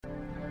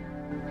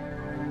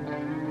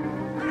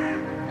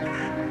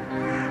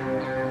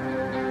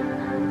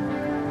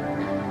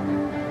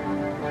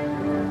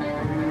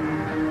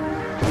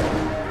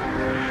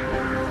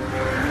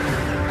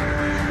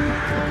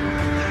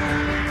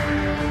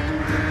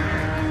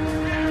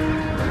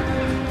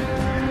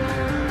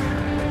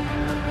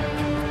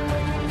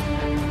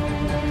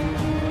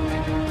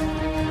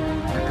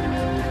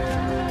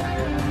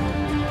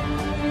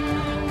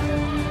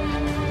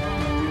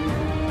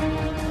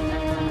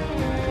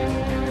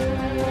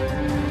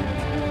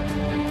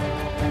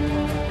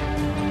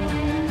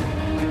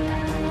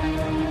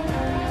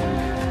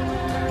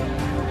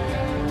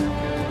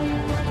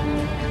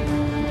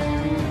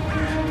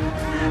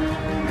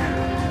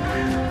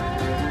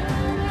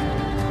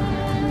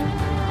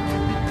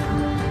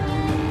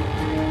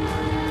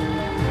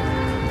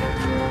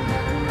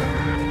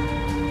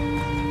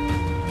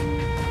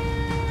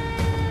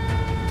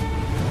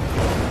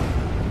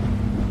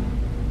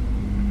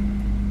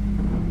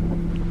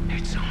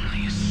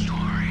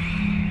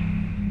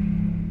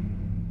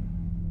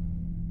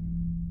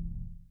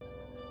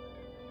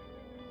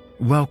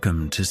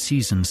Welcome to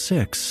Season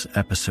 6,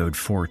 Episode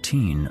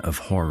 14 of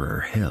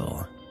Horror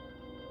Hill.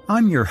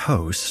 I'm your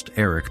host,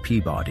 Eric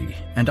Peabody,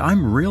 and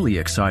I'm really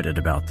excited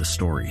about the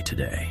story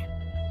today.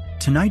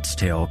 Tonight's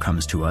tale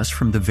comes to us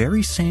from the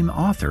very same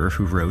author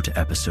who wrote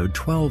Episode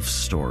 12's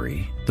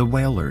story, The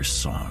Wailer's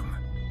Song.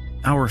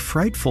 Our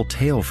frightful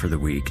tale for the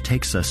week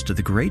takes us to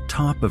the great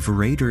top of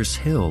Raiders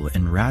Hill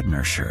in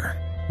Radnorshire,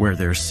 where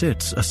there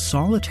sits a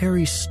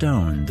solitary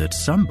stone that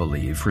some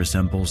believe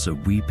resembles a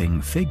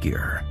weeping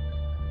figure.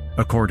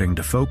 According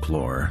to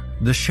folklore,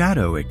 the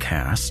shadow it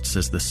casts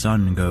as the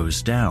sun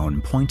goes down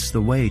points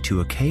the way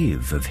to a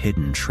cave of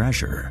hidden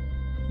treasure.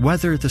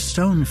 Whether the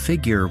stone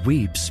figure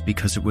weeps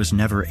because it was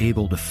never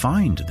able to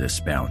find this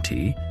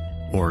bounty,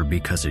 or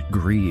because it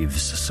grieves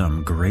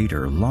some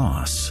greater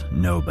loss,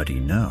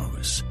 nobody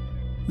knows.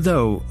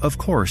 Though, of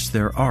course,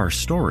 there are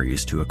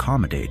stories to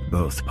accommodate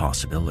both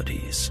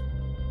possibilities.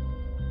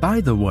 By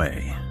the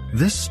way,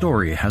 this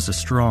story has a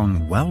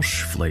strong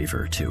Welsh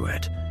flavor to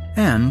it,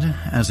 and,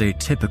 as a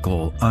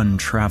typical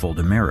untraveled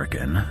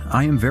American,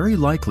 I am very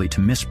likely to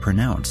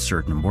mispronounce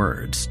certain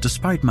words,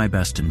 despite my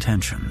best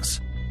intentions.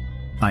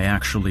 I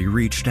actually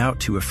reached out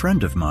to a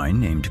friend of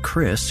mine named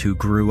Chris who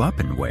grew up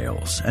in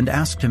Wales and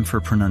asked him for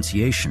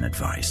pronunciation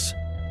advice.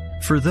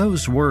 For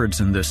those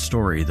words in this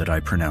story that I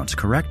pronounce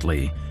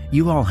correctly,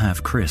 you all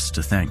have Chris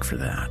to thank for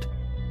that.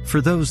 For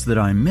those that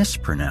I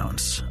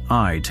mispronounce,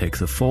 I take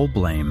the full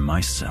blame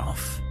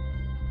myself.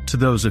 To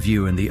those of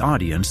you in the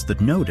audience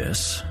that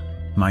notice,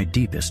 my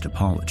deepest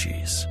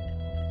apologies.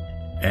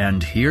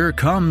 And here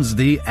comes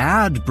the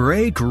Ad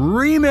Break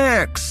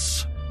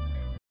Remix!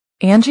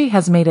 Angie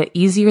has made it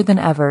easier than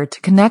ever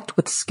to connect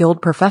with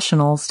skilled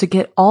professionals to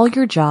get all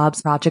your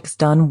jobs projects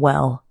done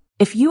well.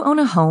 If you own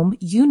a home,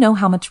 you know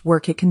how much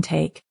work it can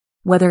take,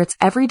 whether it's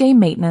everyday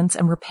maintenance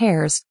and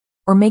repairs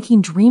or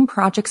making dream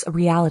projects a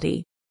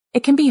reality.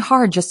 It can be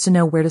hard just to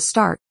know where to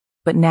start,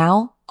 but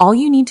now all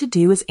you need to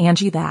do is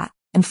Angie that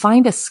and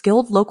find a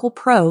skilled local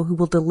pro who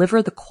will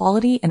deliver the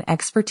quality and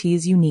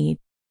expertise you need.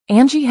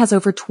 Angie has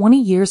over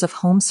 20 years of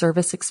home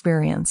service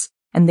experience,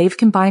 and they've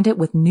combined it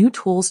with new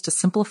tools to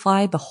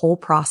simplify the whole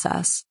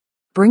process.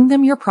 Bring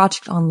them your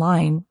project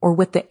online or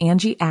with the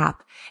Angie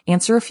app,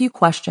 answer a few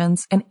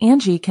questions, and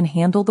Angie can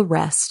handle the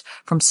rest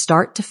from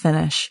start to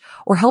finish,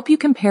 or help you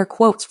compare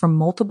quotes from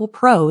multiple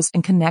pros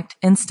and connect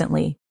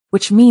instantly,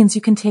 which means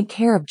you can take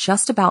care of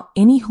just about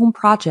any home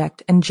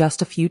project in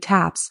just a few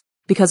taps.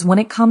 Because when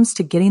it comes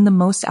to getting the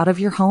most out of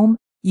your home,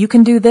 you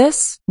can do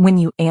this when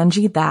you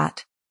Angie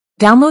that.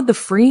 Download the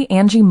free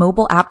Angie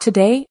mobile app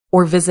today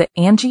or visit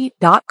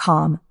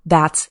Angie.com.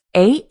 That's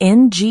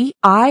ANGI.com.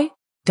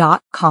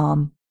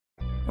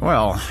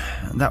 Well,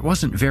 that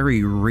wasn't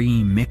very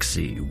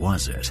remixy,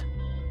 was it?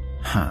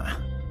 Huh.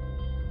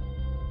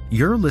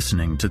 You're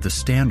listening to the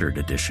standard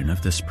edition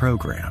of this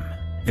program.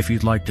 If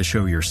you'd like to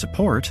show your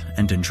support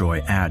and enjoy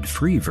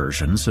ad-free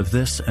versions of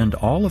this and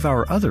all of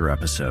our other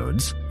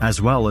episodes,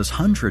 as well as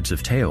hundreds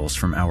of tales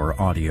from our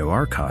audio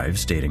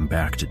archives dating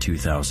back to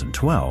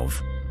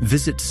 2012,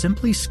 visit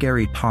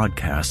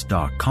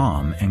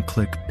simplyscarypodcast.com and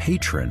click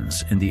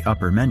Patrons in the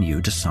upper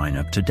menu to sign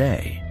up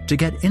today to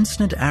get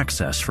instant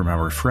access from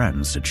our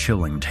friends at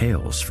Chilling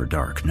Tales for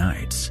Dark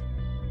Nights.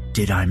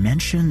 Did I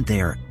mention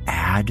they're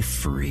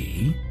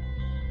ad-free?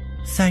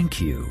 Thank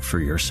you for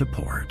your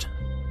support.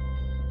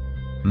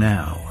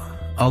 Now,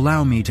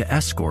 allow me to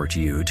escort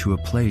you to a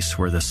place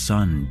where the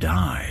sun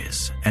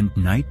dies and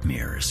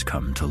nightmares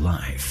come to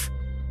life.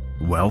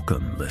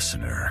 Welcome,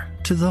 listener,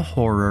 to the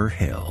Horror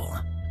Hill.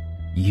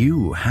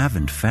 You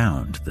haven't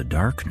found the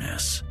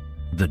darkness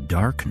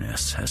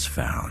has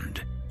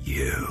found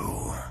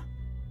you.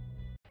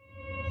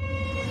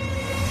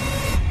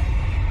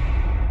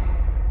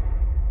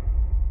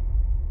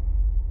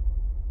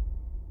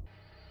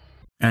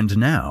 And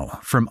now,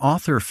 from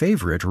author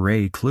favorite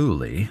Ray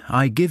Cluley,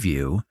 I give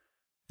you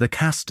The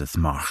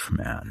Castethmach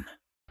Man.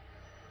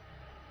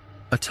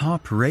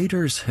 Atop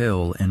Raiders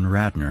Hill in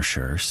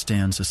Radnorshire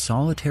stands a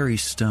solitary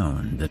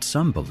stone that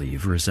some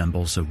believe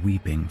resembles a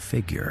weeping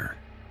figure.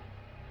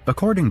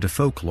 According to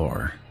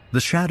folklore, the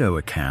shadow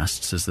it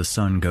casts as the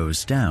sun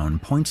goes down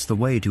points the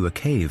way to a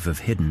cave of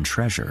hidden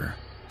treasure,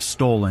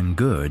 stolen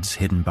goods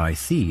hidden by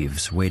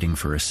thieves waiting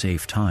for a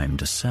safe time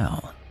to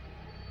sell.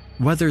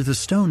 Whether the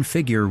stone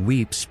figure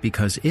weeps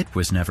because it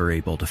was never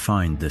able to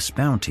find this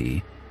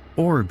bounty,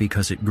 or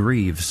because it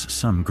grieves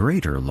some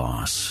greater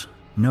loss,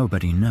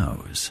 nobody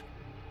knows.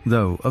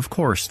 Though, of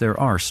course, there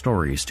are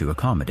stories to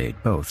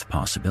accommodate both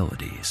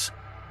possibilities.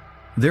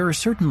 There are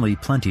certainly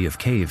plenty of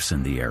caves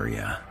in the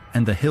area,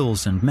 and the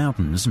hills and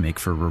mountains make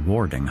for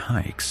rewarding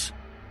hikes.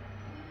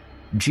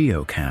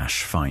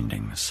 Geocache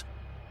findings: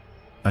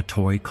 a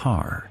toy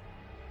car,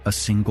 a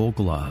single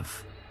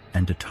glove,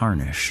 and a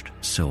tarnished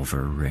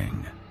silver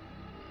ring.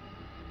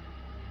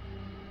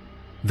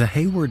 The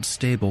Hayward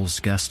Stables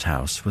guest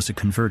house was a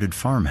converted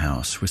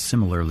farmhouse with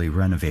similarly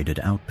renovated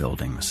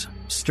outbuildings,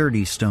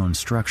 sturdy stone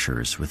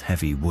structures with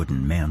heavy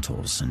wooden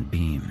mantels and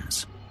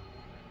beams.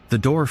 The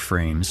door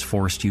frames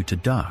forced you to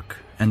duck,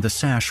 and the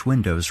sash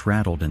windows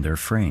rattled in their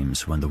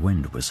frames when the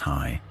wind was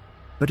high.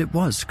 but it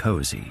was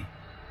cozy.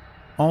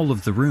 All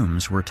of the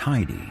rooms were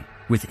tidy,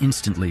 with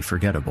instantly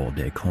forgettable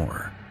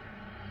decor.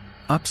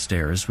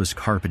 Upstairs was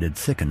carpeted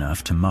thick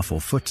enough to muffle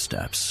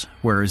footsteps,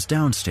 whereas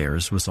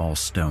downstairs was all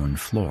stone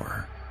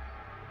floor.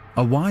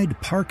 A wide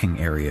parking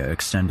area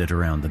extended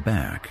around the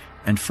back,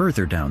 and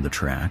further down the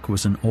track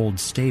was an old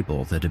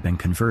stable that had been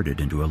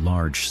converted into a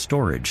large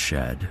storage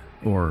shed,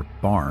 or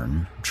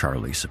barn,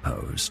 Charlie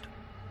supposed.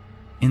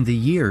 In the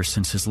year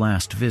since his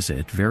last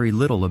visit, very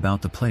little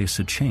about the place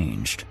had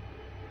changed.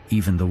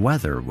 Even the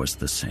weather was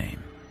the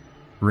same.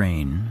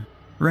 Rain,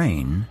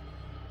 rain,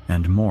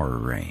 and more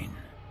rain.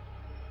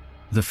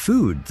 The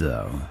food,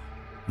 though,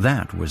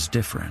 that was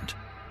different.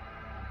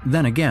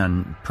 Then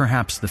again,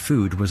 perhaps the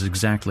food was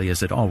exactly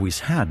as it always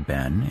had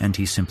been, and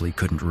he simply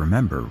couldn't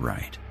remember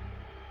right.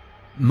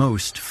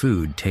 Most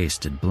food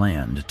tasted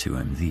bland to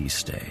him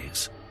these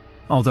days,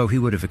 although he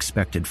would have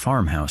expected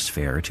farmhouse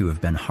fare to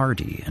have been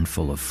hearty and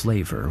full of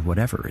flavor,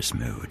 whatever his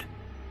mood.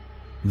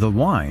 The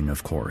wine,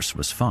 of course,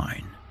 was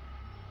fine.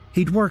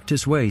 He'd worked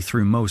his way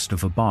through most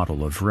of a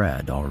bottle of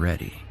red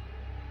already.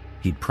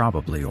 He'd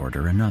probably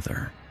order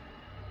another.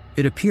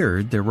 It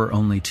appeared there were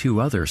only 2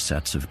 other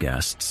sets of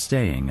guests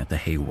staying at the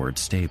Hayward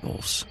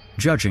stables,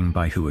 judging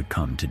by who had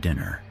come to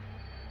dinner.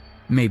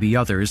 Maybe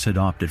others had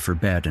opted for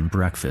bed and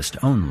breakfast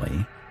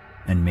only,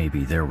 and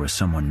maybe there was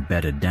someone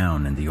bedded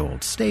down in the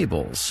old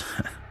stables.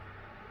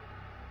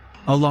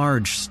 A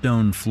large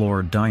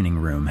stone-floored dining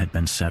room had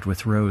been set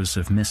with rows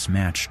of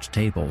mismatched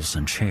tables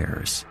and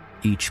chairs,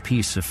 each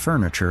piece of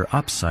furniture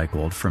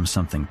upcycled from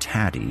something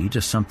tatty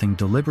to something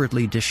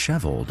deliberately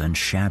disheveled and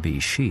shabby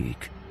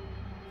chic.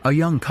 A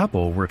young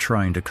couple were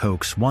trying to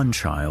coax one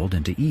child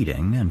into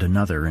eating and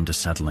another into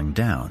settling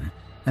down,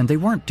 and they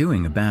weren't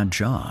doing a bad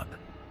job.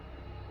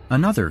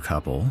 Another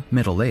couple,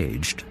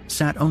 middle-aged,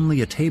 sat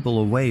only a table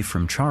away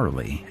from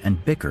Charlie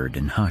and bickered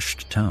in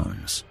hushed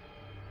tones.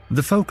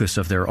 The focus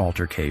of their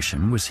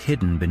altercation was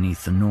hidden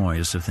beneath the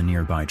noise of the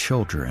nearby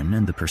children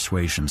and the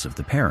persuasions of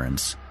the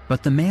parents,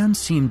 but the man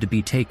seemed to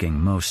be taking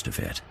most of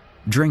it,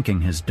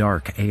 drinking his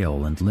dark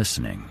ale and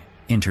listening,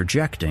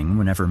 interjecting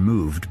whenever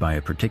moved by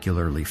a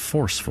particularly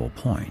forceful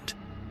point.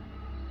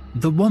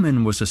 The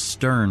woman was a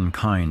stern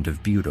kind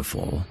of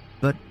beautiful,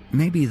 but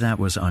maybe that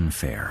was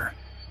unfair.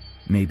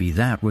 Maybe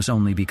that was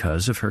only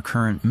because of her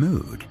current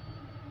mood.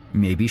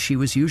 Maybe she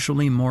was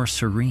usually more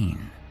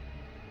serene.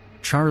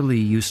 Charlie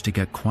used to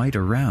get quite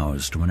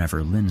aroused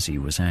whenever Lindsay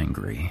was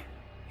angry.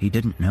 He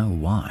didn't know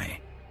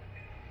why.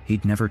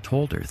 He'd never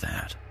told her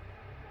that.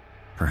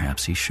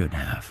 Perhaps he should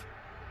have.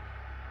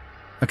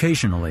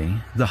 Occasionally,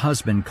 the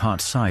husband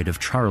caught sight of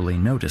Charlie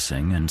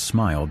noticing and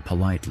smiled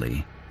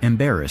politely,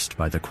 embarrassed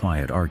by the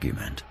quiet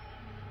argument.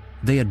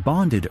 They had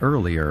bonded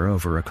earlier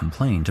over a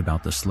complaint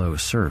about the slow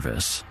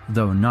service,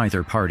 though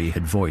neither party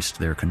had voiced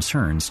their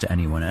concerns to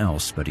anyone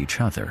else but each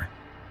other.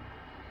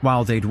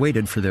 While they'd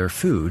waited for their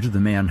food, the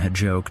man had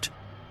joked,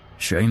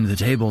 "Shame the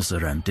tables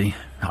are empty.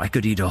 I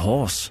could eat a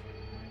horse."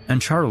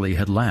 And Charlie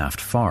had laughed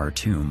far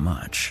too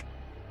much.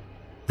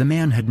 The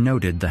man had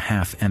noted the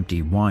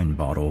half-empty wine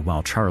bottle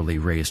while Charlie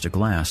raised a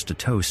glass to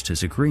toast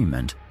his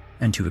agreement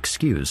and to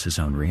excuse his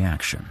own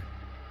reaction.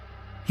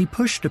 He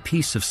pushed a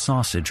piece of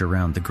sausage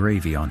around the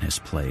gravy on his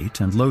plate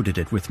and loaded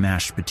it with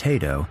mashed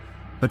potato,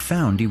 but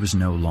found he was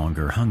no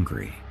longer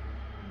hungry.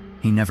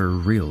 He never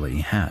really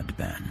had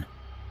been.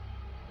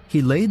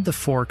 He laid the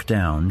fork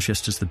down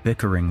just as the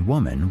bickering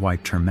woman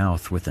wiped her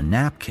mouth with a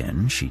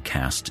napkin she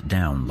cast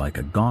down like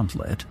a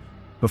gauntlet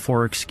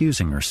before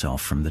excusing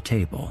herself from the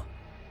table.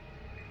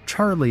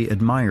 Charlie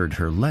admired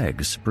her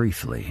legs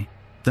briefly.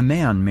 The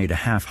man made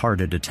a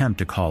half-hearted attempt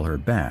to call her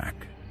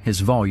back,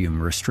 his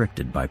volume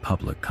restricted by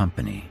public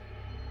company.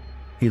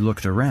 He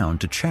looked around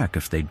to check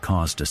if they'd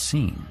caused a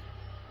scene.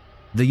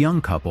 The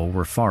young couple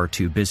were far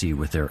too busy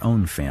with their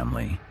own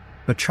family,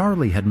 but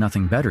Charlie had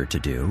nothing better to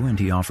do, and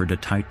he offered a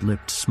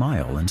tight-lipped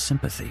smile in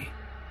sympathy.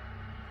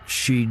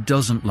 "She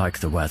doesn't like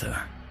the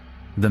weather,"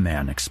 the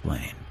man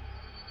explained.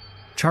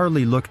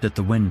 Charlie looked at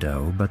the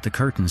window, but the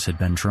curtains had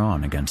been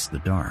drawn against the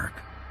dark.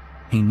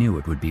 He knew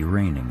it would be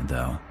raining,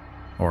 though,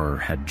 or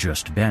had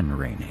just been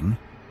raining,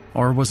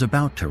 or was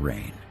about to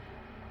rain.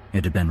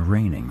 It had been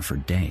raining for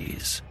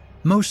days.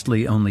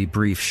 Mostly only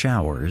brief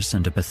showers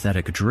and a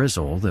pathetic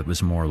drizzle that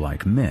was more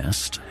like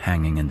mist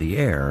hanging in the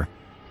air,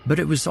 but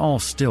it was all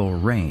still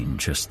rain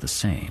just the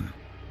same.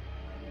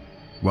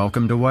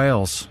 "Welcome to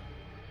Wales."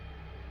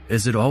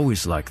 "Is it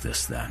always like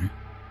this, then?"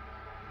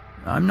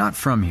 "I'm not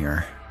from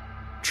here,"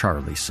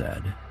 Charlie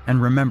said,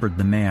 and remembered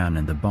the man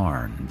in the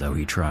barn, though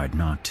he tried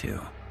not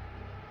to.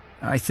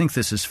 "I think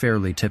this is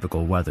fairly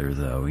typical weather,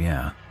 though,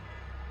 yeah."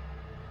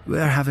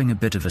 "We're having a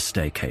bit of a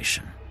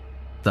staycation,"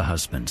 the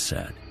husband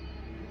said.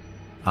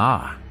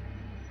 "Ah."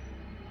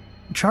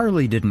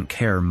 Charlie didn't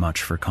care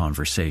much for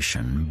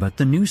conversation, but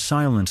the new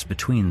silence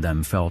between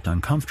them felt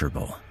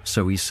uncomfortable,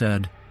 so he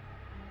said,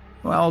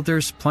 "Well,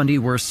 there's plenty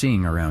worth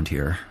seeing around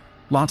here.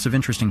 Lots of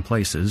interesting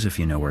places if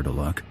you know where to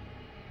look."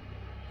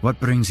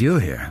 "What brings you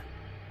here?"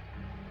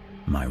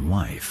 "My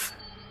wife,"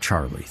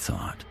 Charlie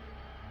thought.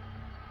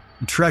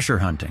 "Treasure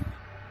hunting,"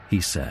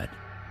 he said.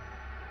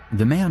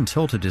 The man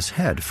tilted his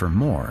head for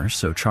more,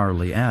 so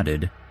Charlie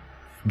added,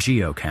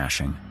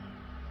 "Geocaching."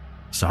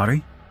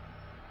 "Sorry?"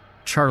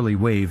 Charlie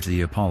waved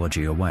the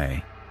apology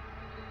away.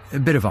 "A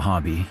bit of a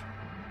hobby,"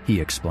 he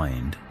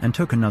explained, and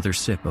took another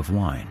sip of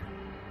wine.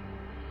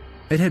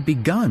 It had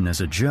begun as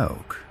a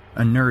joke,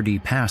 a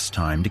nerdy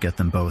pastime to get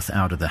them both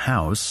out of the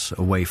house,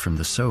 away from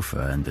the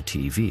sofa and the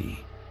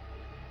TV.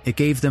 It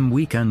gave them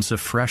weekends of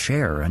fresh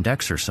air and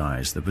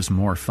exercise that was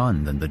more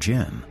fun than the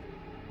gym.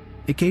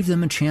 It gave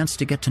them a chance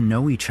to get to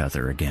know each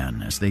other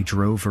again as they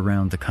drove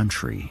around the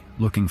country,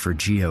 looking for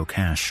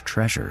geocache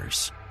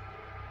treasures.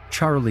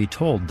 Charlie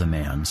told the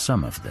man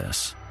some of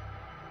this.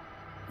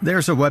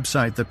 "There's a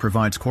website that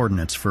provides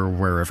coordinates for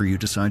wherever you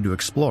decide to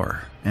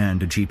explore,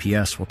 and a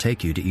GPS will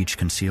take you to each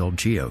concealed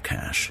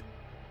geocache,"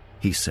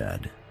 he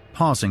said,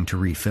 pausing to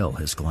refill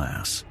his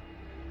glass.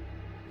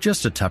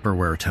 "Just a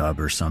Tupperware tub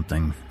or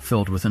something,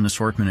 filled with an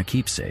assortment of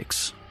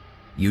keepsakes.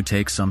 You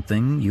take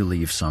something, you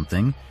leave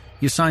something,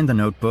 you sign the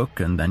notebook,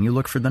 and then you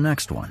look for the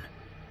next one.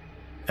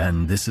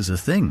 And this is a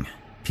thing.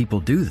 People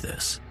do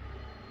this."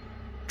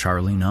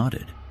 Charlie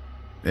nodded.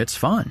 "It's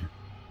fun."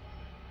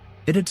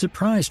 It had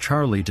surprised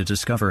Charlie to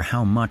discover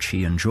how much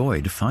he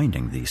enjoyed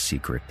finding these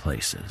secret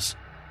places.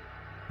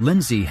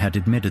 Lindsay had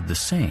admitted the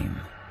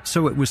same,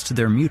 so it was to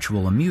their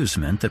mutual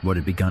amusement that what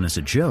had begun as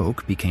a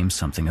joke became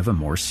something of a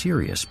more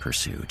serious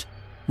pursuit,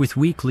 with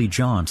weekly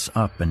jaunts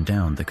up and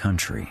down the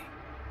country.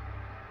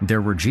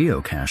 There were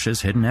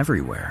geocaches hidden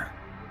everywhere.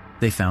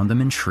 They found them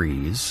in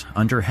trees,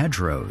 under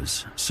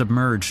hedgerows,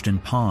 submerged in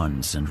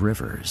ponds and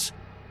rivers.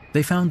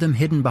 They found them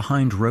hidden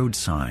behind road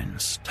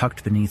signs,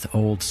 tucked beneath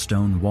old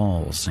stone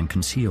walls and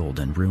concealed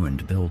in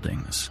ruined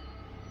buildings.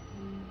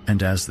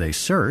 And as they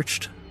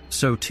searched,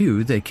 so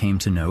too they came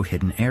to know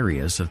hidden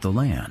areas of the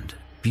land,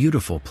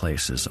 beautiful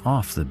places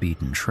off the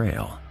beaten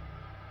trail.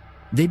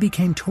 They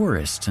became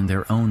tourists in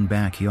their own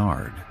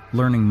backyard,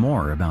 learning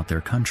more about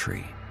their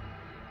country.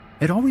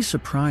 It always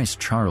surprised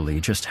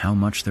Charlie just how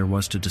much there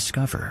was to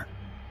discover.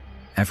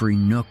 Every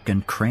nook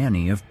and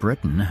cranny of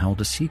Britain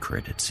held a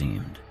secret, it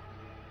seemed.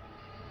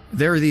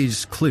 "There are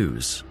these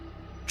clues,"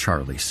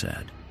 Charlie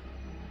said.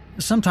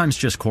 "Sometimes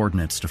just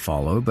coordinates to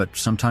follow, but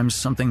sometimes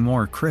something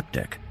more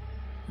cryptic.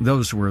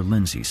 Those were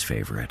Lindsay's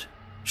favorite.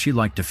 She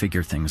liked to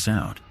figure things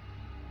out.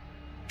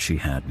 She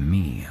had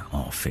me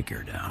all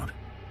figured out."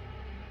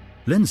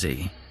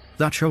 "Lindsay,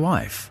 that's your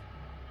wife."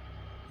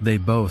 They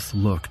both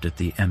looked at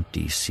the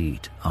empty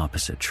seat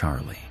opposite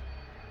Charlie.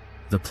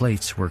 The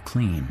plates were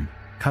clean,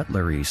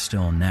 cutlery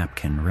still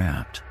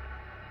napkin-wrapped.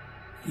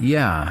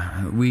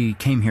 "Yeah, we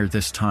came here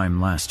this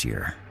time last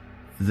year.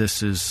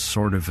 This is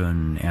sort of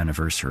an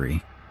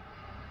anniversary."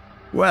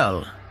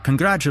 "Well,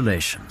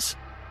 congratulations."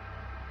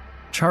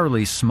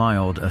 Charlie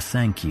smiled a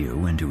thank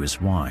you into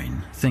his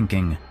wine,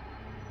 thinking,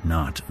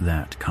 not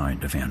that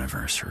kind of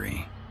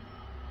anniversary.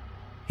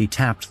 He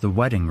tapped the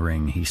wedding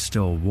ring he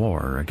still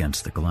wore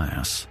against the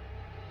glass.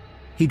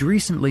 He'd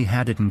recently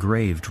had it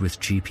engraved with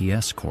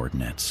GPS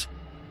coordinates.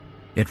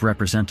 It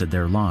represented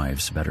their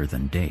lives better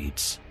than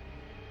dates.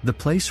 The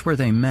place where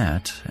they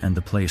met and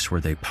the place where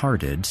they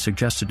parted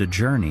suggested a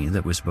journey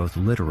that was both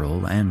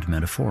literal and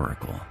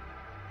metaphorical.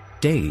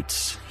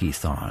 Dates, he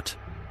thought,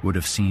 would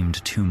have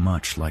seemed too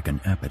much like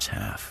an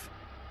epitaph.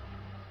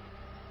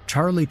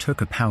 Charlie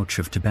took a pouch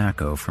of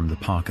tobacco from the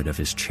pocket of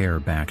his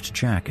chair-backed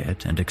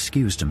jacket and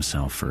excused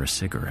himself for a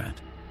cigarette.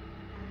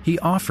 He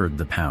offered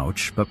the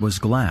pouch, but was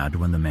glad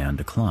when the man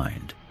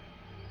declined.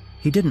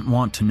 He didn't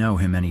want to know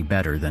him any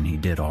better than he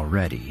did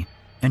already,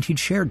 and he'd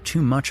shared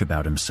too much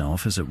about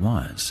himself as it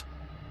was.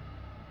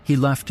 He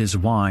left his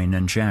wine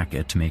and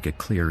jacket to make it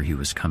clear he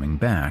was coming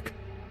back,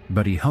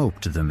 but he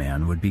hoped the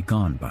man would be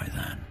gone by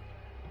then.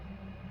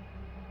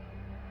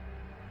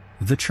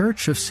 The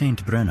Church of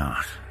St.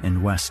 Brynach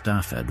in West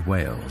Dafod,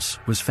 Wales,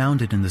 was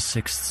founded in the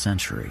 6th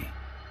century.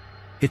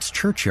 Its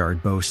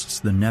churchyard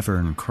boasts the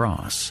Nevern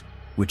Cross,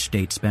 which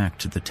dates back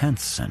to the 10th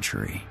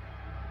century.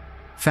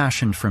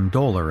 Fashioned from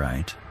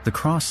dolerite, the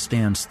cross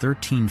stands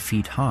 13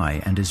 feet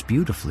high and is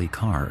beautifully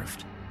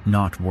carved,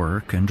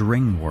 knotwork and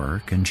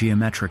ringwork and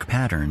geometric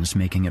patterns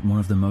making it one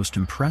of the most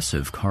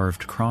impressive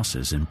carved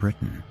crosses in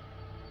Britain.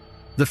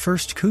 The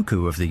first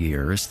cuckoo of the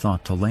year is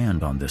thought to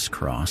land on this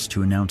cross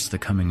to announce the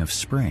coming of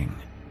spring.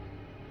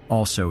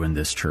 Also in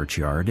this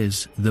churchyard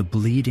is the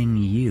Bleeding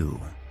Yew.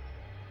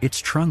 Its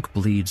trunk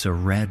bleeds a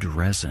red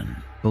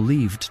resin,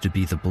 believed to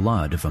be the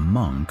blood of a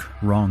monk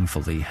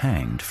wrongfully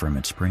hanged from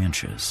its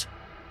branches.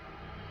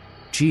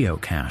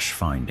 Geocache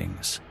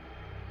findings.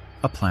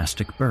 A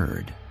plastic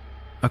bird,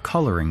 a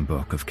coloring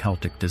book of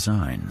Celtic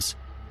designs,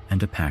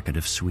 and a packet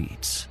of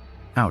sweets,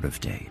 out of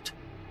date.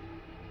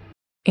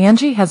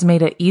 Angie has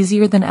made it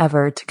easier than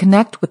ever to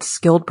connect with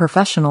skilled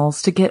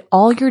professionals to get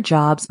all your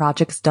jobs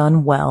projects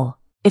done well.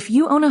 If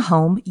you own a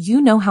home,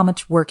 you know how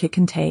much work it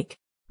can take,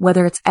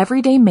 whether it's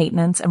everyday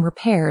maintenance and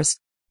repairs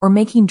or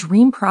making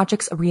dream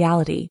projects a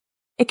reality.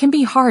 It can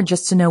be hard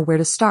just to know where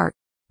to start,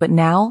 but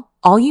now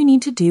all you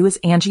need to do is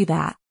Angie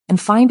that and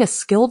find a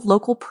skilled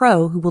local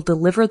pro who will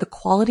deliver the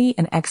quality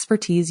and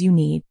expertise you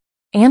need.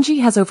 Angie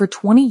has over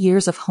 20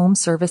 years of home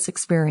service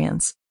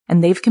experience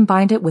and they've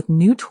combined it with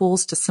new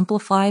tools to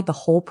simplify the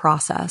whole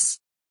process.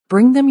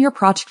 Bring them your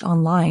project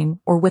online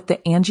or with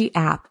the Angie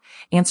app,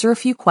 answer a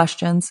few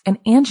questions, and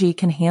Angie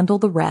can handle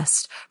the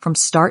rest from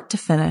start to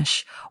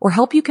finish, or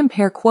help you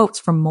compare quotes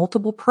from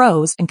multiple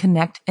pros and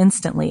connect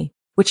instantly,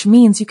 which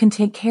means you can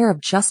take care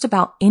of just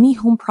about any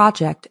home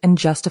project in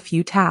just a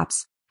few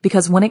taps.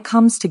 Because when it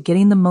comes to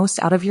getting the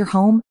most out of your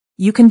home,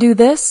 you can do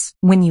this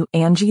when you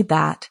Angie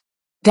that.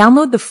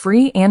 Download the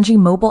free Angie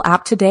mobile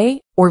app today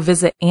or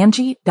visit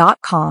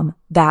Angie.com.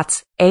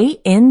 That's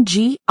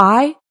ANGI.com.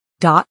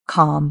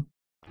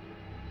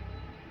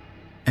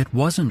 It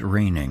wasn't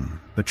raining,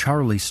 but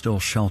Charlie still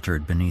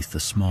sheltered beneath the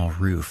small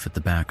roof at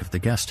the back of the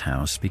guest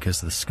house because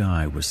the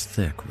sky was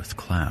thick with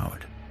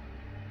cloud.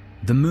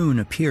 The moon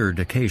appeared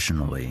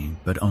occasionally,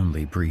 but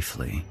only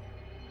briefly.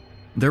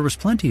 There was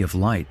plenty of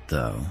light,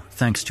 though,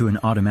 thanks to an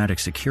automatic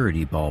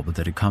security bulb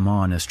that had come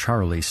on as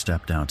Charlie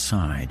stepped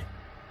outside.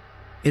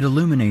 It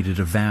illuminated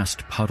a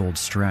vast puddled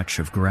stretch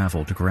of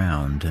graveled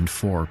ground and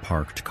 4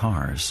 parked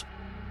cars.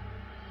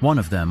 One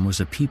of them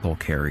was a people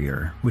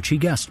carrier, which he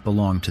guessed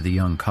belonged to the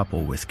young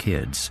couple with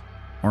kids,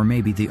 or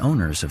maybe the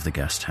owners of the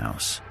guest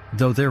house,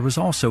 though there was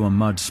also a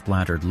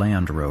mud-splattered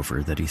Land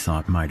Rover that he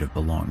thought might have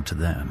belonged to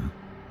them.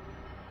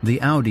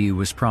 The Audi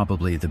was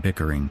probably the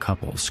bickering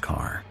couple's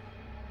car.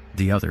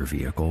 The other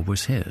vehicle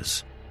was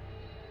his.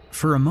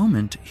 For a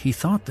moment, he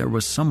thought there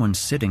was someone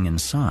sitting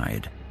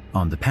inside,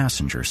 on the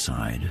passenger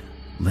side,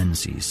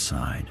 Lindsay's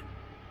side,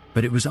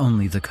 but it was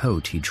only the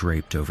coat he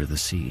draped over the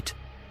seat.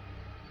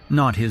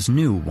 Not his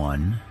new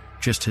one,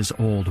 just his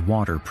old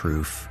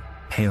waterproof,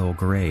 pale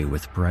gray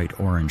with bright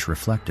orange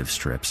reflective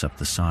strips up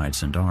the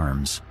sides and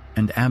arms,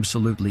 and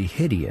absolutely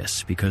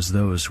hideous because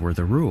those were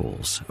the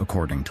rules,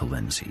 according to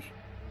Lindsay.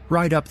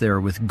 Right up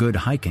there with good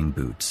hiking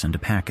boots and a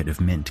packet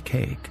of mint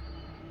cake.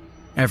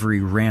 Every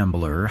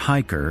rambler,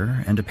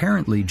 hiker, and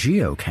apparently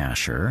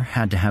geocacher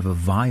had to have a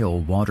vile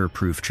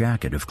waterproof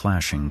jacket of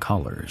clashing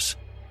colors.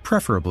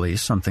 Preferably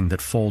something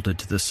that folded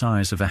to the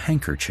size of a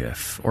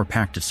handkerchief or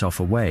packed itself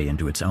away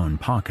into its own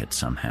pocket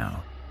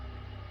somehow.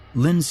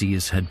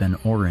 Lindsay's had been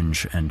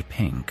orange and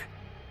pink.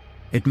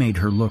 It made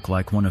her look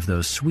like one of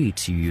those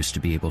sweets you used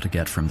to be able to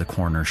get from the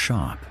corner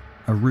shop,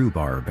 a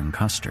rhubarb and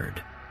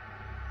custard.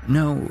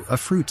 No, a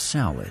fruit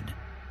salad.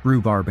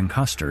 Rhubarb and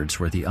custards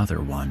were the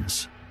other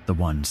ones, the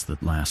ones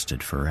that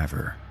lasted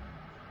forever.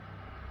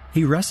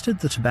 He rested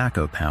the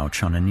tobacco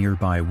pouch on a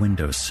nearby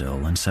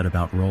windowsill and set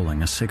about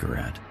rolling a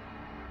cigarette.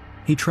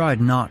 He tried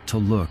not to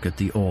look at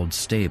the old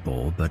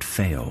stable, but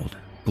failed,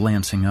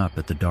 glancing up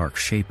at the dark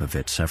shape of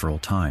it several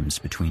times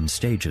between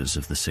stages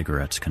of the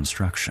cigarette's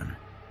construction.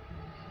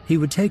 He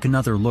would take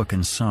another look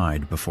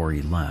inside before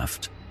he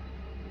left.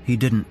 He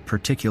didn't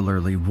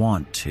particularly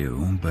want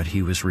to, but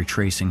he was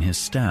retracing his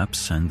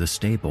steps, and the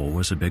stable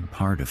was a big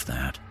part of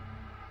that.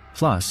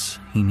 Plus,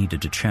 he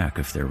needed to check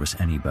if there was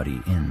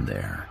anybody in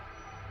there.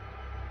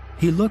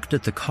 He looked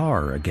at the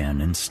car again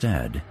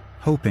instead,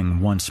 hoping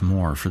once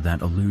more for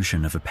that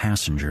illusion of a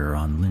passenger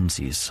on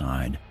Lindsay's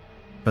side,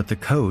 but the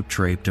coat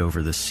draped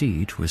over the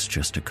seat was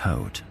just a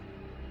coat.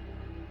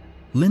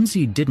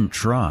 Lindsay didn't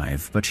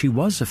drive, but she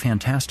was a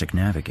fantastic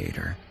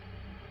navigator.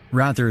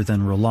 Rather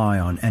than rely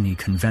on any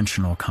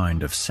conventional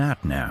kind of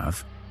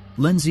sat-nav,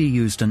 Lindsay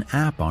used an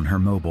app on her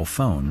mobile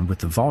phone with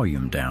the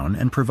volume down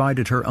and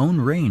provided her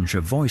own range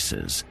of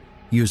voices,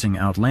 using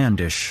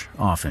outlandish,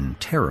 often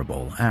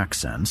terrible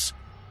accents,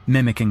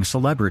 mimicking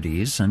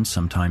celebrities and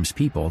sometimes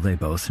people they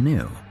both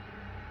knew.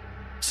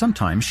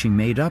 Sometimes she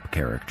made up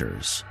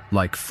characters,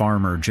 like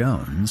Farmer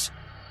Jones,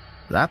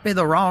 "That be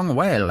the wrong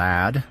way,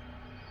 lad,"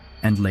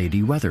 and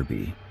Lady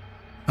Weatherby,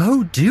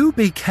 "Oh, do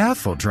be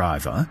careful,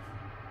 driver."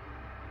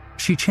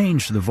 She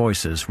changed the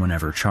voices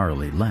whenever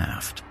Charlie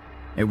laughed.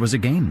 It was a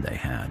game they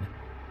had.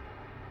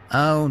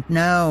 "Oh,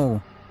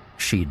 no,"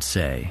 she'd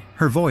say,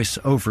 her voice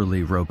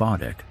overly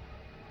robotic.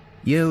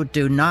 "You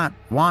do not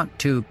want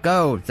to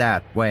go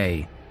that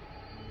way."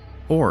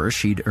 Or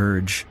she'd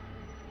urge,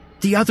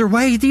 "The other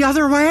way, the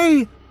other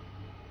way!"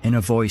 in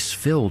a voice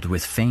filled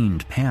with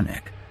feigned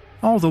panic,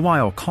 all the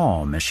while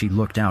calm as she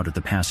looked out at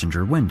the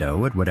passenger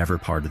window at whatever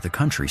part of the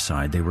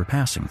countryside they were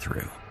passing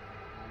through.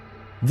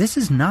 "This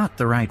is not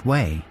the right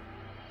way."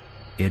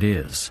 "It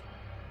is."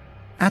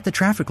 "At the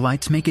traffic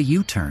lights, make a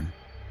U-turn."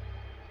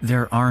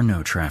 "There are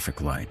no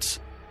traffic lights."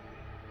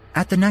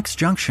 "At the next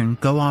junction,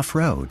 go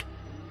off-road."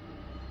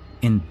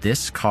 "In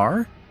this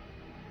car?"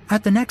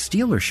 "At the next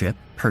dealership,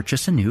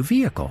 purchase a new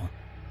vehicle."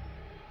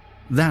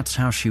 That's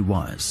how she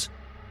was.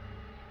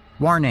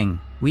 "Warning,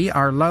 we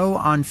are low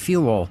on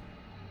fuel."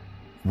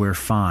 "We're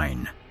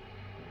fine."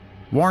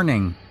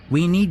 "Warning,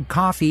 we need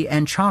coffee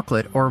and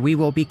chocolate or we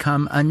will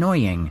become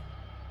annoying."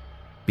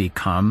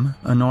 "Become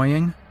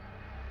annoying?"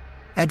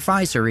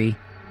 "Advisory,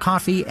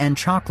 coffee and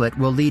chocolate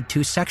will lead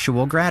to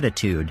sexual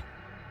gratitude."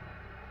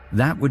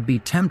 That would be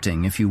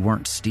tempting if you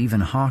weren't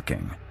Stephen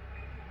Hawking.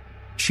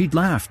 She'd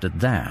laughed at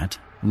that,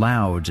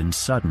 loud and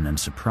sudden and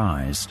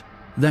surprised,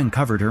 then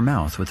covered her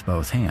mouth with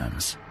both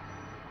hands.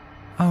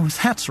 "Oh,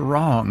 that's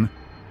wrong."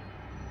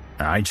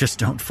 "I just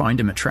don't find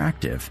him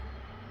attractive."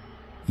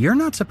 You're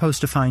not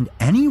supposed to find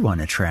anyone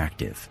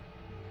attractive.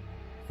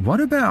 What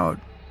about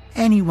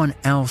anyone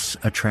else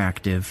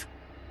attractive?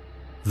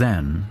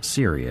 Then,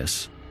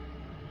 serious.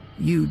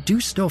 You do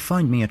still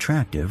find me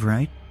attractive,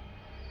 right?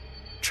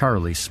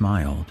 Charlie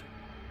smiled.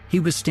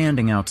 He was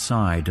standing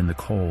outside in the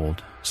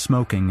cold,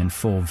 smoking in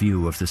full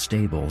view of the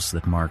stables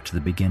that marked the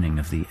beginning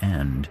of the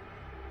end,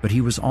 but he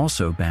was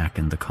also back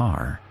in the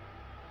car,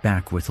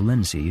 back with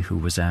Lindsay, who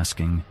was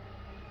asking,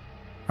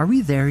 "Are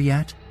we there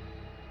yet?"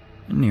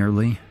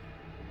 "Nearly."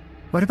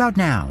 "What about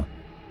now?"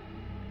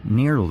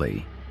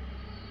 "Nearly."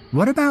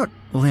 "What about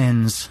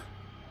Linz?"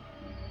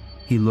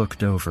 He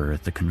looked over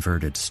at the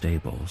converted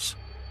stables.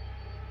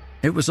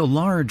 It was a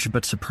large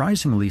but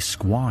surprisingly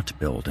squat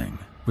building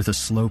with a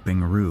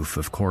sloping roof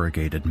of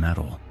corrugated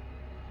metal.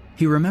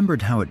 He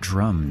remembered how it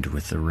drummed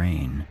with the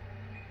rain.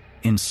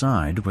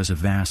 Inside was a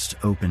vast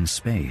open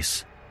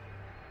space.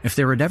 If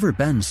there had ever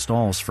been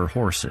stalls for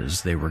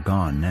horses, they were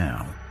gone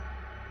now.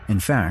 In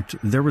fact,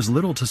 there was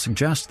little to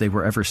suggest they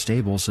were ever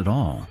stables at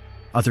all,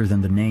 other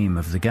than the name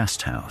of the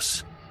guest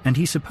house, and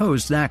he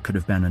supposed that could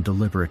have been a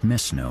deliberate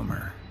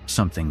misnomer,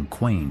 something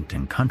quaint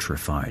and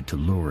countrified to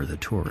lure the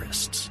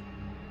tourists.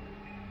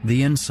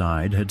 The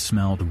inside had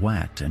smelled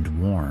wet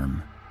and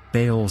warm,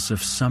 bales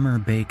of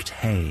summer-baked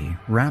hay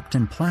wrapped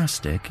in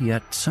plastic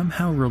yet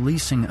somehow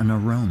releasing an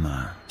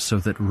aroma so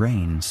that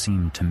rain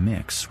seemed to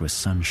mix with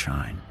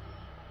sunshine.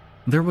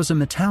 There was a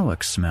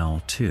metallic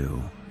smell,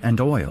 too, and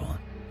oil,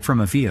 from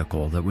a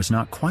vehicle that was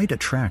not quite a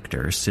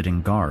tractor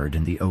sitting guard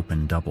in the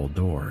open double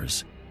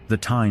doors, the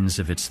tines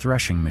of its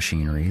threshing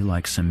machinery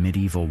like some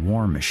medieval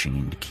war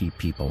machine to keep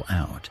people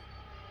out.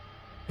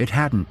 It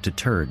hadn't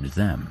deterred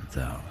them,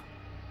 though.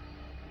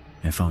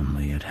 If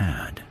only it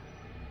had.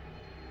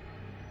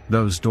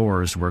 Those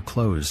doors were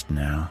closed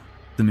now,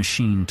 the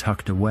machine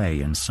tucked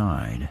away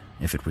inside,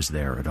 if it was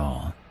there at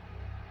all.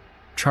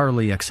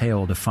 Charlie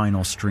exhaled a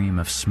final stream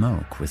of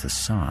smoke with a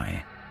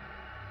sigh.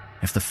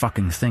 If the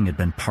fucking thing had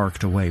been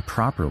parked away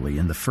properly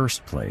in the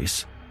first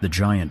place, the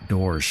giant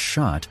doors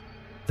shut,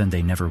 then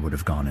they never would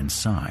have gone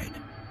inside.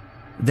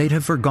 They'd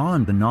have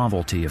forgone the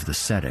novelty of the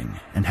setting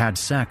and had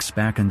sex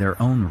back in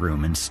their own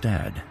room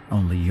instead,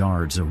 only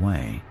yards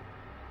away.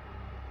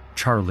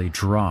 Charlie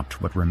dropped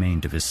what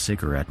remained of his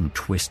cigarette and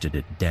twisted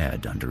it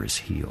dead under his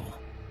heel.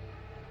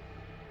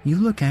 "You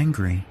look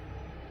angry."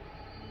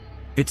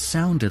 It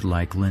sounded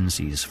like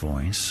Lindsay's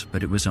voice,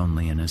 but it was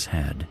only in his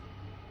head.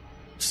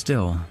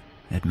 Still,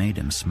 it made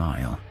him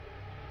smile.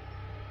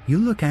 "You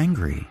look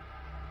angry,"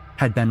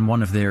 had been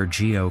one of their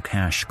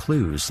geocache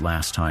clues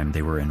last time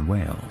they were in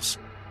Wales.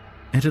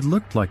 It had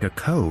looked like a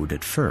code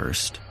at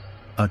first,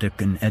 Udic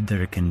and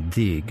Edric and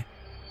Dig,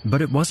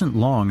 but it wasn't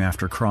long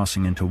after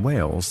crossing into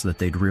Wales that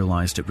they'd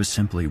realized it was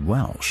simply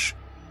Welsh.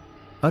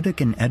 Udic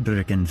and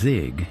Edric and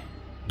Dig,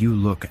 "You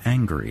look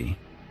angry,"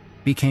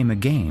 became a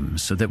game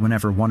so that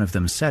whenever one of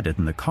them said it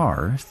in the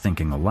car,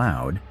 thinking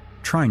aloud,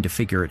 trying to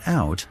figure it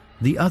out,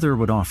 the other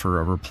would offer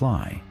a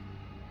reply.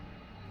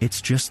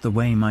 "It's just the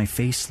way my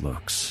face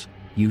looks.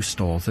 You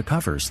stole the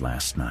covers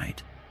last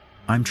night.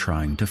 I'm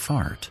trying to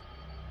fart."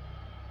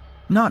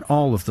 Not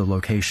all of the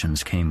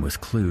locations came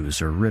with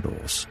clues or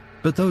riddles,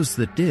 but those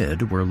that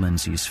did were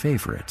Lindsay's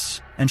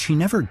favorites, and she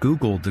never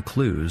Googled the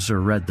clues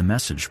or read the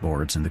message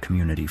boards in the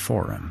community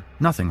forum,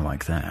 nothing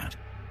like that.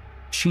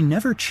 She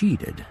never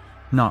cheated,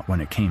 not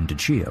when it came to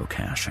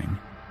geocaching.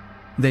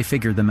 They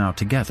figured them out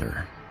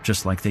together,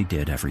 just like they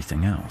did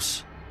everything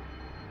else.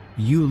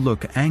 "You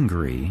look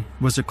angry"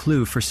 was a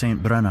clue for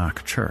St.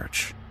 Branach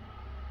Church.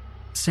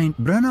 "St.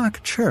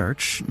 Branach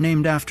Church,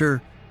 named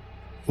after—"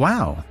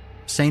 "Wow,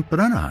 St.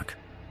 Branach,"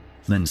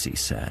 Lindsay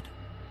said.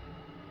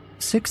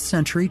 6th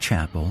century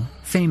chapel,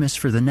 famous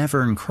for the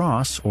Nevern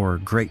Cross or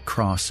Great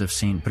Cross of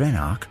St.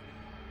 Branach,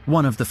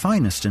 one of the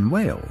finest in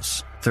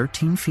Wales,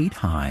 13 feet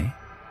high.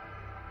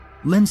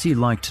 Lindsay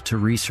liked to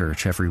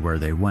research everywhere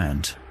they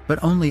went,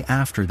 but only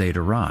after they'd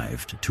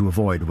arrived to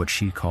avoid what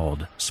she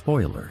called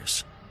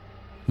spoilers.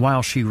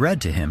 While she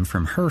read to him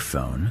from her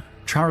phone,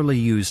 Charlie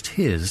used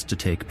his to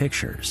take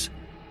pictures.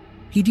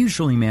 He'd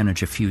usually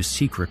manage a few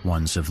secret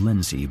ones of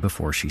Lindsay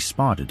before she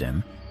spotted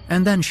him,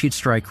 and then she'd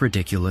strike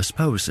ridiculous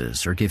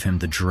poses or give him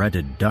the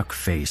dreaded duck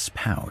face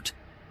pout.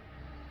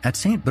 At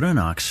St.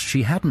 Branach's,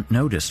 she hadn't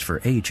noticed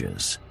for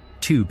ages,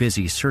 too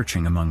busy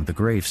searching among the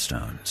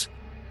gravestones.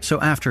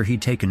 So after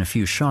he'd taken a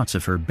few shots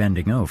of her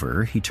bending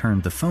over, he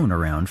turned the phone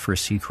around for a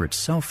secret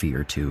selfie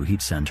or two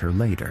he'd send her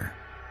later.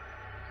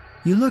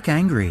 "You look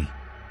angry."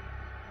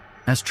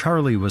 As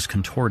Charlie was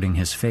contorting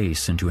his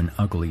face into an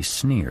ugly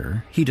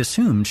sneer, he'd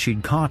assumed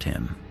she'd caught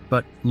him,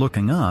 but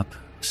looking up,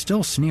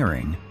 still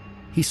sneering,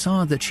 he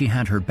saw that she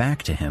had her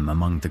back to him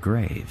among the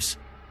graves.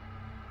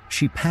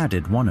 She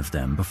patted one of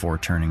them before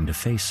turning to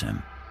face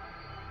him.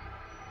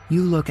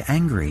 "You look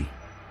angry,"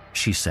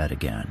 she said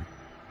again.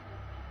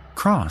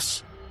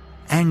 "Cross.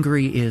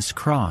 Angry is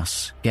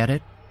cross, get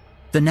it?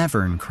 The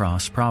Nevern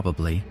Cross,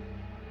 probably.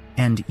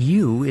 And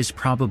you is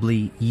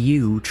probably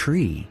yew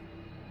tree.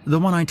 The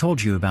one I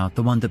told you about,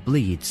 the one that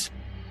bleeds."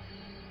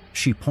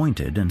 She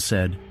pointed and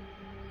said,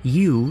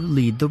 "You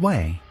lead the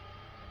way."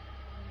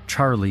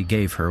 Charlie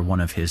gave her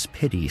one of his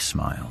pity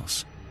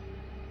smiles.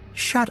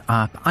 "Shut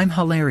up, I'm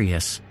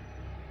hilarious."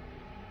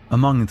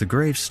 Among the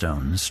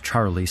gravestones,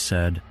 Charlie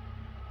said,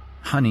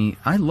 "Honey,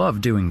 I love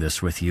doing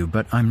this with you,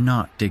 but I'm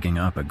not digging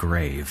up a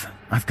grave.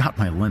 I've got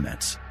my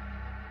limits."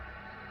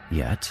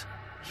 Yet,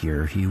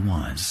 here he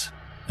was,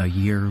 a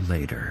year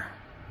later,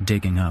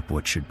 digging up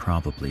what should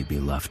probably be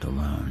left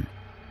alone.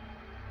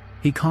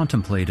 He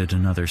contemplated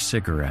another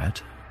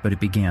cigarette, but it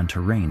began to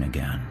rain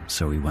again,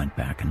 so he went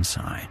back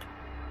inside.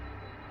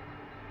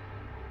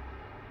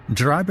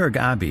 Dryburgh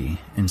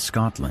Abbey in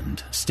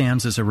Scotland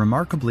stands as a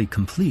remarkably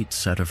complete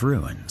set of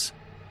ruins.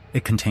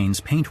 It contains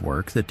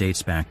paintwork that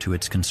dates back to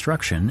its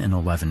construction in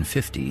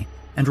 1150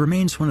 and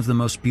remains one of the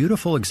most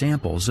beautiful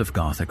examples of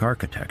Gothic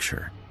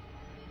architecture.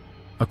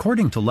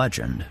 According to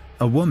legend,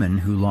 a woman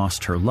who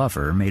lost her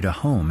lover made a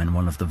home in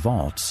one of the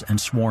vaults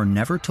and swore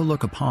never to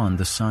look upon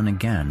the sun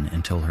again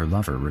until her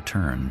lover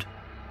returned.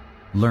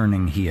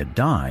 Learning he had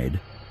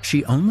died,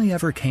 she only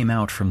ever came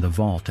out from the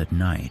vault at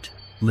night,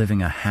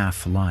 living a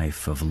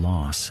half-life of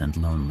loss and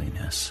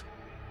loneliness.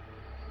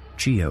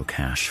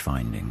 Geocache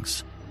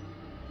findings: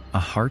 a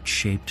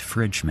heart-shaped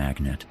fridge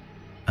magnet,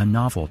 a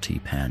novelty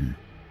pen,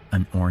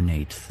 an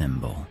ornate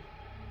thimble.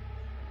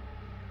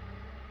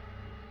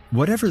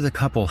 Whatever the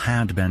couple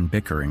had been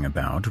bickering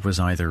about was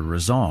either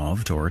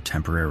resolved or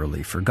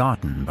temporarily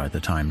forgotten by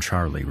the time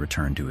Charlie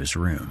returned to his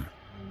room.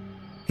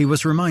 He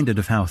was reminded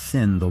of how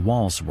thin the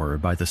walls were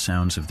by the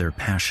sounds of their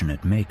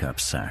passionate makeup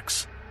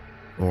sex.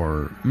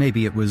 Or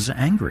maybe it was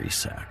angry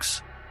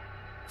sex.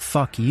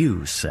 "Fuck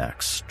you,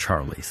 sex,"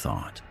 Charlie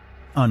thought,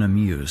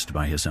 unamused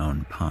by his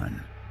own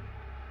pun.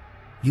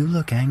 "You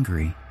look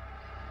angry."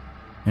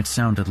 It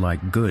sounded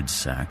like good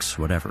sex,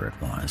 whatever it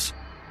was.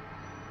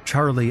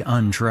 Charlie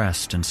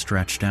undressed and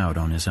stretched out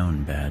on his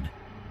own bed.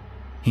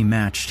 He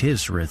matched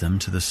his rhythm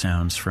to the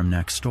sounds from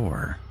next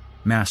door,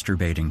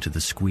 masturbating to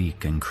the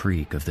squeak and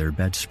creak of their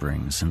bed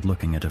springs and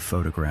looking at a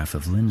photograph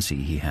of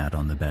Lindsay he had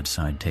on the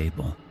bedside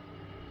table.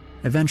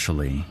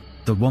 Eventually,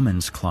 the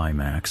woman's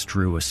climax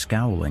drew a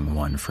scowling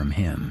one from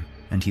him,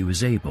 and he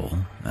was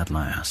able, at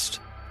last,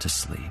 to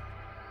sleep.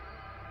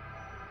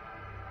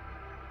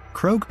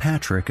 Croagh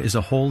Patrick is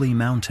a holy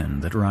mountain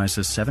that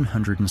rises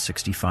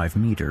 765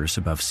 meters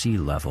above sea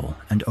level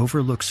and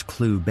overlooks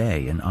Clew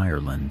Bay in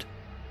Ireland.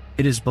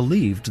 It is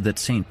believed that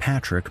St.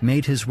 Patrick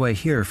made his way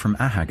here from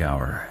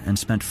Ahagaur and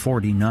spent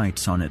 40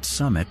 nights on its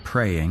summit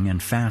praying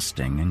and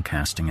fasting and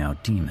casting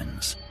out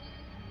demons.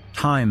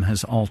 Time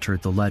has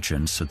altered the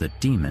legend so that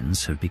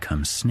demons have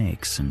become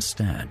snakes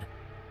instead.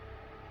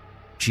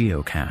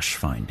 Geocache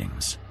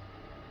findings: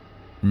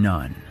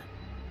 none,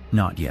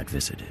 not yet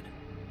visited.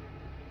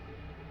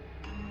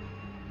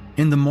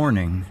 In the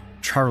morning,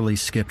 Charlie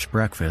skipped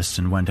breakfast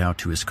and went out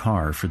to his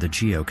car for the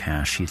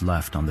geocache he'd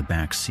left on the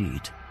back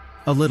seat,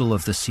 a little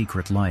of the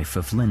secret life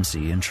of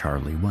Lindsay and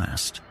Charlie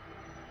West.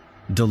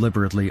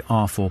 Deliberately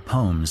awful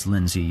poems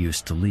Lindsay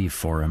used to leave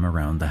for him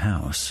around the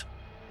house.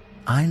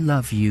 "I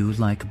love you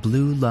like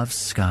blue loves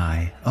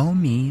sky, oh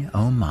me,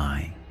 oh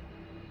my."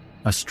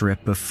 A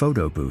strip of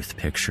photo booth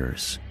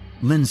pictures,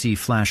 Lindsay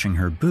flashing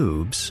her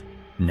boobs,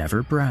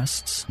 never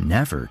breasts,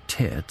 never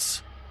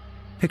tits.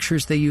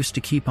 Pictures they used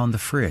to keep on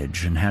the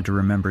fridge and had to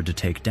remember to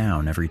take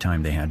down every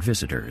time they had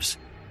visitors,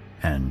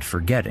 and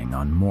forgetting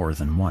on more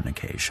than one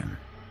occasion.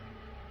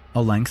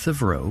 A length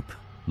of rope,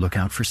 look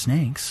out for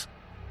snakes.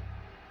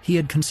 He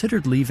had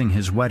considered leaving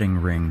his wedding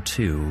ring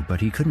too,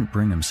 but he couldn't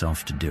bring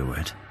himself to do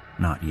it,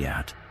 not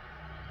yet.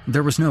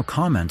 There was no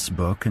comments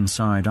book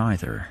inside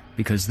either,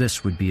 because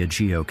this would be a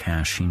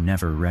geocache he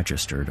never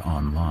registered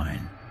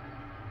online.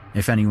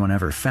 If anyone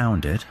ever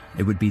found it,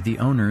 it would be the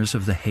owners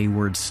of the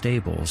Hayward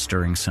stables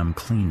during some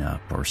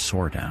cleanup or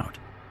sort out.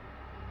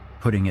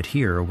 Putting it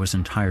here was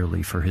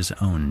entirely for his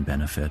own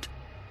benefit,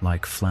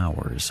 like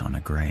flowers on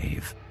a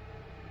grave.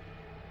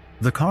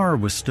 The car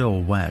was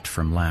still wet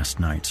from last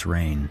night's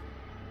rain.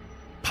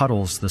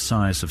 Puddles the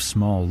size of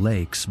small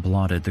lakes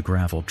blotted the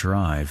gravel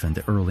drive, and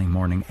the early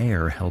morning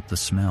air held the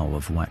smell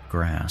of wet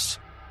grass.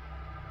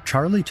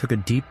 Charlie took a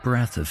deep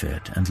breath of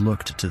it and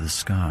looked to the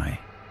sky.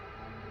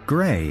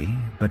 Gray,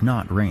 but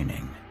not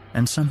raining,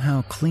 and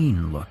somehow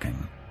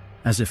clean-looking,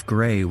 as if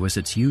gray was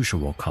its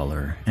usual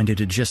color and it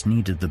had just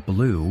needed the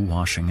blue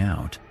washing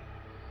out.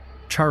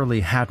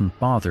 Charlie hadn't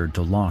bothered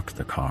to lock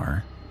the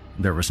car.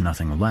 There was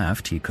nothing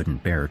left he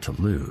couldn't bear to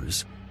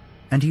lose,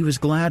 and he was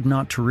glad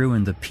not to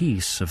ruin the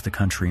peace of the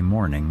country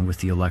morning with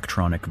the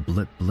electronic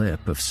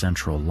blip-blip of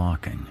central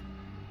locking.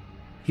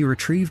 He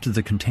retrieved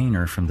the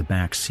container from the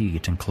back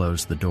seat and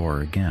closed the door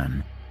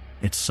again,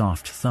 its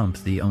soft thump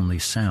the only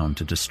sound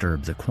to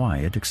disturb the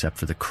quiet except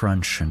for the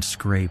crunch and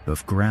scrape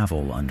of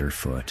gravel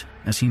underfoot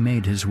as he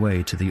made his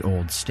way to the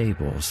old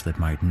stables that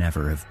might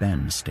never have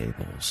been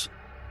stables.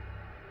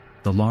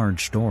 The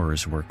large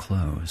doors were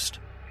closed.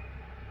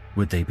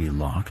 Would they be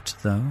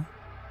locked, though?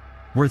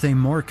 Were they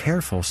more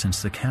careful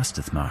since the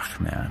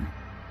Castithmach man?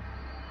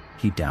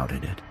 He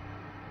doubted it.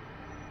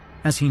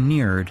 As he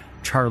neared,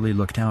 Charlie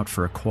looked out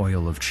for a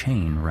coil of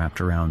chain wrapped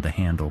around the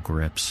handle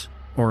grips,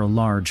 or a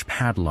large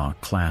padlock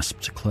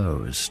clasped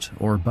closed,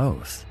 or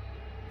both.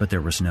 but there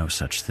was no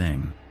such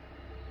thing.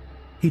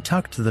 He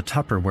tucked the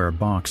Tupperware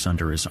box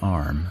under his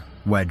arm,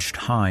 wedged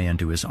high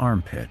into his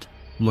armpit,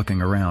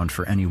 looking around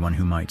for anyone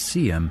who might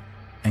see him,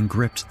 and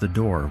gripped the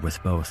door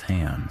with both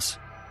hands.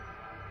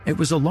 It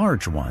was a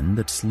large one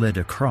that slid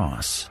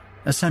across,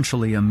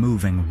 essentially a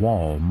moving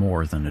wall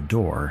more than a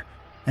door,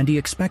 and he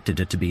expected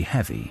it to be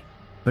heavy,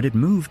 but it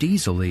moved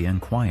easily and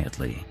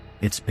quietly,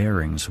 its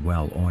bearings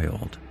well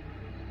oiled.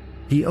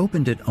 He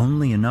opened it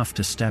only enough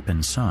to step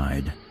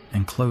inside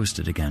and closed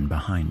it again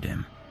behind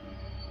him.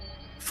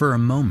 For a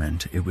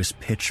moment, it was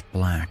pitch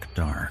black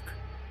dark.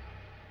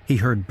 He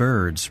heard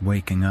birds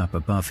waking up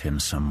above him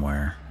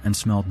somewhere and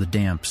smelled the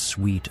damp,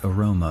 sweet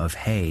aroma of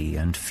hay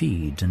and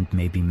feed and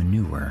maybe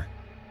manure,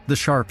 the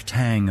sharp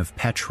tang of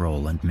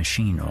petrol and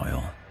machine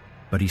oil,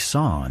 but he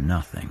saw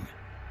nothing.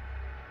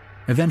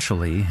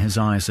 Eventually, his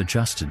eyes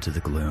adjusted to the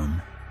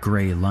gloom,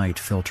 gray light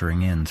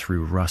filtering in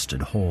through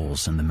rusted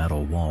holes in the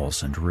metal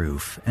walls and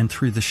roof and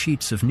through the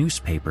sheets of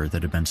newspaper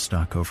that had been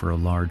stuck over a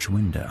large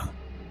window.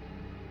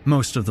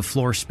 Most of the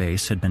floor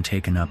space had been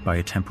taken up by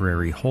a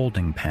temporary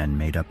holding pen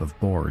made up of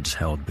boards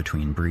held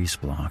between breeze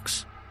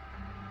blocks.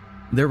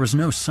 There was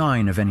no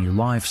sign of any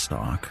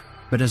livestock,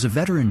 but as a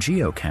veteran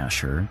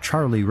geocacher,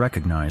 Charlie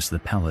recognized the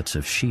pellets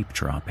of sheep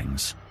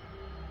droppings.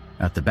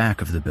 At the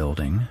back of the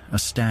building, a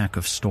stack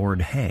of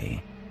stored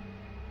hay.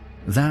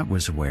 That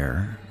was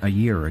where, a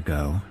year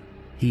ago,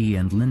 he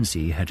and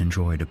Lindsay had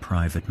enjoyed a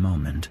private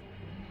moment,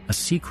 a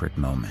secret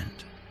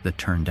moment that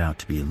turned out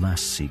to be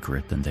less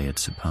secret than they had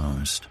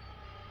supposed.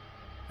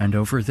 And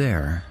over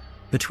there,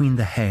 between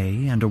the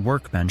hay and a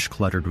workbench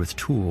cluttered with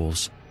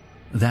tools,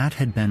 that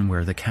had been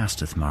where the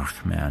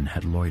Castethmarch man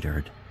had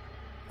loitered,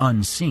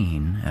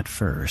 unseen at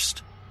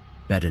first,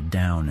 bedded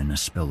down in a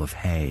spill of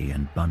hay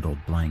and bundled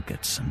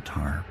blankets and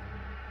tarp.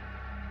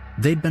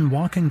 They'd been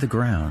walking the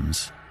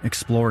grounds,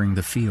 exploring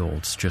the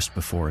fields just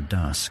before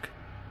dusk.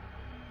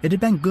 It had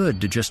been good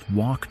to just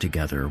walk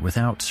together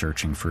without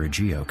searching for a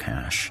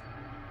geocache.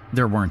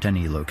 There weren't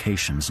any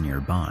locations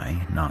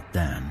nearby, not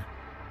then.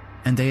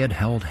 And they had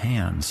held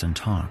hands and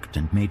talked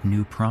and made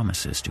new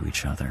promises to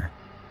each other.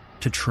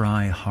 To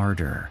try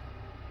harder.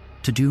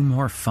 To do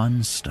more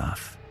fun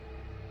stuff.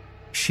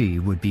 She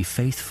would be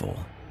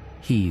faithful.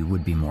 He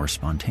would be more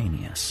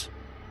spontaneous.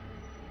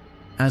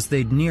 As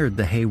they'd neared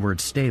the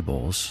Hayward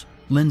stables,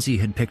 Lindsay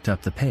had picked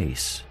up the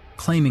pace,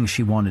 claiming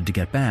she wanted to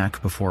get back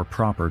before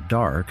proper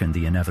dark and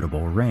the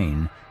inevitable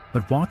rain,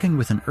 but walking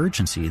with an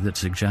urgency that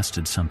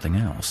suggested something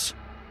else.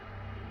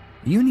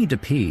 "You need to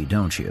pee,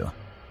 don't you?"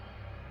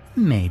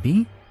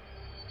 "Maybe."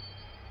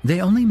 They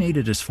only made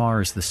it as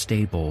far as the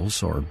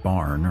stables or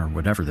barn or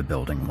whatever the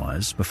building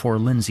was before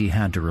Lindsay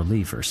had to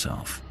relieve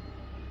herself.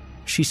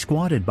 She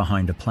squatted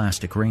behind a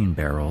plastic rain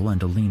barrel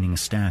and a leaning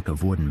stack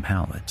of wooden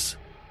pallets.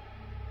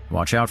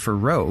 "Watch out for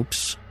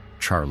ropes,"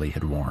 Charlie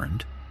had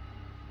warned.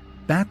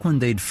 Back when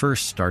they'd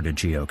first started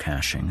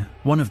geocaching,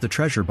 one of the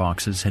treasure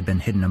boxes had been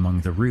hidden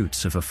among the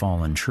roots of a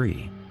fallen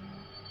tree.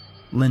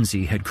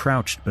 Lindsay had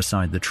crouched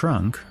beside the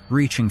trunk,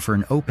 reaching for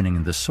an opening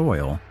in the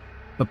soil,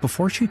 but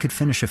before she could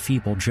finish a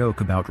feeble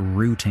joke about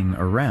rooting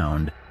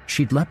around,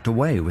 she'd leapt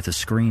away with a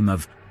scream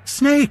of,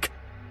 "Snake!"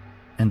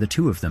 and the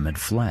two of them had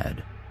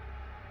fled.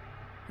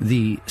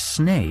 The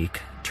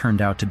snake turned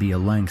out to be a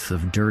length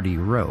of dirty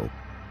rope,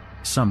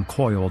 some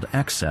coiled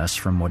excess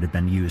from what had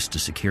been used to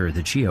secure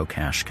the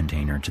geocache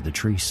container to the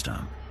tree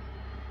stump.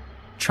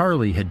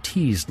 Charlie had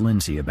teased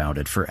Lindsay about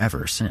it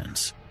forever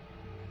since.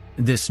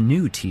 This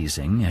new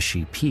teasing, as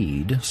she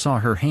peed, saw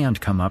her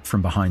hand come up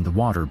from behind the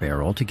water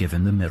barrel to give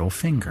him the middle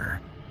finger.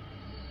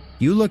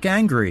 "You look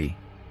angry,"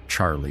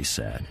 Charlie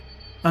said.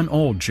 An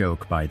old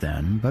joke by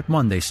then, but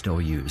one they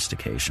still used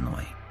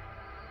occasionally.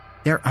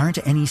 "There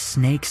aren't any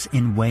snakes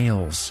in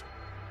Wales,"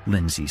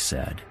 Lindsay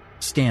said,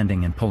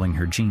 standing and pulling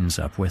her jeans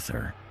up with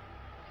her.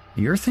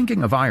 "You're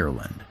thinking of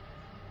Ireland."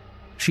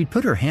 She'd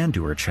put her hand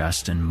to her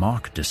chest in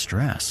mock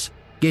distress,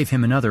 gave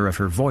him another of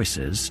her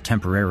voices,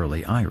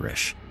 temporarily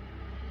Irish.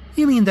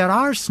 "You mean there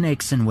are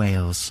snakes in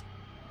Wales?"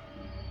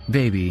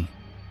 "Baby,"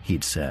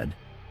 he'd said,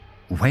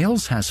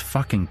 "Wales has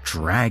fucking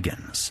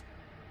dragons."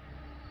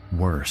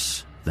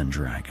 Worse than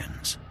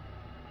dragons.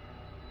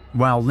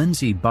 While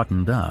Lindsay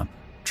buttoned up,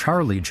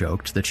 Charlie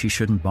joked that she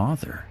shouldn't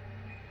bother.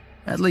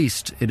 At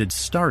least, it had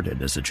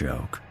started as a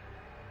joke.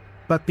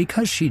 But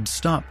because she'd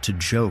stopped to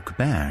joke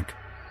back,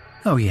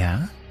 "Oh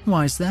yeah?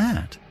 Why's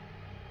that?"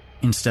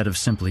 Instead of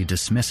simply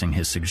dismissing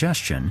his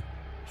suggestion,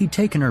 he'd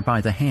taken her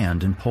by the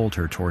hand and pulled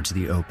her towards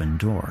the open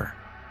door.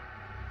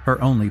 Her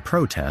only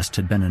protest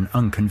had been an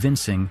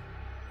unconvincing,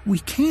 "We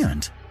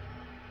can't."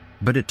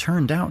 But it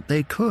turned out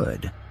they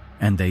could,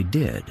 and they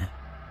did,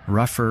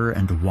 rougher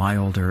and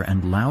wilder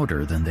and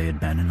louder than they had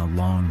been in a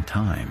long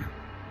time.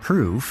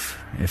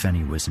 Proof, if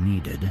any was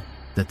needed,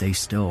 that they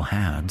still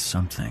had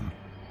something.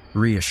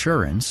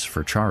 Reassurance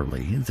for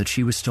Charlie that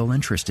she was still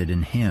interested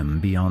in him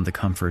beyond the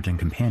comfort and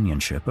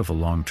companionship of a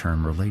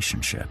long-term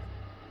relationship.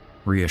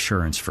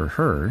 Reassurance for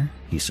her,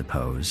 he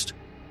supposed,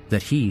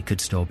 that he could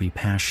still be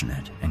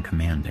passionate and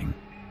commanding.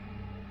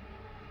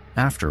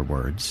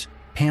 Afterwards,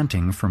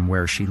 Panting from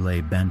where she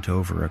lay bent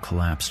over a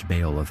collapsed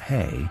bale of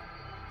hay,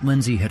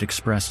 Lindsay had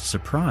expressed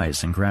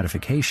surprise and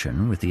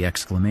gratification with the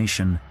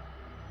exclamation,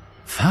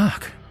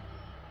 "Fuck."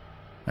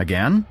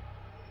 "Again?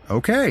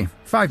 Okay,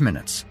 5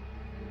 minutes."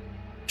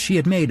 She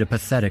had made a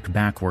pathetic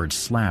backward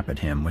slap at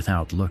him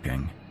without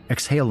looking,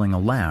 exhaling a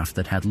laugh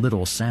that had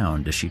little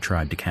sound as she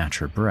tried to catch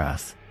her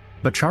breath,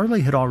 but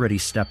Charlie had already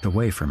stepped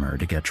away from her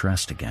to get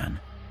dressed again.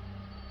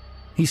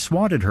 He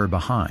swatted her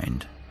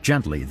behind,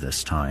 gently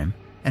this time,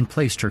 and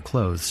placed her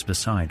clothes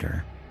beside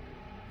her.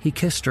 He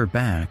kissed her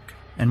back,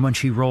 and when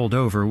she rolled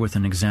over with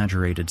an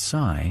exaggerated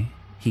sigh,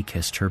 he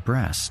kissed her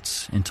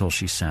breasts until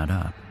she sat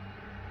up.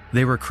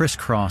 They were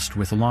crisscrossed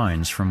with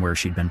lines from where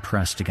she'd been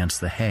pressed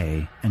against the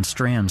hay, and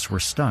strands were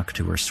stuck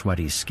to her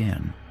sweaty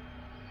skin.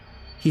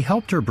 He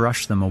helped her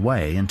brush them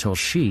away until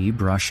she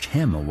brushed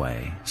him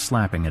away,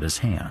 slapping at his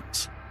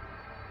hands.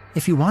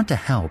 "If you want to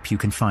help, you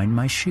can find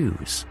my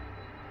shoes."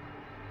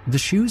 The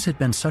shoes had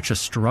been such a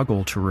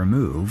struggle to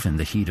remove in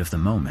the heat of the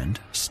moment,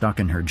 stuck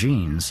in her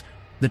jeans,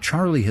 that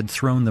Charlie had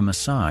thrown them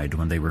aside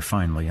when they were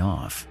finally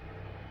off.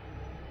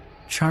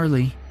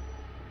 "Charlie?"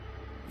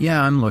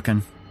 "Yeah, I'm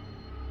looking."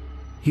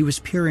 He was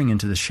peering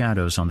into the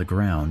shadows on the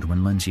ground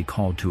when Lindsay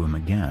called to him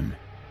again,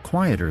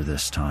 quieter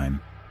this time,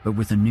 but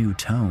with a new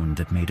tone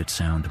that made it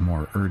sound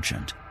more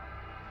urgent.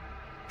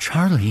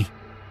 "Charlie?"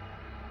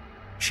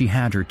 She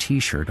had her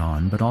t-shirt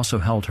on, but also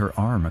held her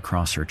arm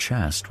across her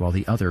chest while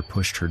the other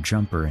pushed her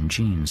jumper and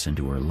jeans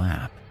into her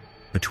lap,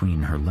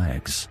 between her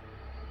legs.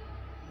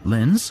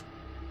 "Linz?"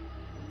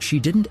 She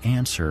didn't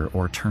answer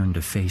or turn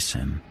to face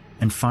him,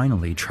 and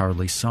finally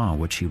Charlie saw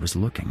what she was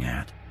looking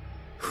at.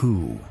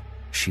 Who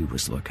she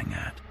was looking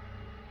at.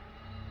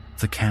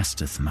 The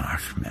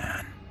Castithmarch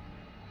man.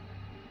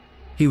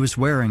 He was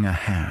wearing a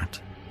hat,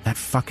 that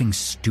fucking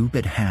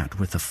stupid hat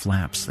with the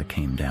flaps that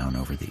came down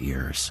over the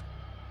ears.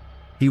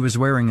 He was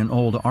wearing an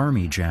old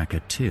army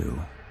jacket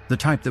too, the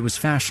type that was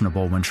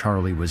fashionable when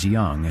Charlie was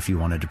young if you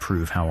wanted to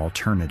prove how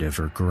alternative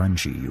or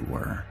grungy you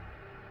were.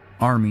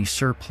 Army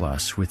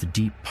surplus with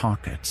deep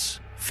pockets,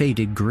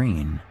 faded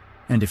green,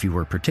 and if you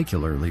were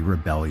particularly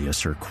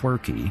rebellious or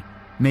quirky,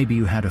 maybe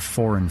you had a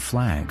foreign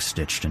flag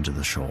stitched into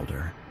the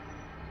shoulder.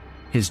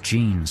 His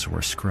jeans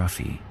were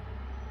scruffy.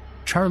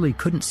 Charlie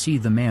couldn't see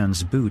the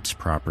man's boots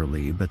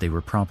properly, but they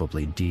were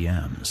probably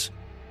DMs.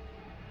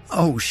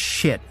 "Oh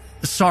shit,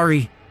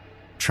 sorry,"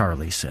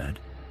 Charlie said.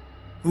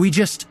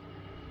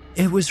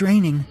 It was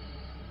raining,"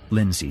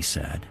 Lindsay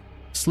said,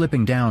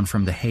 slipping down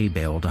from the hay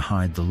bale to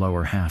hide the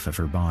lower half of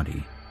her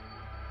body.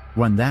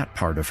 When that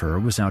part of her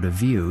was out of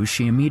view,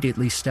 she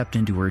immediately stepped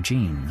into her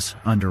jeans,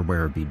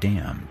 underwear be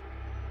damned.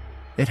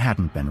 It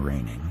hadn't been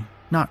raining,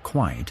 not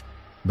quite,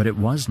 but it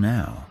was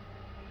now.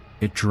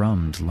 It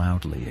drummed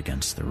loudly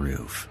against the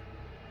roof.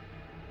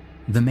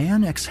 The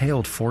man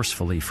exhaled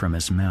forcefully from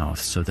his mouth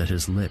so that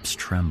his lips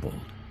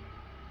trembled.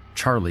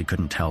 Charlie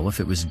couldn't tell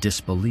if it was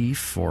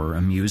disbelief or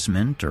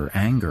amusement or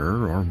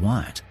anger or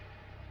what.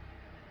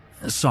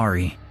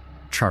 "Sorry,"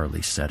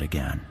 Charlie said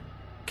again,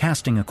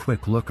 casting a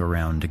quick look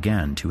around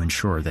again to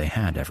ensure they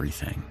had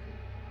everything.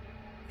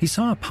 He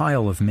saw a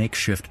pile of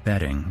makeshift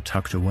bedding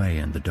tucked away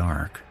in the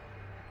dark.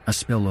 A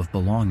spill of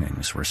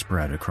belongings were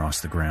spread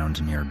across the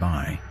ground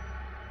nearby.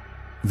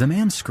 The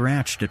man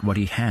scratched at what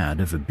he had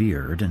of a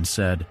beard and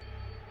said,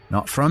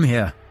 "Not from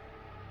here."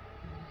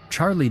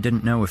 Charlie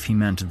didn't know if he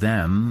meant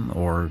them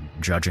or,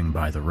 judging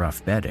by the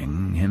rough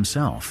bedding,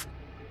 himself.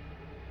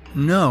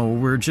 "No,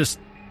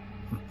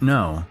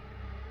 No.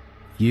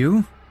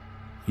 You?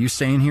 You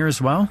staying here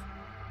as well?"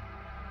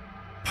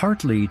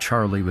 Partly,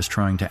 Charlie was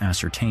trying to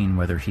ascertain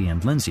whether he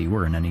and Lindsay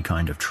were in any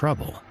kind of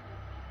trouble.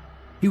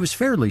 He was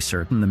fairly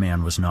certain the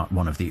man was not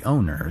one of the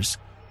owners,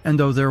 and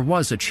though there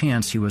was a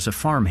chance he was a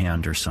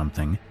farmhand or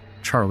something,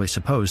 Charlie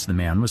supposed the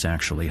man was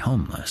actually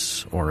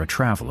homeless or a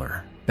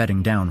traveler,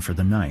 bedding down for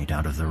the night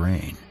out of the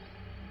rain.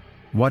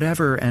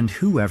 Whatever and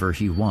whoever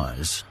he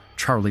was,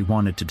 Charlie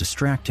wanted to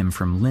distract him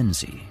from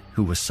Lindsay,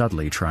 who was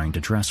subtly trying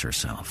to dress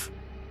herself.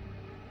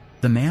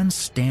 The man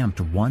stamped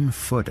one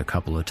foot a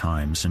couple of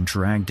times and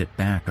dragged it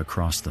back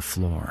across the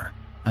floor,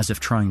 as if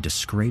trying to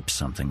scrape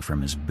something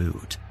from his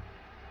boot.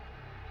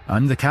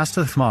 "I'm the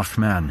Castithmarch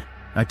man.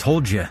 I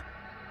told you."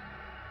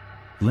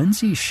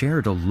 Lindsay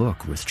shared a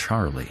look with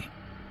Charlie.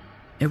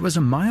 It was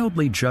a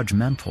mildly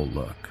judgmental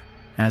look,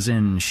 as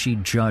in she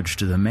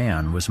judged the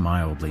man was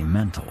mildly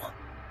mental.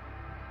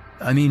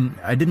 "I mean,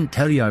 I didn't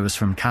tell you I was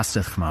from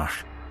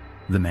Castithmarch,"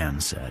 the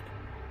man said.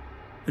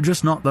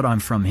 "Just not that I'm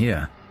from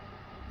here.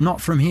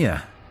 Not from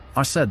here.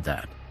 I said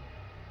that."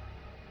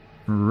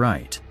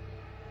 "Right."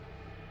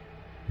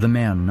 The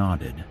man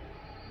nodded.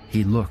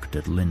 He looked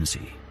at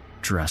Lindsay,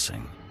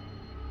 dressing.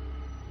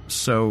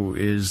 "So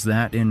is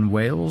that in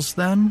Wales,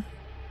 then?"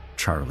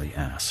 Charlie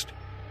asked.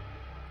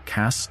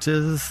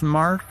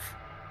 "Castithmarch?"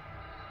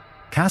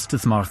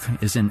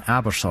 "Castithmarch is in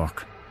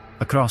Abersoch,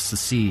 across the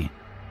sea."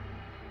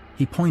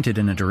 He pointed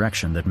in a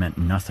direction that meant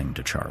nothing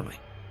to Charlie.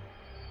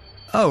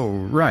 "Oh,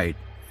 right.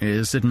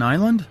 Is it an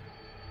island?"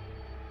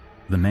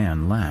 The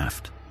man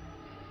laughed.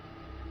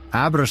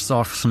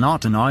 "Abersoch's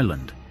not an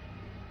island."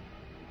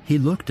 He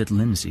looked at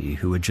Lindsay,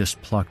 who had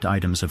just plucked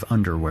items of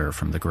underwear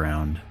from the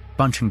ground,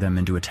 bunching them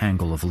into a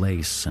tangle of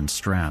lace and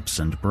straps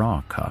and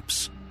bra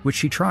cups, which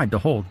she tried to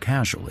hold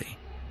casually.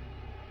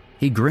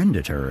 He grinned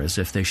at her as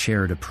if they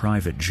shared a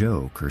private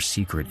joke or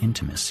secret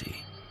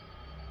intimacy.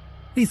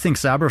 "He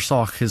thinks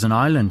Abersoch is an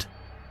island."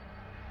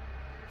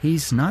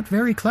 "He's not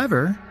very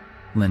clever,"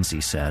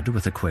 Lindsay said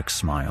with a quick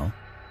smile.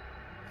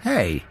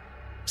 "Hey,"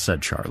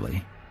 said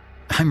Charlie,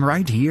 "I'm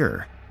right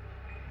here."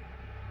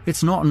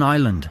 "It's not an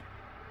island,"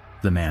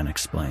 the man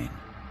explained.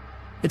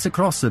 "It's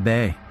across the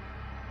bay."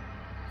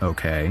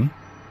 "Okay."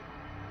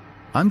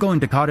 "I'm going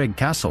to Carrig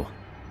Castle."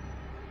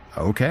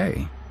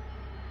 "Okay."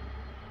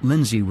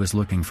 Lindsay was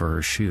looking for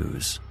her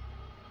shoes.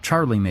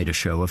 Charlie made a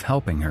show of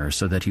helping her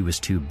so that he was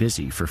too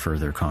busy for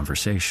further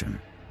conversation.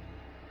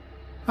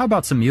 "How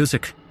about some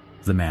music?"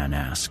 the man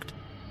asked.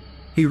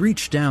 He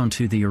reached down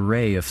to the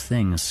array of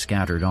things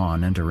scattered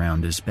on and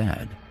around his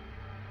bed.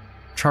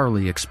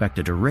 Charlie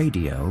expected a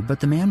radio, but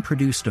the man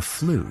produced a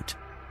flute.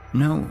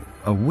 No,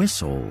 a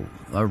whistle,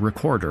 a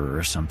recorder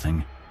or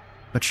something.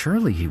 But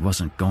surely he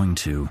wasn't going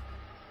to.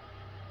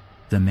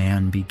 The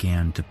man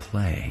began to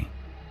play.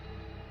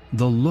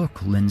 The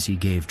look Lindsay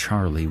gave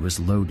Charlie was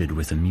loaded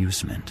with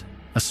amusement,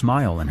 a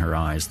smile in her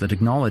eyes that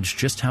acknowledged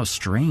just how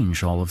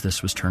strange all of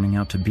this was turning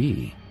out to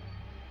be.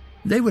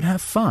 They would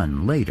have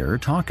fun later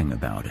talking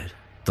about it,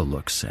 the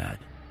look said.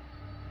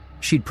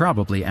 She'd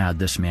probably add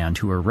this man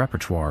to her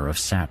repertoire of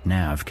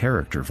sat-nav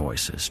character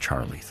voices,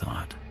 Charlie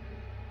thought.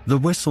 The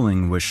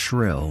whistling was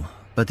shrill,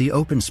 but the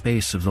open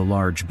space of the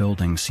large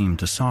building seemed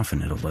to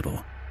soften it a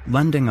little,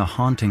 lending a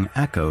haunting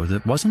echo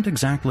that wasn't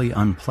exactly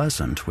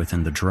unpleasant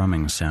within the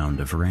drumming sound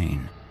of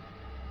rain.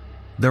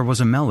 There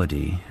was a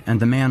melody, and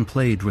the man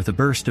played with a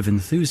burst of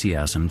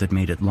enthusiasm that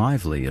made it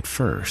lively at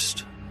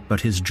first,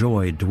 but his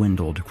joy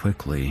dwindled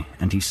quickly,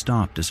 and he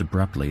stopped as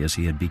abruptly as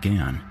he had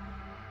began.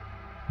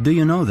 "Do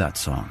you know that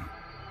song?"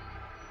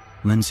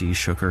 Lindsay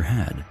shook her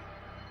head.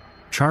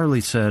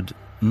 Charlie said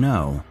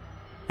no,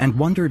 and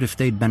wondered if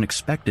they'd been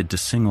expected to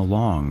sing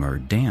along or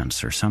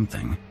dance or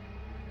something.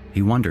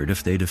 He wondered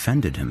if they'd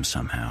offended him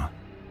somehow.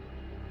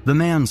 The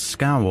man's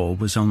scowl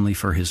was only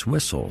for his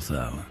whistle,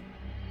 though.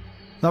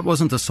 "That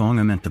wasn't the song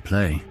I meant to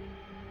play,"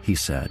 he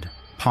said,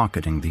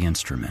 pocketing the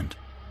instrument.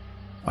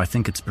 "I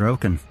think it's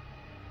broken."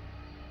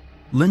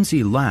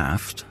 Lindsay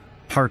laughed,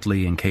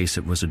 partly in case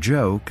it was a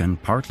joke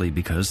and partly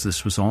because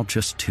this was all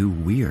just too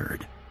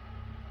weird.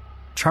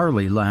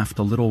 Charlie laughed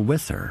a little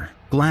with her,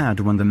 glad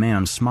when the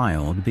man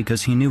smiled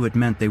because he knew it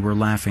meant they were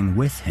laughing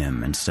with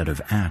him instead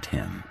of at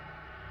him.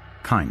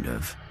 Kind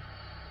of.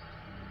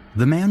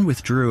 The man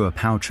withdrew a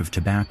pouch of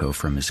tobacco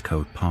from his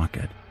coat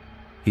pocket.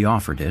 He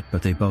offered it,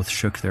 but they both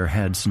shook their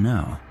heads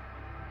no.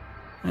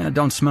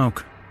 "Don't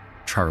smoke,"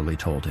 Charlie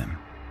told him.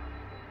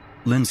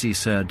 Lindsay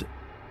said,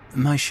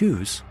 "My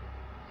shoes."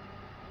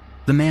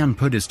 The man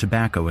put his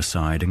tobacco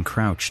aside and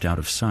crouched out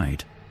of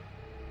sight.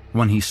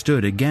 When he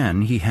stood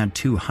again, he had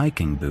 2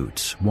 hiking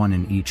boots, one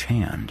in each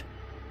hand.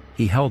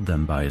 He held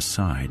them by his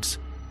sides.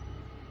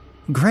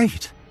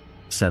 "Great,"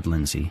 said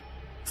Lindsay.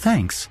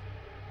 "Thanks."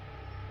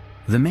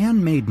 The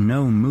man made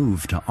no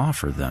move to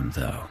offer them,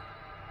 though.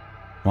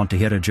 "Want to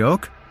hear a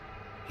joke?"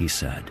 he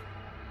said.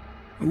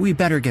 "We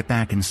better get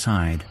back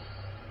inside,"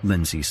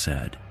 Lindsay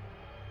said.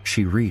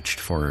 She reached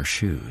for her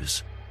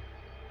shoes.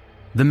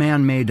 The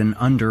man made an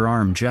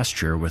underarm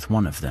gesture with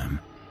one of them.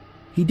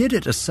 He did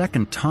it a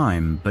second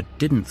time, but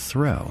didn't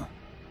throw.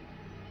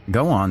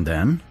 "Go on,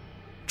 then,"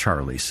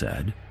 Charlie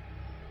said.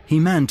 He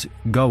meant,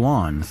 go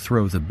on,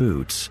 throw the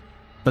boots,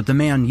 but the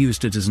man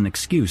used it as an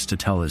excuse to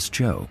tell his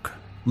joke,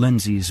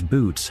 Lindsay's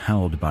boots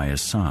held by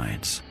his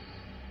sides.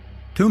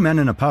 "2 men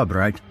in a pub,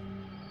 right?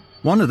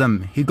 One of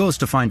them, he goes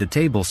to find a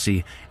table,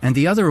 see, and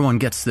the other one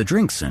gets the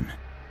drinks in.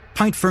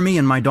 Pint for me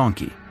and my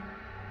donkey."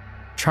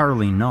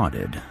 Charlie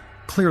nodded.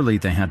 Clearly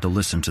they had to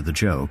listen to the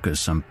joke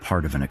as some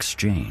part of an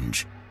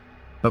exchange.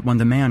 But when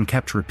the man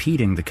kept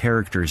repeating the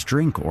character's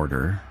drink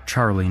order,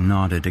 Charlie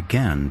nodded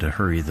again to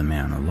hurry the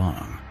man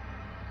along.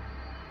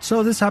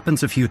 "So this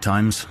happens a few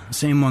times,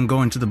 same one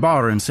going to the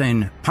bar and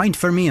saying, 'Pint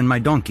for me and my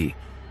donkey,'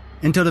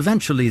 until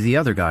eventually the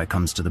other guy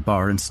comes to the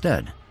bar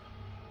instead.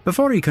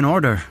 Before he can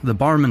order, the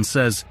barman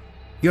says,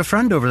 'Your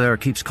friend over there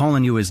keeps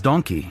calling you his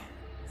donkey,'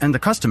 and the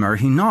customer,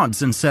 he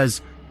nods and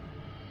says..."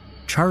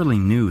 Charlie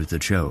knew the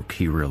joke,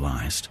 he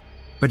realized,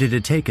 but it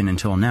had taken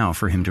until now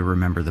for him to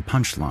remember the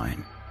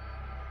punchline.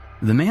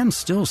 The man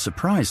still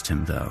surprised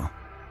him, though.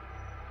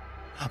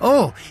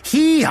 "Oh,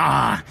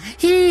 hee-haw,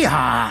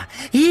 hee-haw,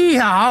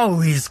 hee-haw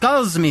always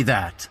calls me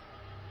that."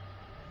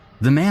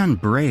 The man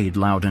brayed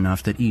loud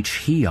enough that each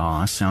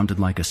hee-haw sounded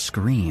like a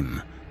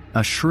scream,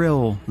 a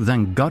shrill,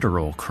 then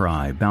guttural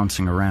cry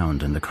bouncing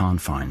around in the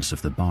confines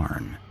of the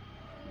barn.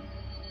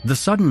 The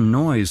sudden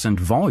noise and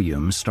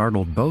volume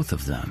startled both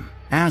of them,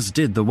 as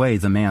did the way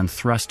the man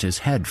thrust his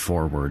head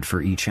forward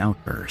for each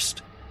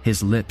outburst,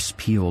 his lips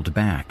peeled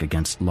back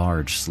against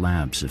large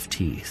slabs of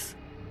teeth.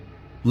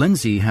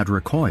 Lindsay had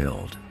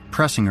recoiled,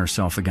 pressing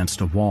herself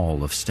against a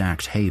wall of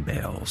stacked hay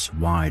bales,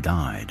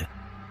 wide-eyed.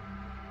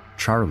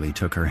 Charlie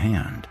took her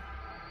hand.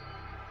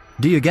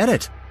 Do you get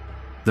it?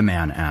 The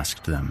man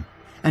asked them,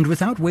 and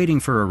without waiting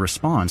for a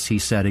response, he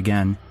said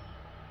again,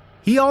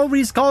 He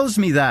always calls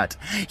me that.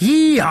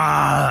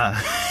 Yee-haw!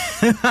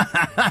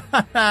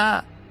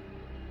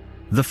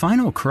 The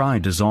final cry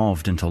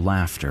dissolved into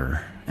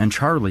laughter, and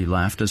Charlie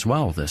laughed as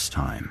well this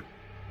time.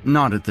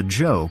 Not at the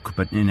joke,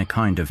 but in a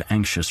kind of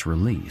anxious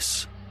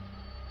release.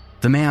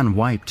 The man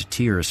wiped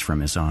tears from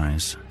his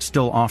eyes,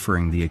 still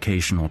offering the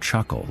occasional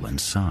chuckle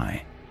and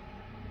sigh.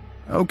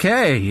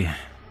 Okay,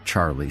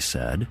 Charlie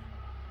said.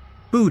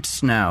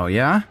 Boots now,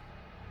 yeah?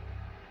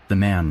 The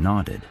man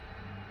nodded.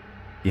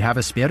 You have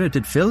a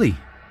spirited filly,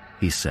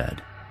 he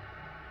said.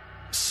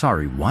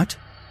 Sorry, what?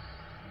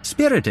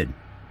 Spirited,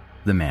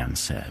 the man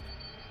said.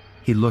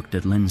 He looked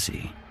at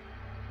Lindsay.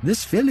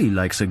 This filly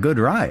likes a good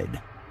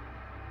ride.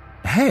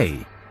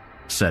 Hey,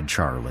 said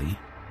Charlie,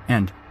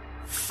 and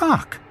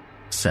fuck,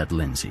 said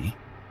Lindsay.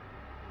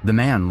 The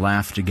man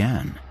laughed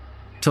again.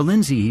 To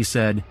Lindsay he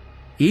said,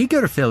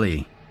 Eager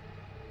filly.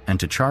 And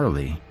to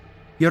Charlie,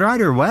 You ride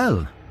her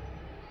well.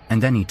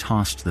 And then he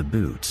tossed the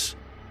boots.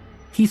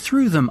 He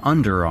threw them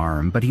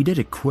underarm, but he did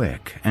it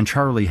quick, and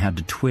Charlie had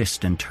to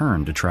twist and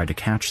turn to try to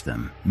catch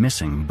them,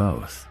 missing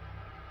both.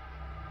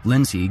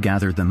 Lindsay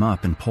gathered them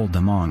up and pulled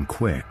them on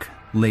quick,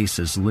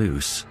 laces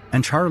loose,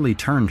 and Charlie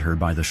turned her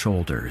by the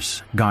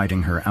shoulders,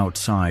 guiding her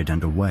outside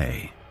and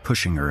away,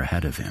 pushing her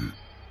ahead of him.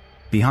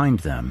 Behind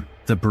them,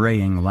 the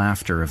braying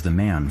laughter of the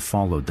man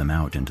followed them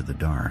out into the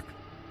dark.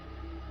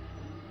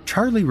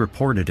 Charlie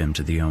reported him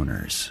to the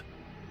owners.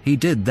 He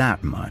did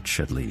that much,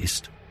 at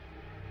least.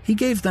 He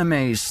gave them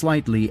a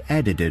slightly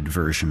edited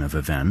version of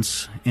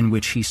events, in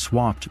which he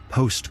swapped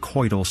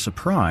post-coital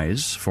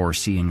surprise for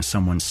seeing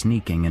someone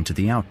sneaking into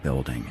the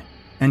outbuilding,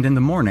 and in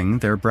the morning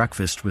their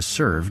breakfast was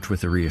served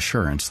with the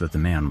reassurance that the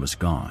man was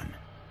gone.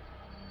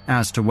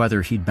 As to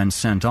whether he'd been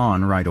sent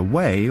on right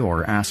away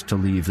or asked to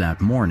leave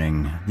that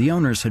morning, the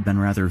owners had been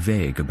rather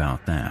vague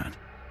about that.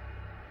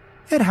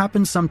 It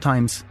happens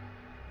sometimes,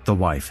 the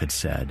wife had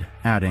said,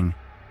 adding,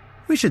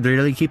 We should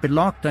really keep it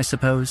locked, I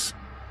suppose.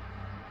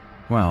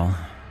 Well,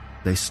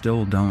 they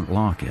still don't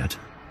lock it,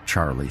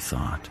 Charlie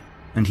thought,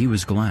 and he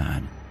was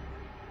glad.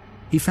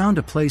 He found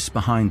a place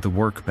behind the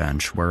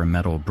workbench where a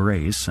metal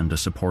brace and a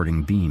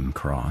supporting beam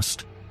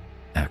crossed.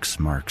 X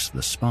marks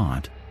the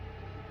spot.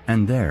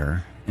 And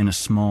there, in a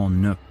small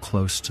nook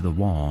close to the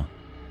wall,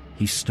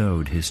 he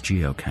stowed his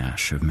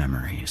geocache of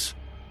memories.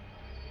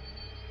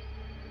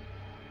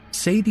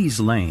 Sadie's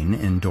Lane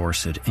in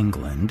Dorset,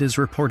 England, is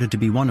reported to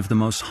be one of the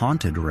most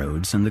haunted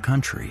roads in the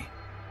country.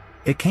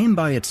 It came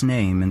by its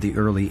name in the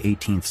early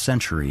 18th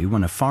century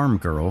when a farm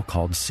girl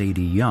called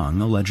Sadie Young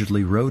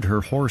allegedly rode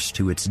her horse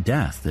to its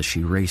death as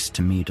she raced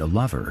to meet a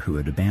lover who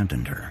had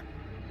abandoned her.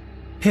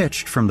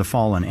 Pitched from the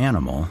fallen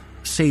animal,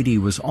 Sadie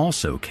was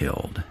also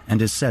killed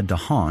and is said to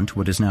haunt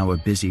what is now a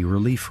busy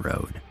relief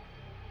road.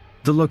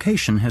 The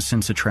location has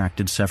since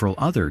attracted several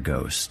other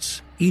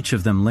ghosts, each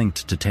of them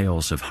linked to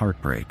tales of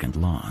heartbreak and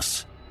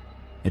loss.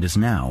 It is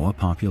now a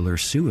popular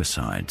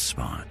suicide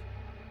spot.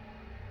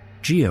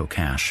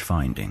 Geocache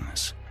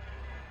findings.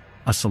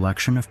 A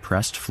selection of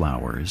pressed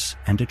flowers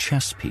and a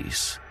chess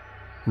piece.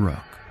 Rook.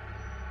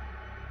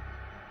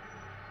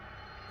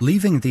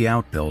 Leaving the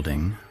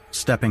outbuilding,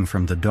 stepping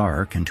from the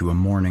dark into a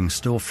morning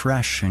still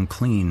fresh and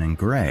clean and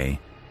gray,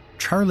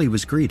 Charlie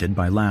was greeted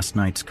by last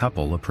night's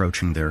couple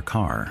approaching their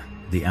car,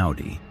 the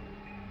Audi.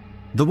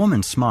 The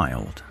woman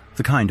smiled,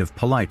 the kind of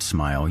polite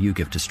smile you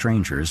give to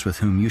strangers with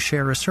whom you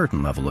share a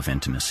certain level of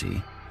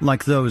intimacy,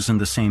 like those in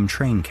the same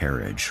train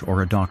carriage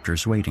or a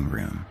doctor's waiting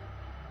room.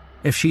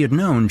 If she had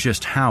known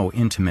just how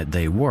intimate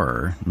they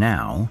were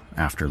now,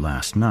 after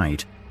last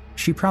night,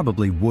 she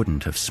probably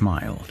wouldn't have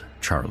smiled,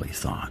 Charlie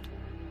thought.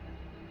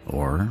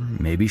 Or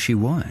maybe she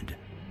would.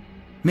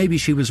 Maybe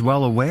she was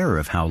well aware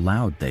of how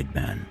loud they'd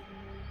been.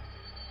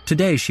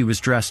 Today she was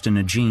dressed in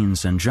a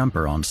jeans and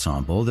jumper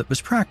ensemble that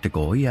was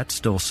practical yet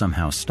still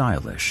somehow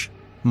stylish,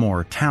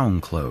 more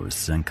town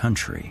clothes than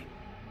country.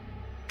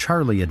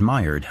 Charlie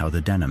admired how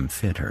the denim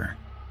fit her.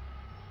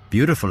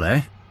 Beautiful,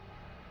 eh?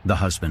 The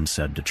husband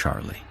said to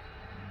Charlie.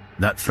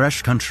 That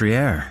fresh country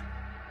air.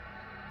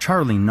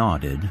 Charlie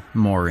nodded,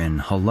 more in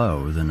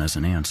hello than as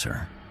an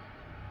answer.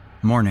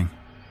 Morning,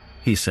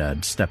 he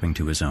said, stepping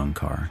to his own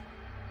car.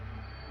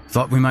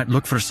 Thought we might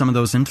look for some of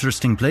those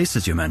interesting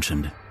places you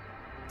mentioned,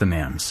 the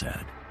man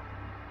said.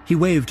 He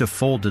waved a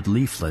folded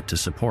leaflet to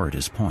support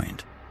his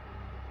point.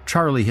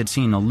 Charlie had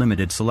seen a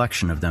limited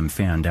selection of them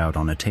fanned out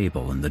on a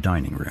table in the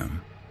dining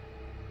room.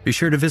 Be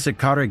sure to visit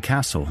Carrig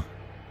Castle,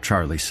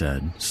 Charlie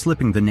said,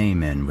 slipping the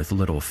name in with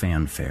little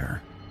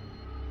fanfare.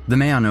 The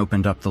man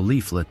opened up the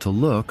leaflet to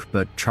look,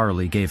 but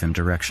Charlie gave him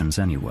directions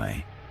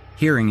anyway,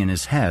 hearing in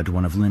his head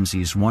one of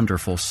Lindsay's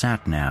wonderful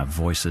sat-nav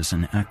voices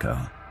in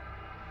echo.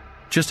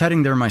 Just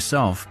heading there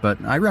myself, but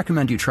I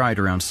recommend you try it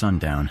around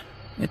sundown.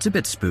 It's a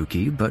bit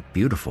spooky, but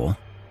beautiful.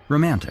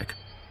 Romantic.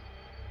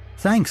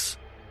 Thanks,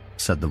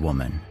 said the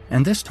woman,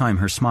 and this time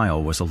her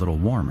smile was a little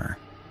warmer.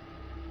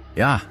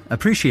 Yeah,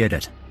 appreciate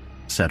it,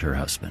 said her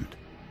husband.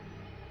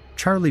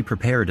 Charlie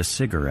prepared a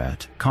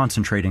cigarette,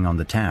 concentrating on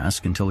the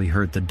task until he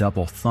heard the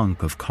double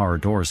thunk of car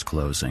doors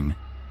closing.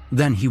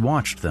 Then he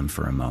watched them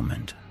for a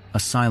moment, a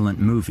silent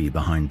movie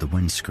behind the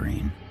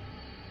windscreen.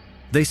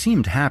 They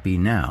seemed happy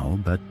now,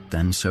 but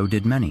then so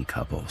did many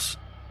couples.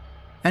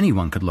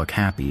 Anyone could look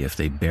happy if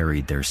they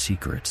buried their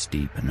secrets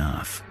deep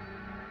enough.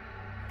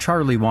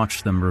 Charlie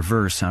watched them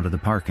reverse out of the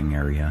parking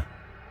area.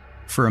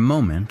 For a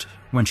moment,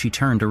 when she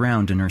turned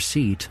around in her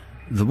seat,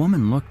 the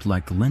woman looked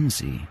like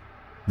Lindsay.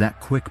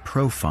 That quick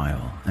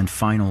profile and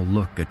final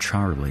look at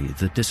Charlie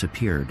that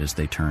disappeared as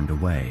they turned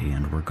away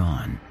and were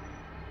gone.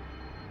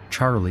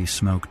 Charlie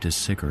smoked his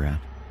cigarette.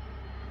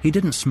 He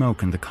didn't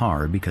smoke in the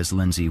car because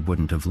Lindsay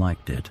wouldn't have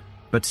liked it,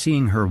 but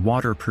seeing her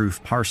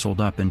waterproof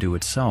parceled up into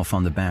itself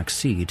on the back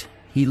seat,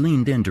 he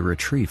leaned in to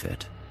retrieve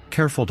it,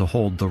 careful to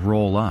hold the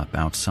roll up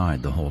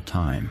outside the whole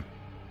time.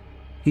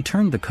 He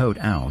turned the coat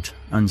out,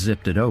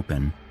 unzipped it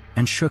open,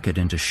 and shook it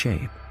into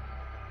shape.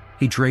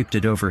 He draped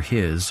it over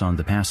his on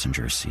the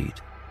passenger seat.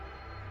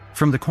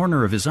 From the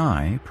corner of his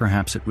eye,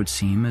 perhaps it would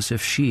seem as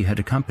if she had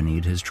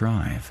accompanied his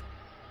drive.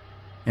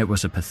 It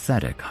was a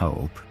pathetic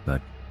hope,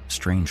 but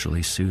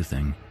strangely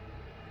soothing.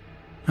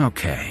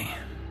 "Okay,"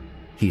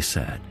 he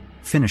said,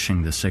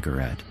 finishing the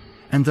cigarette,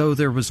 and though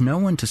there was no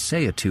one to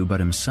say it to but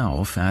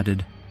himself,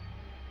 added,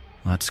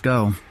 "Let's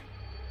go."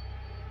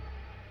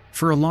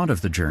 For a lot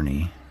of the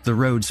journey, the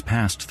roads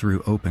passed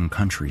through open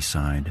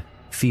countryside,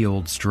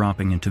 fields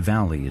dropping into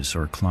valleys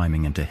or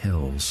climbing into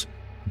hills,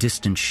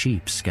 distant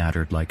sheep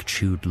scattered like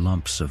chewed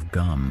lumps of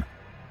gum.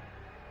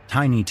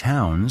 Tiny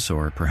towns,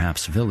 or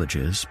perhaps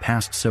villages,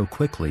 passed so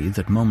quickly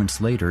that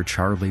moments later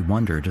Charlie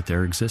wondered at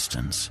their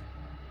existence.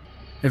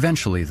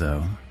 Eventually,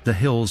 though, the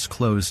hills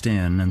closed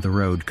in and the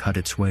road cut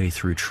its way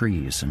through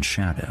trees and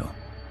shadow.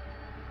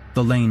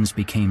 The lanes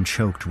became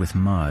choked with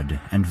mud,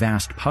 and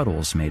vast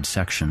puddles made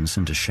sections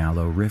into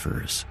shallow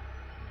rivers.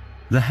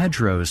 The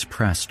hedgerows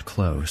pressed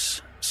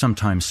close,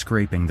 sometimes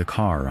scraping the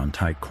car on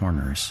tight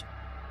corners.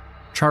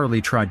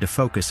 Charlie tried to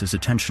focus his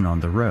attention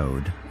on the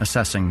road,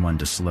 assessing when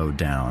to slow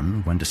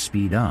down, when to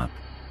speed up,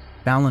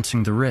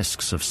 balancing the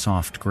risks of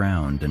soft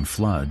ground and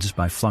floods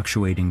by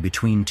fluctuating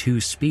between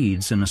two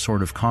speeds in a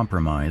sort of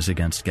compromise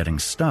against getting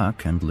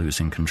stuck and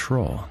losing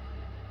control.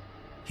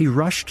 He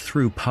rushed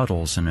through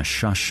puddles in a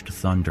shushed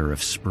thunder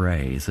of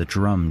spray that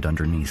drummed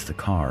underneath the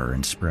car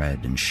and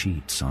spread in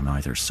sheets on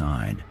either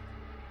side.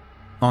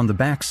 On the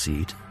back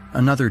seat,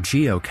 another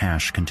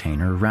geocache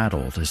container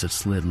rattled as it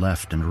slid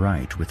left and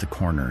right with the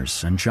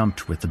corners and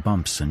jumped with the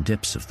bumps and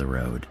dips of the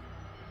road.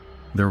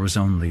 There was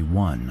only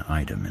one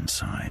item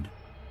inside.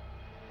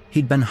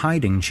 He'd been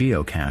hiding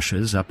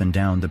geocaches up and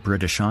down the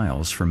British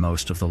Isles for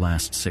most of the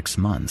last 6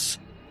 months,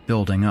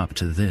 building up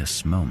to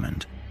this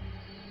moment.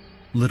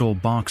 Little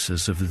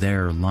boxes of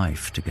their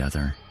life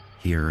together,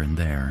 here and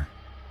there.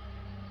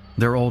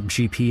 Their old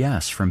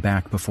GPS from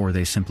back before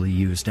they simply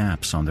used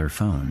apps on their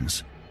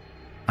phones.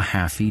 A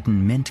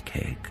half-eaten mint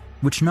cake,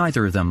 which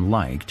neither of them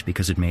liked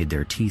because it made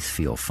their teeth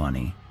feel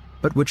funny,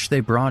 but which they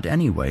brought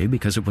anyway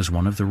because it was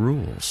one of the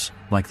rules,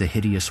 like the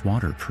hideous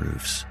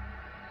waterproofs.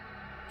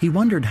 He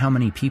wondered how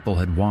many people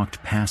had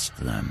walked past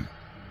them,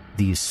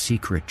 these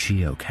secret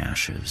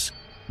geocaches,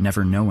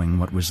 never knowing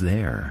what was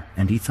there,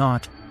 and he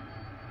thought,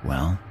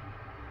 well,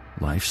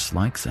 life's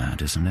like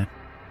that, isn't it?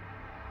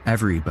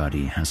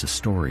 Everybody has a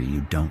story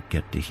you don't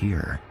get to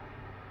hear.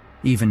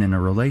 Even in a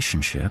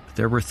relationship,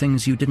 there were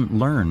things you didn't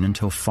learn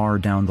until far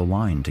down the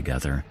line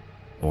together,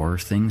 or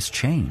things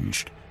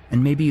changed,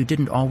 and maybe you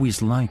didn't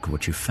always like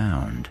what you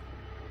found.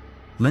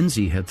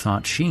 Lindsay had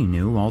thought she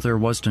knew all there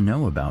was to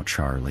know about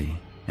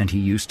Charlie, and he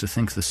used to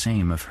think the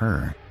same of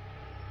her.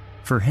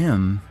 For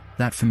him,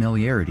 that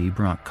familiarity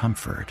brought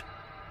comfort.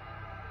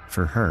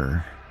 For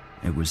her,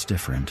 it was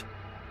different.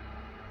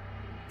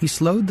 He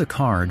slowed the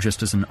car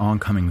just as an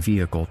oncoming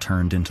vehicle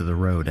turned into the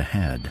road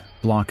ahead,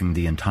 blocking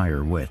the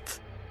entire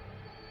width.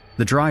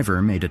 The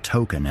driver made a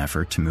token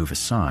effort to move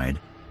aside,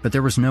 but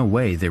there was no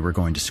way they were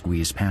going to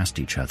squeeze past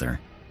each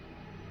other.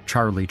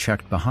 Charlie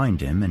checked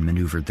behind him and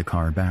maneuvered the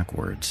car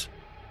backwards.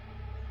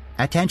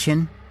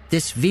 "Attention,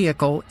 this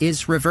vehicle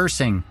is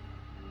reversing."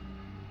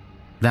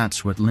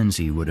 That's what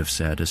Lindsay would have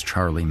said as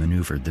Charlie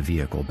maneuvered the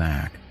vehicle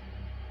back.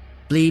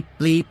 "Bleep,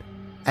 bleep,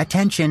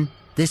 attention,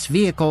 this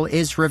vehicle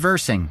is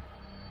reversing."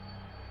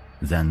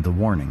 Then the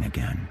warning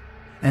again,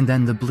 and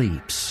then the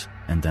bleeps,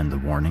 and then the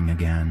warning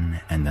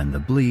again, and then the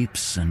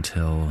bleeps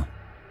until...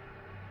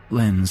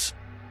 Linz.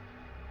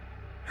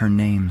 Her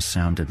name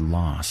sounded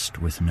lost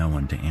with no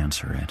one to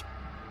answer it.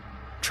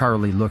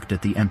 Charlie looked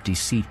at the empty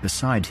seat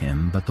beside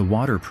him, but the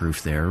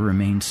waterproof there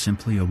remained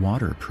simply a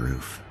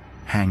waterproof,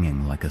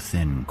 hanging like a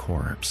thin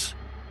corpse.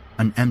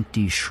 An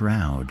empty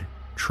shroud,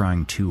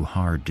 trying too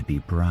hard to be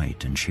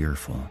bright and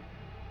cheerful.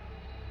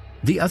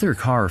 The other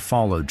car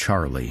followed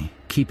Charlie,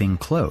 keeping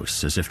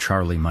close as if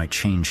Charlie might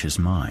change his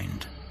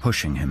mind,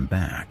 pushing him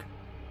back.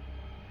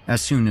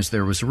 As soon as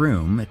there was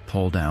room, it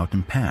pulled out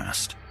and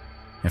passed.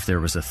 If there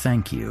was a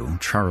thank you,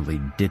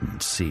 Charlie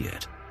didn't see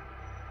it.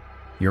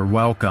 "You're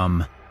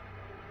welcome."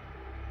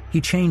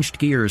 He changed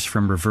gears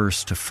from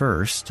reverse to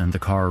first, and the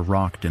car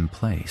rocked in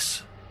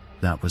place.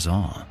 That was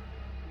all.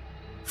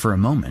 For a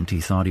moment,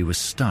 he thought he was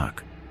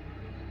stuck.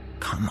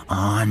 Come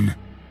on.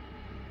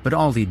 But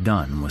all he'd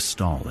done was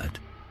stall it.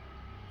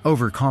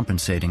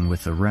 Overcompensating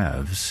with the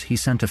revs, he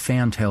sent a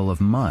fantail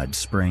of mud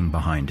spraying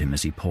behind him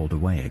as he pulled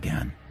away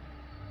again.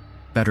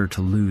 Better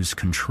to lose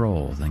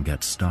control than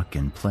get stuck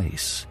in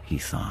place, he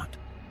thought.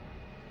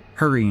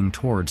 Hurrying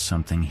towards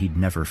something he'd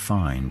never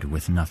find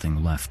with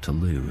nothing left to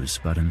lose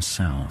but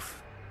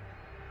himself.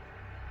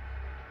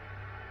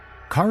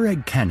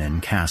 Carreg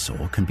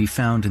Castle can be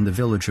found in the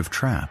village of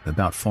Trapp,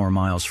 about 4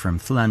 miles from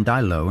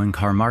Llandilo in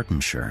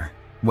Carmarthenshire,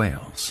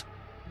 Wales.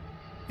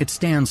 It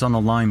stands on a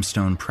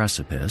limestone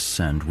precipice,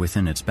 and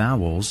within its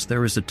bowels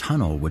there is a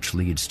tunnel which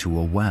leads to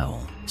a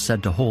well,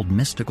 said to hold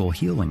mystical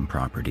healing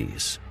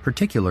properties,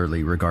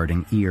 particularly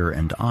regarding ear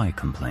and eye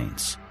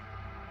complaints.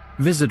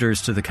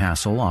 Visitors to the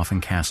castle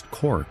often cast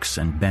corks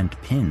and bent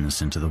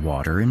pins into the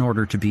water in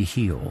order to be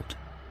healed.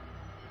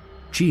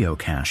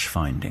 Geocache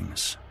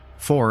findings: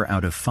 4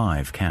 out of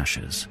 5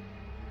 caches.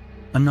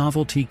 A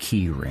novelty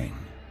key ring,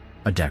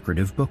 a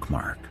decorative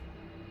bookmark,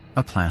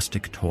 a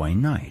plastic toy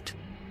knight,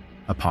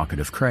 a pocket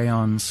of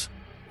crayons,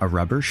 a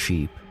rubber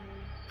sheep,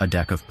 a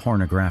deck of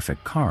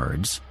pornographic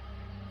cards,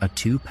 a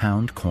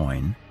 2-pound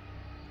coin,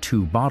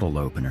 2 bottle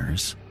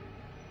openers,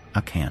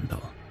 a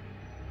candle.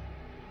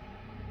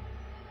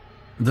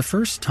 The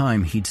first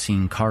time he'd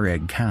seen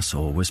Carreg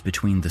Castle was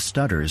between the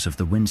stutters of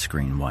the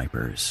windscreen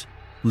wipers,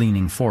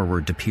 leaning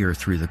forward to peer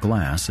through the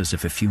glass as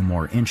if a few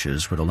more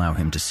inches would allow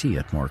him to see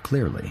it more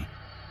clearly.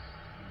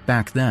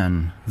 Back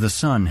then, the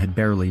sun had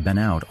barely been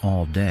out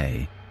all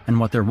day, and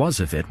what there was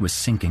of it was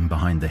sinking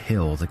behind the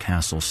hill the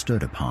castle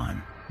stood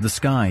upon, the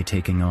sky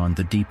taking on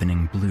the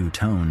deepening blue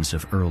tones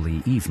of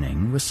early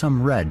evening with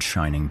some red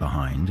shining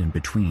behind and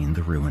between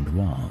the ruined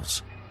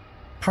walls.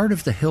 Part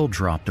of the hill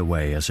dropped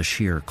away as a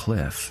sheer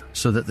cliff,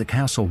 so that the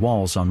castle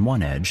walls on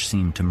one edge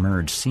seemed to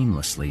merge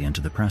seamlessly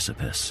into the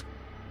precipice.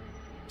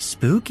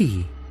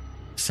 "Spooky,"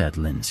 said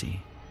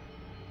Lindsay.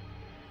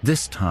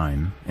 This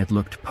time, it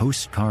looked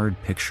postcard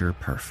picture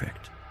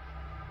perfect.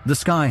 The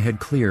sky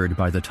had cleared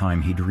by the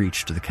time he'd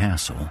reached the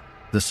castle,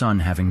 the sun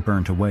having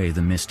burnt away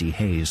the misty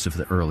haze of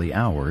the early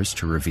hours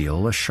to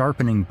reveal a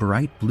sharpening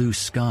bright blue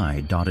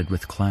sky dotted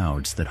with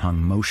clouds that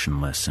hung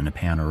motionless in a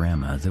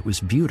panorama that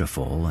was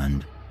beautiful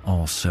and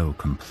all so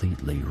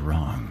completely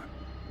wrong.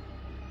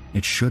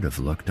 It should have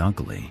looked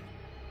ugly.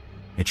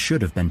 It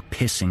should have been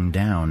pissing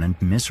down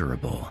and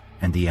miserable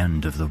and the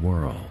end of the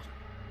world.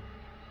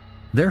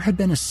 There had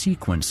been a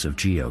sequence of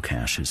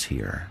geocaches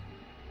here.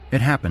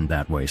 It happened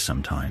that way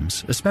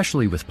sometimes,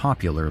 especially with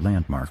popular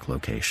landmark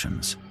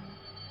locations.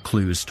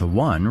 Clues to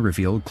one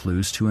revealed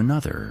clues to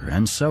another,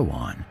 and so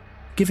on,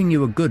 giving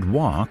you a good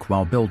walk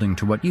while building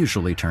to what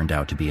usually turned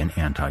out to be an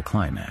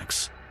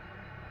anticlimax.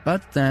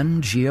 But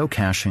then,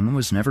 geocaching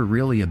was never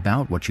really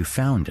about what you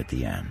found at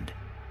the end.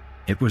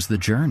 It was the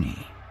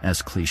journey,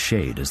 as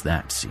cliched as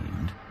that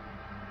seemed.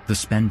 The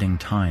spending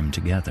time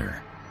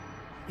together.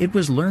 It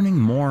was learning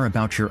more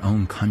about your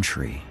own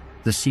country,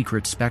 the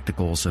secret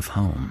spectacles of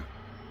home.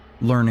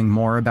 Learning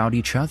more about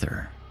each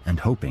other, and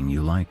hoping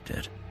you liked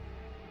it.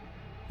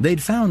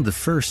 They'd found the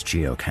first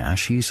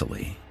geocache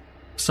easily.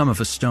 Some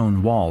of a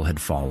stone wall had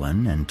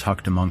fallen, and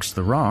tucked amongst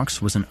the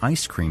rocks was an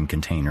ice cream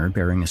container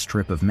bearing a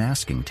strip of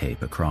masking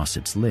tape across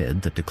its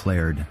lid that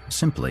declared,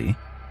 simply,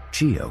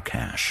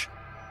 geocache.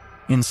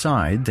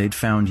 Inside, they'd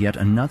found yet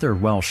another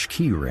Welsh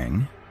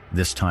keyring,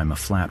 this time a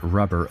flat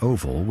rubber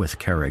oval with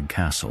Carreg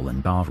Castle in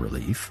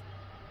bas-relief,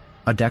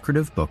 a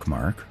decorative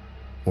bookmark,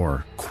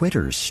 or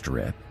quitter's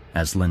strip,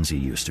 as Lindsay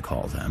used to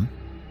call them,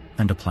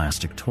 and a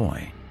plastic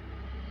toy.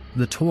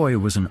 The toy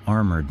was an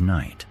armored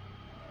knight.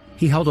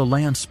 He held a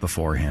lance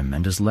before him,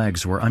 and his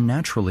legs were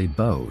unnaturally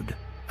bowed,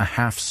 a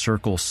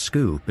half-circle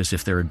scoop as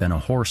if there had been a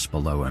horse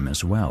below him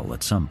as well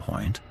at some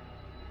point.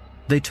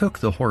 They took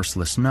the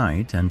horseless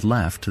knight and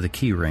left the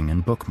keyring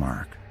and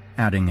bookmark,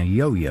 adding a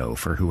yo-yo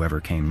for whoever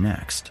came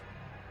next.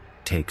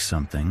 Take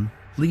something,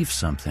 leave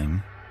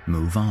something,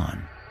 move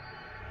on.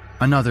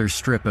 Another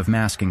strip of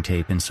masking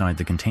tape inside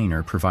the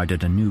container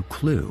provided a new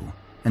clue,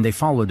 and they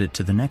followed it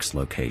to the next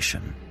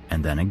location,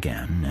 and then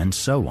again, and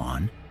so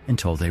on,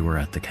 until they were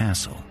at the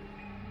castle.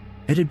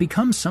 It had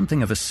become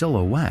something of a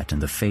silhouette in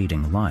the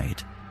fading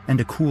light, and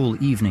a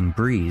cool evening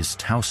breeze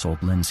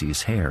tousled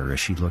Lindsay's hair as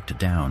she looked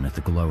down at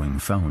the glowing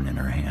phone in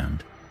her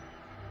hand.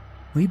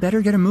 "We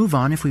better get a move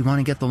on if we want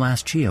to get the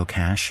last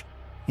geocache.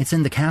 It's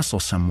in the castle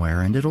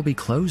somewhere, and it'll be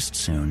closed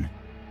soon."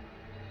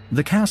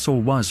 The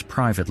castle was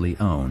privately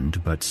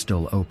owned, but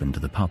still open to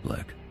the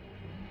public.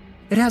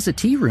 "It has a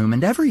tea room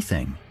and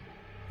everything,"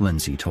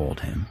 Lindsay told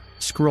him,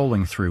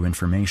 scrolling through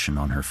information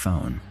on her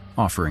phone,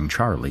 offering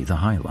Charlie the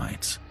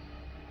highlights.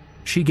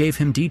 She gave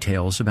him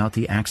details about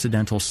the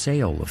accidental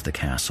sale of the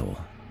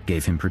castle,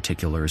 gave him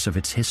particulars of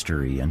its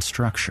history and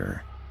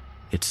structure,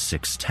 its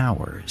 6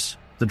 towers,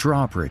 the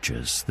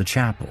drawbridges, the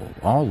chapel,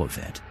 all of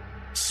it,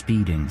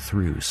 speeding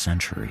through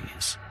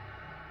centuries.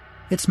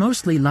 "It's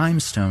mostly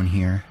limestone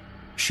here,"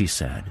 she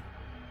said.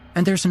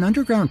 And there's an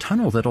underground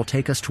tunnel that'll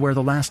take us to where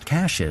the last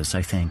cache is,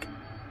 I think.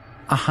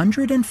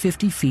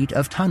 150 feet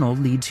of tunnel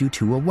leads you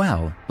to a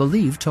well,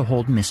 believed to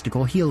hold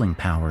mystical healing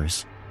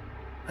powers.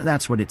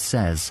 That's what it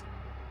says.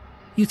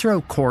 You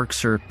throw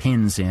corks or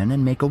pins in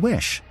and make a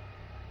wish.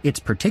 It's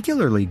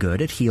particularly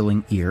good at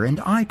healing ear and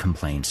eye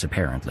complaints,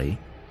 apparently,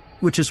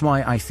 which is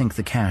why I think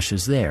the cache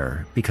is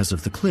there, because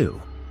of the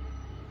clue.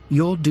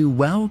 You'll do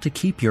well to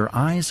keep your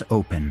eyes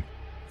open,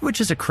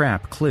 which is a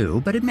crap clue,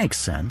 but it makes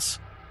sense.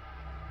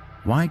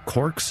 Why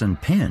corks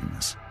and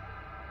pins?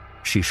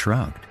 She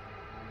shrugged.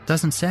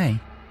 Doesn't say.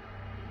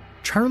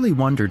 Charlie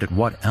wondered at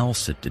what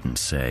else it didn't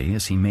say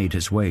as he made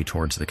his way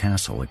towards the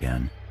castle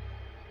again.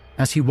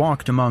 As he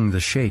walked among the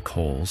shake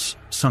holes,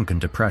 sunken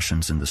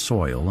depressions in the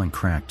soil and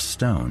cracked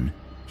stone,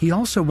 he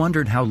also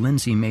wondered how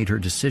Lindsay made her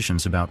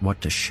decisions about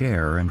what to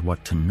share and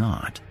what to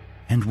not,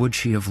 and would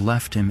she have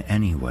left him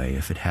anyway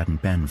if it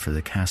hadn't been for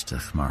the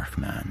Castachmarch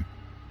man?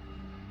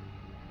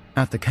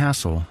 At the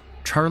castle,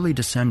 Charlie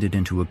descended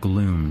into a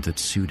gloom that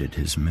suited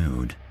his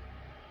mood.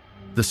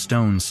 The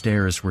stone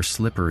stairs were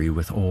slippery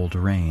with old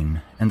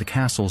rain, and the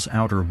castle's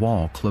outer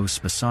wall close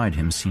beside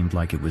him seemed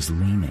like it was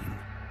leaning,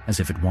 as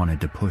if it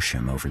wanted to push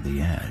him over the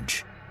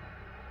edge.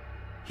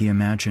 He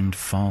imagined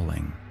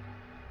falling.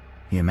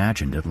 He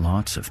imagined it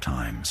lots of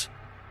times.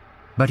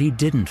 But he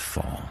didn't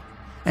fall,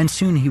 and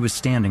soon he was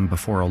standing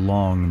before a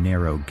long,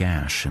 narrow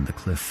gash in the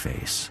cliff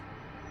face.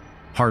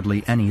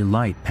 Hardly any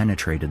light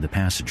penetrated the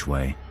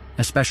passageway,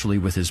 especially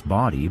with his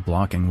body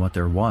blocking what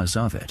there was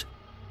of it,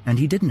 and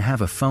he didn't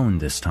have a phone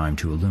this time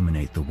to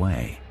illuminate the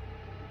way.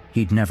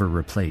 He'd never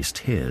replaced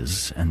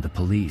his, and the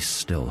police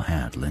still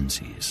had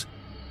Lindsay's.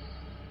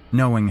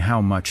 Knowing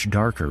how much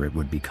darker it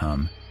would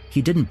become,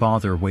 he didn't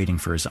bother waiting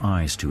for his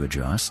eyes to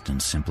adjust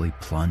and simply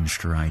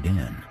plunged right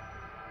in.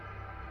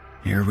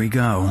 Here we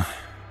go.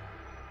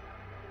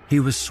 He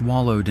was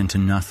swallowed into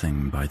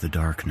nothing by the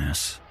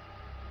darkness.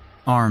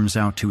 Arms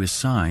out to his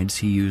sides,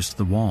 he used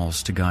the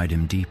walls to guide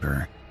him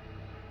deeper.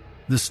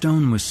 The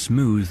stone was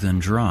smooth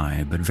and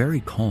dry, but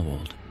very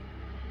cold.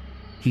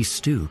 He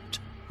stooped,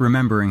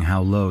 remembering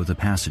how low the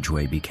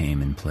passageway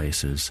became in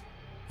places,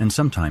 and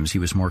sometimes he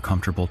was more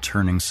comfortable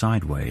turning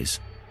sideways,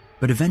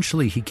 but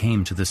eventually he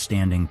came to the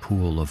standing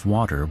pool of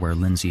water where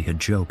Lindsay had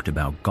joked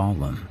about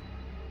Gollum.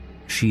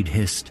 She'd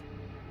hissed,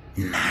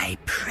 "My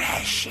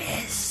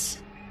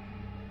precious,"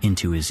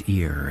 into his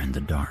ear in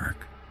the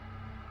dark.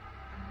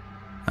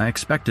 I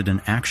expected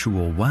an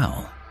actual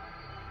well.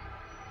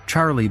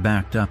 Charlie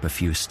backed up a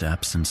few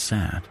steps and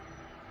sat.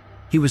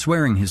 He was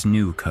wearing his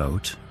new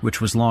coat,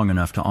 which was long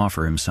enough to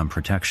offer him some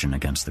protection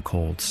against the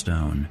cold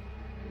stone.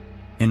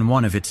 In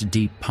one of its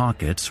deep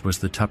pockets was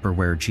the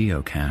Tupperware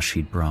geocache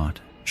he'd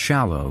brought,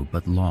 shallow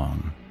but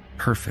long,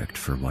 perfect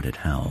for what it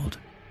held.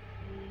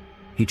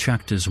 He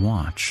checked his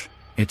watch,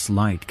 its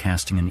light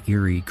casting an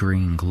eerie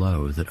green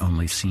glow that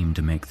only seemed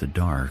to make the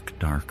dark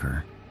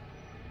darker.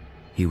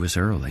 He was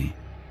early.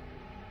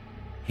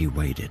 He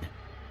waited.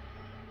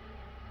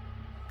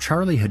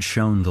 Charlie had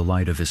shone the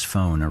light of his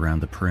phone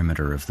around the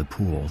perimeter of the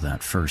pool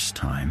that first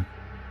time.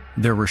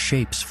 There were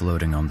shapes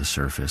floating on the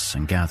surface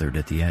and gathered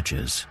at the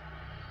edges.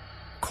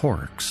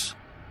 Corks.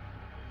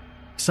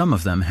 Some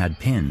of them had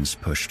pins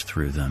pushed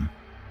through them.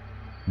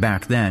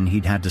 Back then,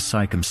 he'd had to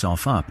psych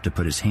himself up to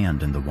put his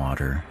hand in the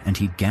water, and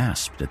he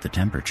gasped at the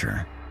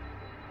temperature.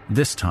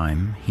 This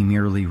time, he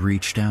merely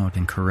reached out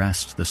and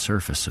caressed the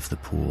surface of the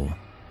pool,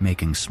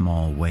 making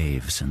small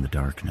waves in the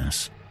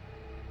darkness.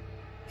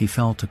 He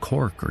felt a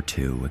cork or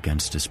two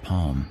against his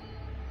palm.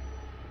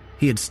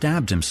 He had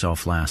stabbed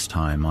himself last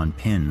time on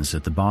pins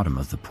at the bottom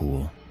of the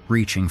pool,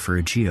 reaching for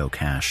a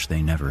geocache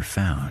they never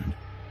found.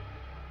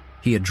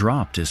 He had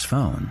dropped his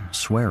phone,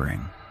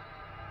 swearing.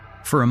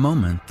 For a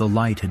moment, the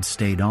light had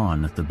stayed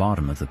on at the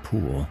bottom of the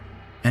pool,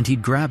 and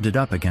he'd grabbed it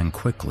up again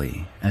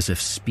quickly, as if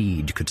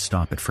speed could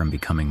stop it from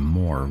becoming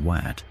more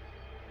wet.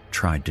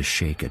 Tried to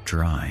shake it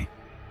dry.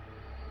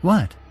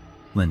 "What?"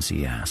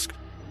 Lindsay asked.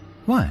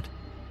 "What?"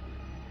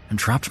 "And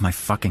dropped my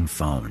fucking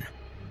phone."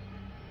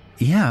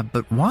 "Yeah,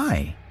 but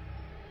why?"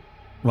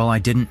 "Well, I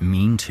didn't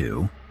mean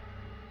to."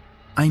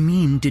 "I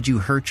mean, did you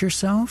hurt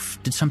yourself?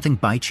 Did something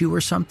bite you or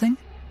something?"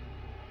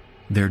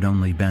 There'd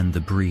only been the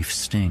brief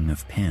sting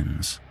of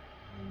pins.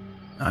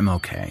 "I'm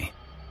okay."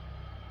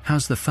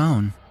 "How's the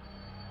phone?"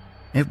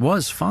 It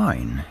was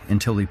fine,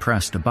 until he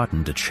pressed a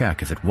button to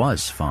check if it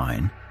was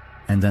fine,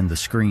 and then the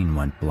screen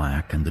went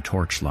black and the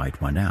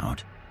torchlight went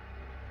out.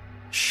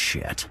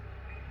 Shit.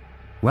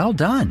 "Well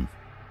done."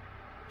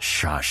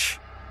 "Shush."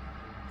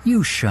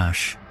 "You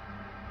shush."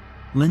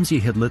 Lindsay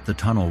had lit the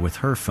tunnel with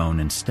her phone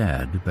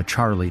instead, but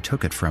Charlie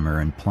took it from her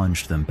and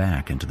plunged them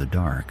back into the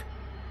dark.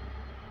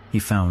 He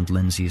found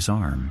Lindsay's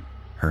arm,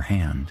 her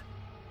hand.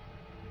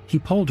 He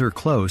pulled her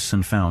close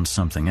and found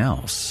something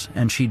else,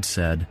 and she'd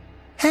said,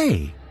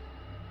 "Hey!"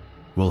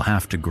 "We'll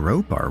have to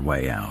grope our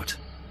way out."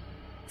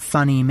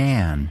 "Funny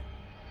man."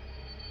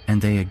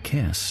 And they had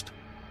kissed.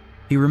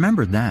 He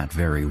remembered that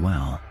very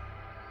well.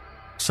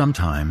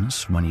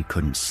 Sometimes, when he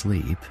couldn't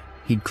sleep,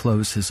 he'd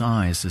close his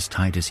eyes as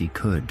tight as he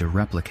could to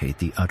replicate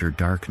the utter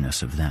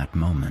darkness of that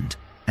moment,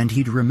 and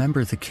he'd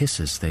remember the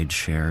kisses they'd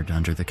shared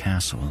under the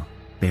castle,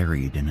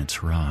 buried in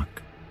its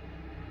rock.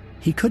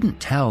 He couldn't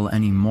tell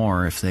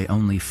anymore if they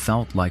only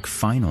felt like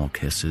final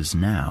kisses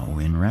now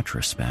in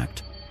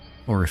retrospect,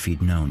 or if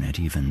he'd known it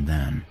even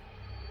then.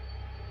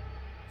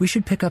 "We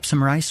should pick up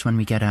some rice when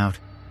we get out,"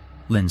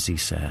 Lindsay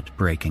said,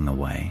 breaking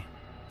away.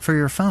 "For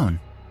your phone."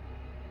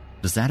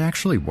 "Does that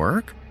actually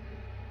work?"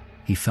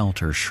 He felt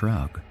her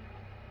shrug.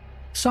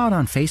 "Saw it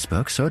on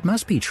Facebook, so it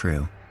must be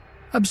true.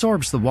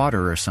 Absorbs the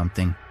water or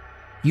something.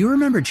 You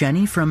remember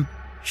Jenny from—"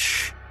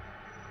 "Shh.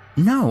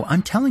 No,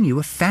 I'm telling you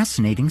a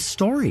fascinating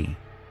story."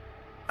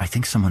 "I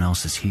think someone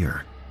else is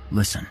here.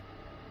 Listen."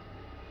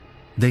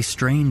 They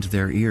strained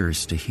their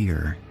ears to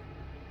hear.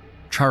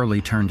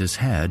 Charlie turned his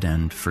head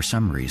and, for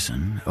some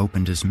reason,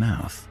 opened his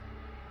mouth.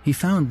 He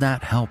found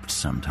that helped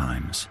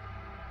sometimes.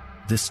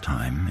 This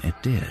time it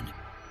did.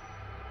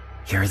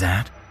 "Hear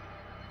that?"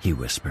 he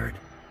whispered.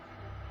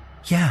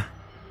 "Yeah,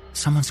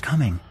 someone's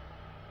coming."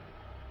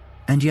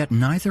 And yet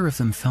neither of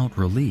them felt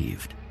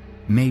relieved,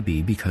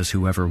 maybe because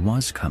whoever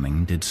was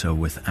coming did so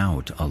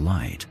without a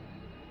light.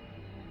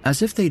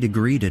 As if they'd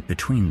agreed it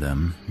between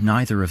them,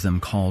 neither of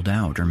them called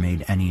out or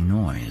made any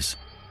noise,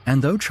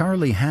 and though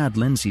Charlie had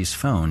Lindsay's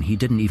phone, he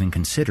didn't even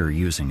consider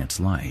using its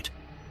light.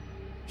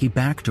 He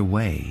backed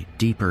away,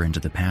 deeper into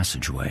the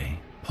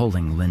passageway,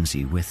 pulling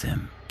Lindsay with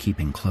him,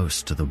 keeping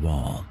close to the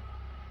wall.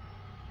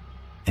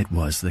 It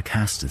was the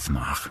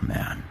Castithmach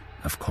man,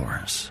 of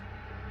course.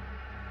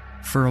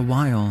 For a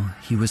while,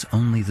 he was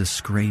only the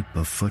scrape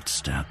of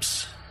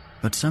footsteps,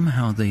 but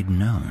somehow they'd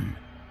known.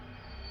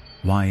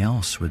 Why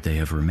else would they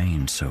have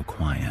remained so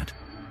quiet?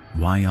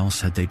 Why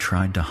else had they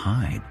tried to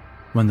hide,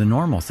 when the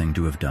normal thing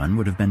to have done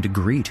would have been to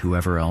greet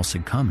whoever else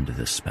had come to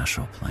this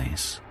special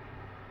place?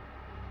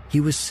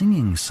 He was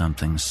singing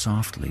something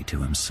softly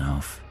to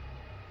himself.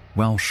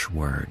 Welsh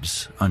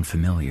words,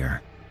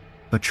 unfamiliar,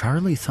 but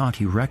Charlie thought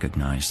he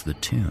recognized the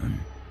tune.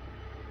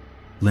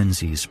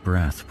 Lindsay's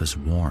breath was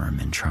warm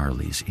in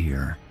Charlie's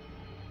ear.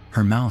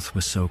 Her mouth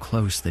was so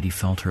close that he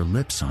felt her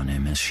lips on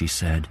him as she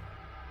said,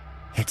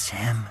 "It's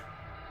him."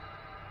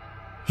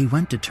 He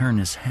went to turn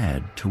his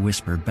head to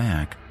whisper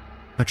back,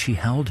 but she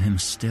held him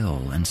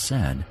still and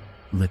said,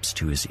 lips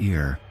to his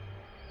ear,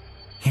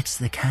 "It's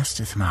the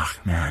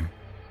Castithmach man."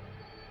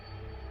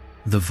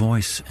 The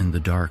voice in the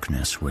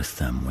darkness with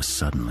them was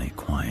suddenly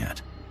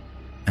quiet,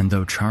 and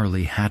though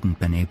Charlie hadn't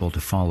been able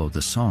to follow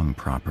the song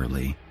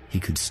properly, he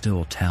could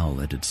still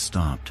tell it had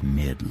stopped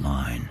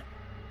mid-line.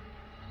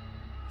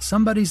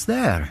 "Somebody's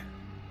there,"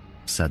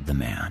 said the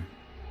man.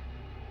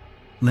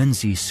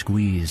 Lindsay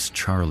squeezed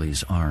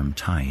Charlie's arm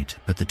tight,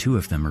 but the two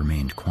of them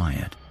remained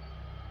quiet.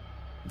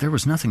 There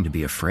was nothing to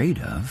be afraid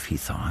of, he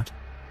thought.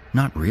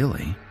 Not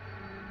really.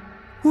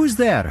 "Who's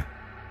there?"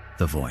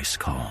 the voice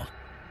called.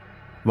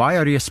 "Why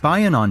are you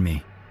spying on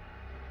me?"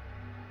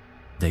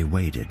 They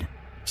waited,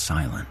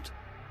 silent,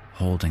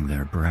 holding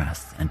their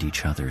breath and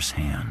each other's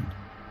hand.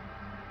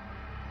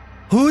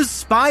 "Who's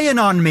spying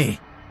on me?"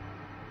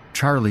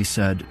 Charlie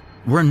said,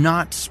 "We're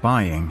not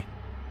spying,"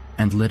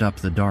 and lit up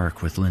the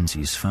dark with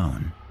Lindsay's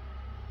phone.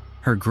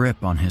 Her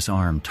grip on his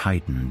arm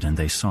tightened, and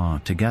they saw,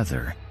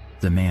 together,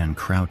 the man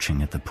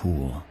crouching at the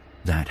pool,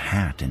 that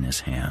hat in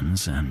his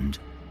hands, and...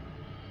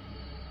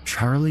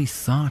 Charlie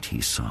thought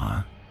he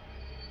saw.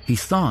 He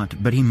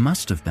thought, but he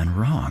must have been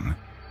wrong.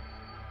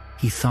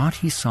 He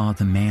thought he saw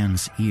the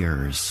man's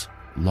ears,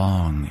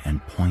 long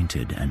and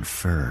pointed and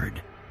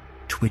furred,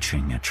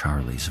 twitching at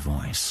Charlie's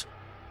voice.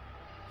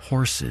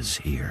 Horse's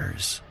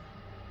ears.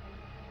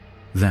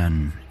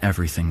 Then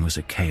everything was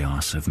a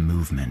chaos of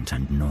movement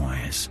and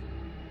noise.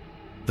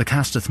 The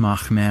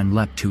Castithmach man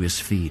leapt to his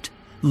feet,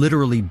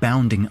 literally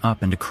bounding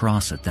up and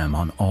across at them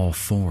on all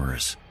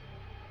fours.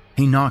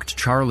 He knocked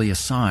Charlie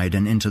aside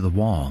and into the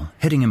wall,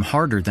 hitting him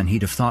harder than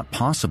he'd have thought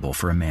possible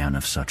for a man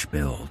of such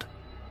build.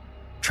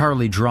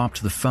 Charlie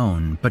dropped the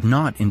phone, but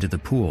not into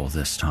the pool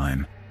this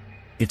time.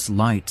 Its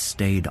light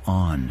stayed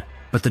on,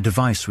 but the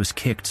device was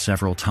kicked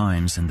several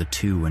times in the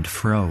to and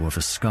fro of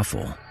a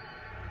scuffle.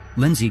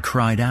 Lindsay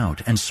cried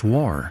out and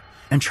swore,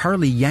 and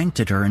Charlie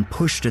yanked at her and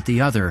pushed at the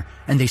other,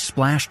 and they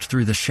splashed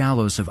through the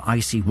shallows of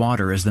icy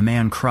water as the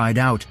man cried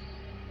out,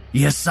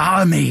 "You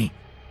saw me!"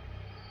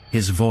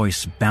 His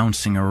voice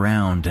bouncing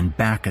around and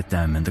back at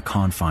them in the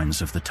confines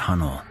of the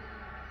tunnel.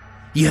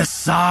 "You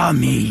saw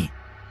me!"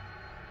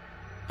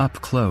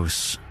 Up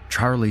close,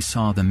 Charlie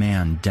saw the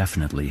man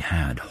definitely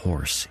had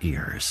horse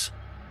ears.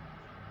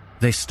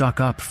 They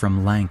stuck up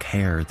from lank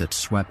hair that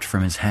swept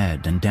from his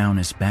head and down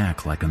his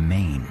back like a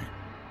mane.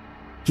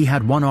 He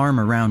had one arm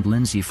around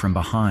Lindsay from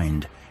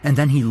behind, and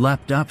then he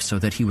leapt up so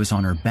that he was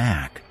on her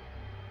back.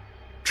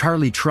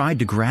 Charlie tried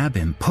to grab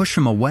him, push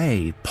him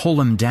away,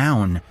 pull him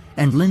down,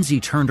 and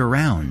Lindsay turned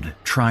around,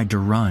 tried to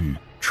run,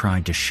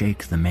 tried to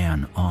shake the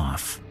man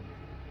off.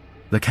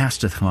 The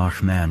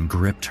Castithmach man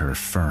gripped her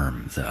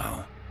firm,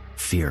 though,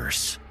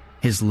 fierce,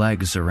 his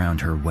legs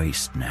around her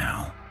waist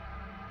now.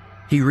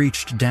 He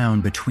reached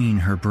down between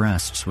her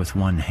breasts with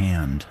one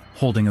hand,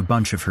 holding a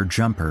bunch of her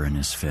jumper in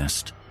his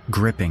fist,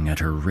 gripping at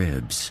her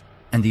ribs,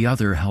 and the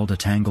other held a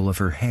tangle of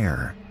her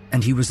hair,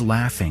 And he was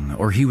laughing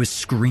or he was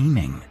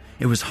screaming.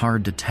 It was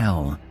hard to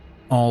tell,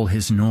 all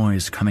his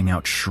noise coming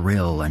out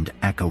shrill and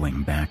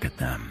echoing back at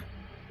them.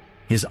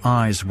 His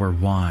eyes were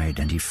wide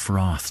and he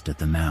frothed at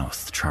the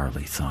mouth,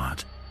 Charlie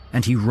thought,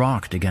 and he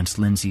rocked against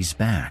Lindsay's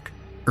back,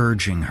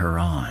 urging her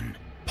on,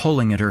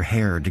 pulling at her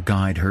hair to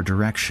guide her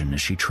direction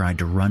as she tried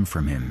to run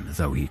from him,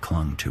 though he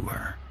clung to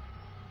her.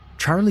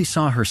 Charlie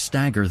saw her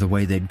stagger the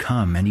way they'd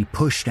come, and he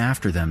pushed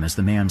after them as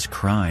the man's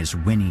cries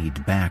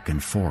whinnied back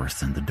and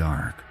forth in the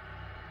dark.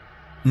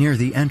 Near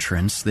the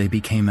entrance, they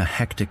became a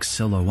hectic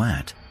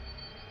silhouette.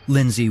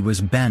 Lindsay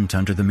was bent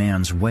under the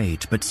man's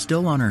weight, but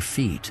still on her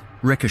feet,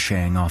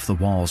 ricocheting off the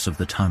walls of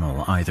the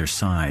tunnel either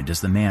side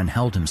as the man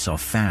held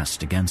himself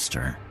fast against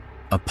her,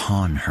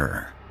 upon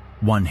her,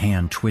 one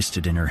hand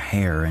twisted in her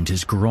hair and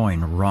his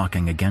groin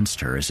rocking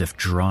against her as if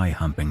dry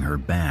humping her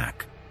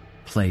back,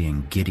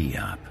 playing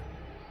giddy-up.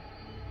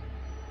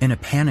 In a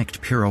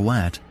panicked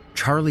pirouette,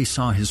 Charlie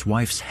saw his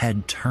wife's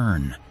head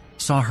turn,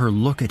 saw her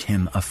look at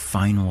him a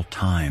final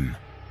time,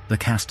 the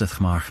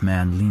Castathmarch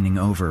man leaning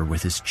over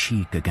with his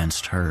cheek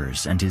against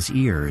hers and his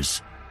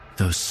ears,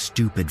 those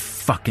stupid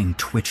fucking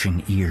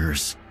twitching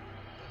ears.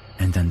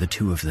 And then the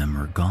two of them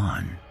were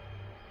gone.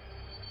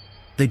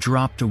 They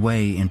dropped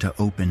away into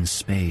open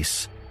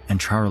space, and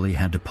Charlie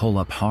had to pull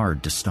up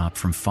hard to stop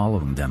from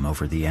following them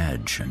over the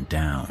edge and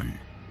down.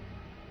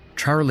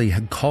 Charlie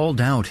had called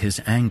out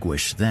his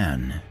anguish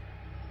then,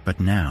 but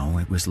now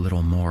it was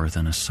little more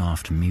than a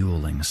soft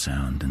mewling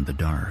sound in the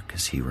dark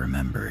as he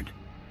remembered.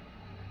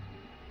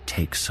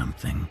 Take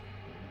something,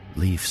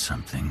 leave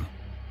something,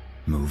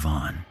 move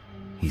on,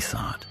 he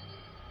thought.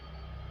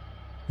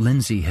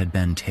 Lindsay had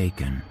been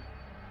taken,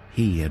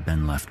 he had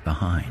been left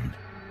behind,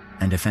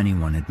 and if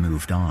anyone had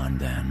moved on,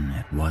 then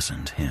it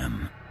wasn't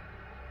him.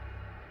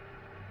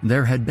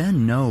 There had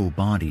been no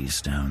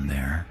bodies down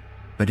there,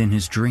 but in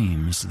his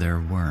dreams there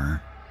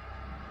were.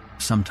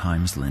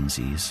 Sometimes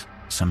Lindsay's,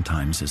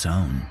 sometimes his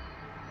own.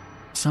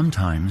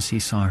 Sometimes he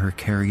saw her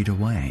carried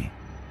away,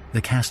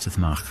 the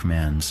Castathmarch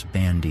man's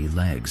bandy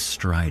legs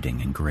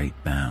striding in great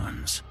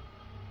bounds.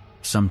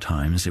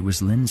 Sometimes it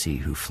was Lindsay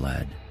who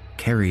fled,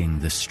 carrying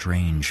the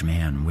strange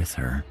man with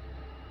her.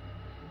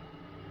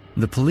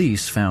 The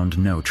police found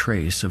no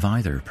trace of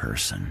either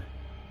person.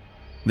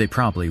 They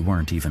probably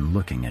weren't even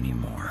looking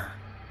anymore,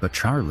 but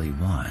Charlie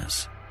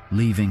was,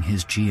 leaving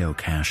his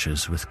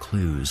geocaches with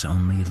clues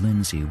only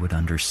Lindsay would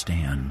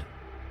understand,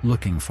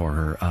 looking for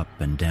her up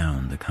and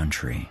down the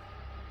country.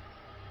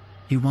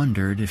 He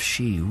wondered if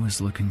she was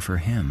looking for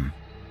him,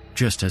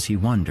 just as he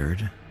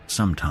wondered,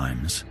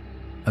 sometimes,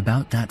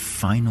 about that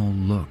final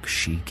look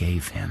she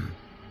gave him.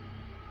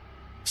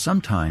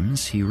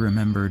 Sometimes he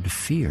remembered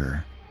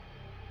fear,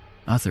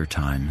 other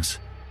times,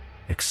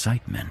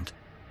 excitement.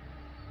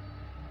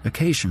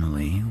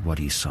 Occasionally, what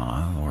he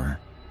saw, or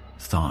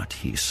thought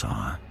he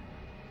saw,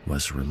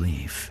 was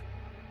relief.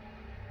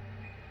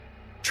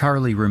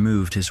 Charlie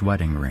removed his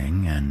wedding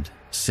ring and,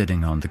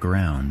 sitting on the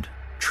ground,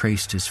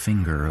 traced his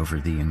finger over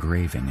the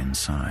engraving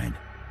inside,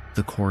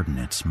 the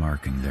coordinates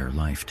marking their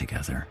life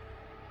together.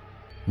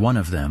 One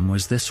of them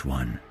was this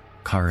one,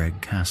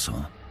 Carreg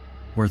Castle,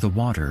 where the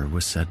water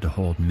was said to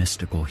hold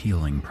mystical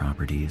healing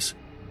properties.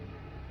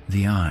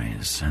 The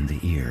eyes and the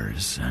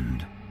ears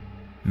and,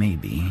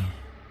 maybe,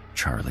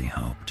 Charlie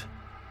hoped,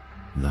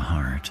 the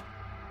heart.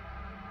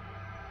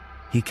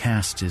 He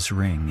cast his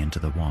ring into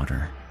the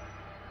water.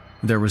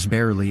 There was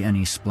barely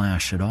any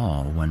splash at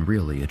all when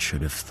really it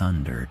should have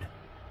thundered.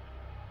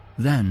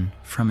 Then,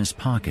 from his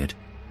pocket,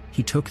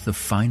 he took the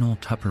final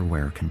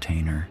Tupperware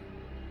container.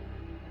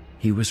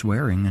 He was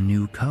wearing a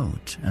new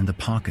coat and the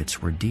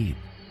pockets were deep.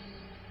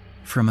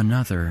 From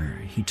another,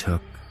 he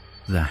took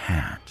the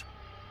hat.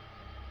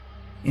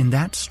 In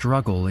that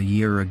struggle a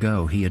year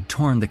ago, he had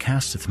torn the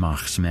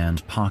Castathmarch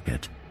man's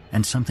pocket,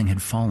 and something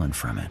had fallen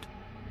from it.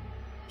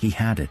 He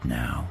had it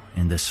now,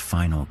 in this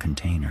final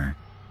container,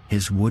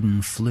 his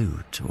wooden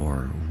flute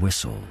or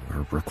whistle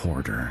or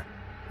recorder,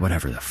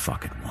 whatever the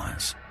fuck it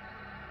was.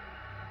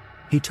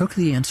 He took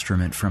the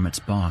instrument from its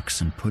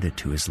box and put it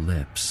to his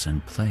lips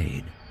and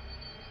played.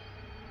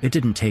 It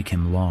didn't take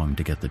him long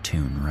to get the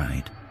tune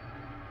right.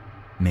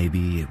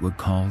 Maybe it would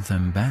call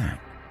them back.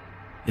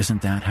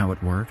 Isn't that how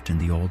it worked in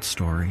the old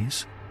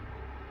stories?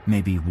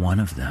 Maybe one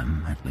of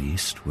them, at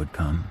least, would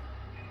come.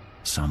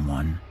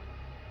 Someone.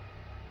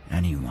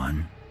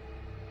 Anyone.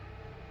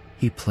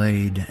 He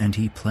played and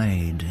he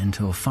played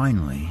until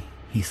finally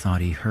he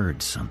thought he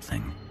heard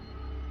something.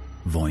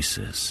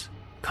 Voices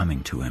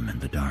coming to him in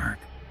the dark.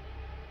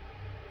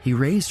 He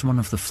raised one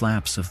of the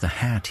flaps of the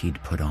hat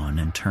he'd put on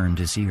and turned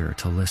his ear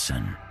to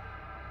listen.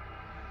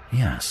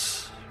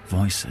 Yes,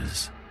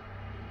 voices.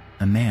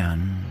 A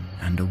man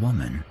and a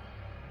woman.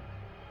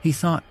 He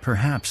thought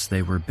perhaps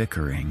they were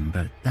bickering,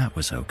 but that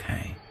was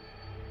okay.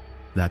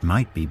 That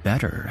might be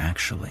better,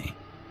 actually.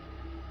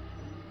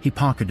 He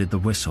pocketed the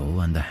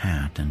whistle and the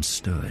hat and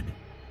stood.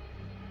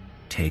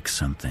 Take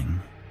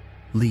something,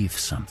 leave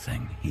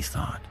something, he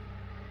thought.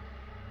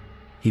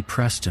 He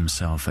pressed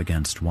himself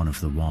against one of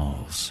the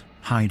walls,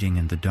 hiding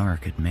in the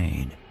dark it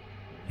made,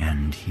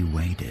 and he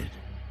waited.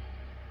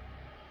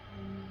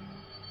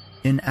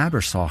 In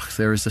Abersoch,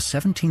 there is a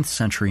 17th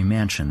century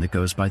mansion that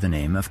goes by the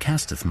name of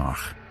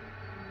Castethmach.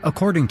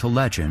 According to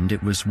legend,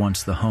 it was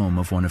once the home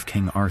of one of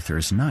King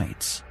Arthur's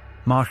knights,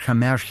 Marcha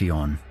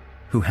Merchion,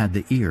 who had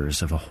the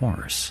ears of a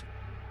horse.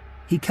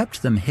 He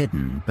kept them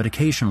hidden, but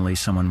occasionally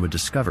someone would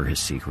discover his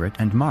secret,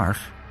 and March,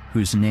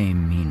 whose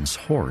name means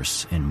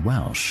horse in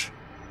Welsh,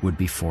 would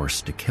be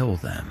forced to kill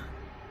them.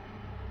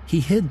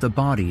 He hid the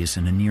bodies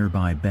in a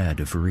nearby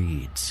bed of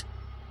reeds.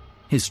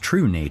 His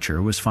true nature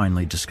was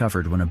finally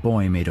discovered when a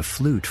boy made a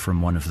flute from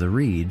one of the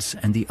reeds,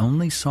 and the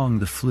only song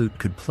the flute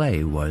could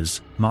play was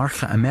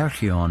Marcha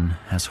Merchion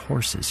has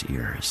horse's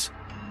ears.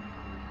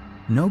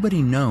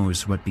 Nobody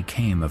knows what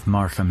became of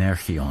Marcha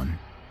Merchion,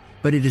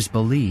 but it is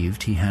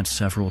believed he had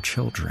several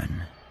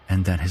children,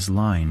 and that his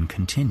line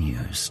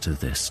continues to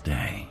this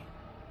day.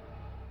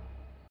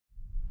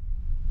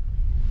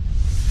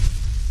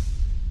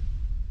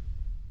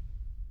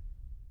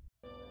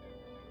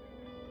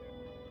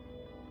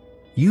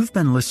 You've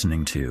been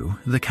listening to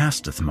The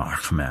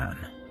Castethmach Man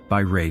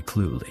by Ray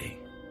Cluley.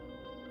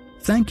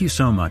 Thank you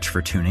so much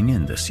for tuning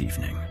in this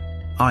evening.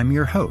 I'm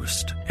your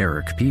host,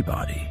 Eric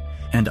Peabody,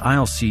 and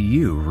I'll see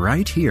you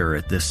right here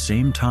at this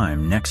same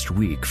time next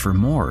week for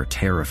more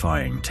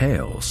terrifying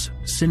tales,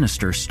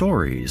 sinister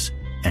stories,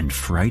 and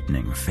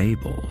frightening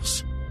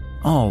fables.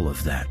 All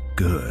of that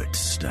good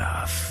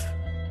stuff.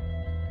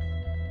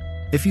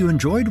 If you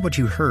enjoyed what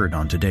you heard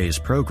on today's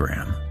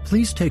program,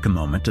 please take a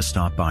moment to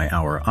stop by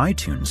our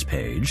iTunes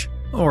page,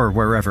 or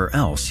wherever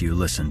else you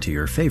listen to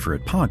your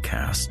favorite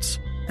podcasts,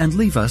 and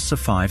leave us a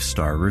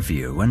 5-star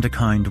review and a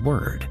kind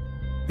word.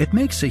 It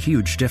makes a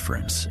huge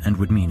difference and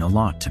would mean a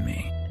lot to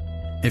me.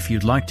 If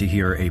you'd like to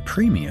hear a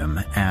premium,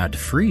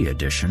 ad-free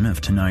edition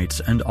of tonight's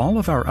and all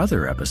of our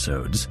other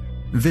episodes,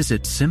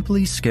 visit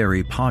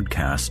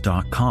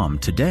simplyscarypodcast.com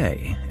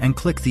today and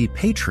click the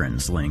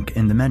Patrons link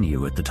in the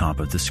menu at the top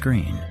of the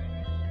screen.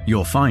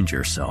 You'll find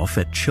yourself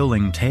at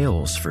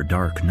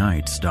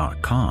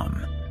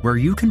chillingtalesfordarknights.com, where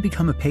you can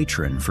become a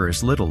patron for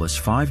as little as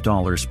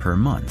 $5 per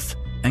month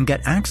and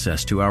get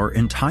access to our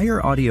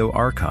entire audio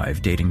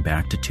archive dating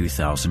back to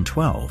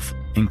 2012,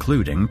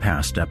 including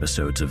past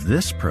episodes of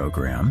this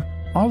program,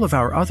 all of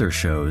our other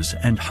shows,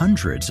 and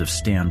hundreds of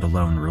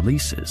standalone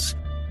releases,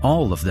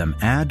 all of them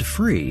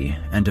ad-free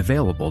and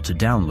available to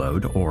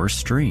download or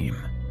stream.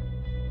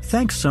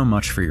 Thanks so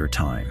much for your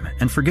time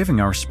and for giving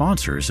our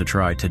sponsors a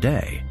try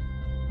today.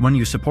 When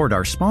you support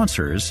our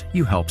sponsors,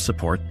 you help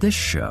support this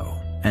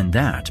show, and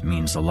that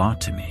means a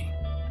lot to me.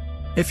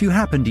 If you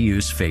happen to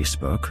use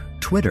Facebook,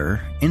 Twitter,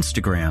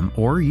 Instagram,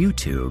 or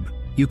YouTube,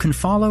 you can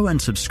follow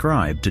and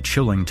subscribe to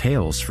Chilling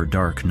Tales for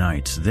Dark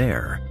Nights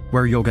there,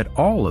 where you'll get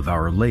all of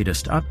our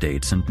latest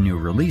updates and new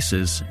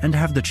releases and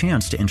have the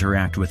chance to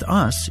interact with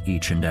us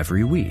each and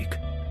every week.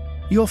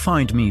 You'll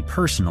find me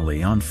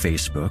personally on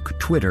Facebook,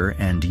 Twitter,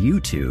 and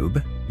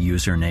YouTube,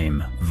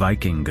 username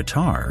Viking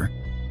Guitar,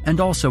 and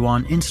also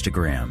on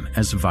Instagram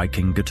as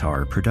Viking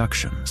Guitar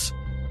Productions.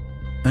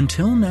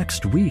 Until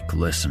next week,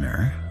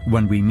 listener,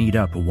 when we meet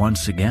up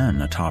once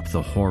again atop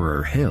the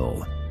Horror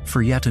Hill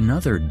for yet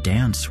another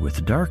dance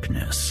with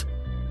darkness,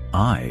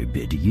 I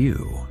bid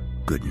you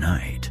good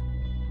night.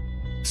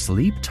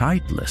 Sleep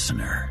tight,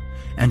 listener,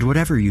 and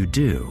whatever you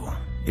do,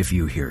 if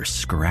you hear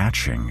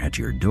scratching at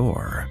your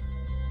door,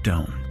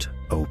 don't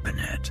open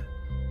it.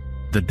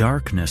 The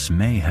darkness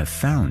may have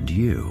found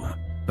you,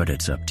 but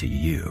it's up to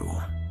you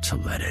to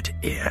let it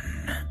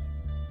in.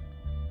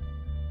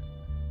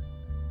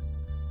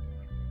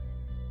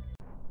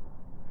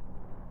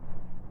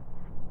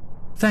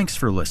 Thanks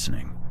for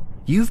listening.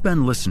 You've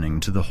been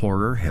listening to the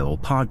Horror Hill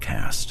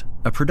Podcast,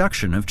 a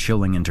production of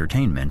Chilling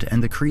Entertainment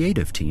and the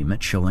creative team at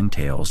Chilling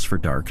Tales for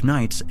Dark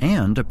Nights,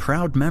 and a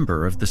proud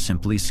member of the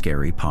Simply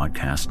Scary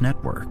Podcast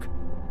Network.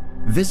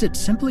 Visit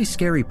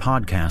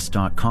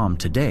simplyscarypodcast.com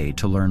today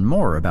to learn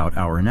more about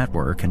our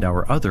network and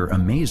our other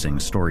amazing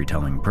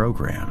storytelling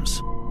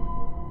programs.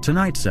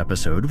 Tonight's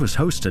episode was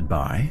hosted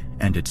by,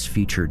 and its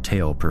featured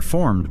tale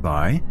performed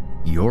by,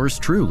 yours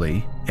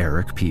truly,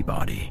 Eric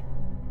Peabody.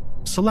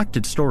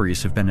 Selected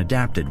stories have been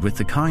adapted with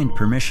the kind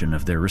permission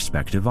of their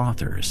respective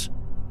authors.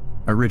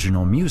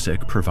 Original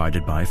music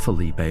provided by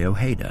Felipe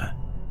Ojeda.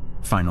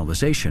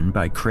 Finalization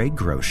by Craig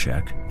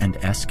Groshek and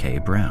S.K.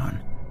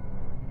 Brown.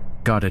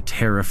 Got a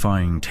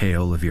terrifying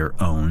tale of your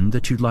own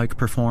that you'd like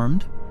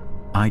performed?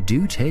 I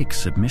do take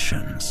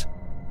submissions.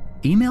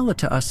 Email it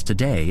to us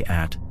today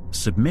at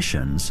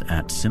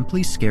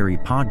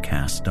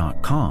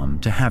submissions@simplyscarypodcast.com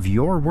to have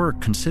your work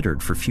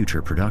considered for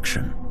future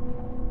production.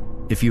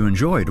 If you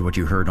enjoyed what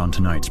you heard on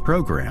tonight's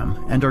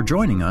program and are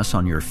joining us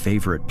on your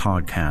favorite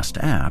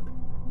podcast app,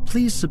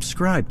 please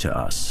subscribe to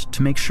us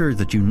to make sure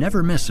that you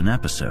never miss an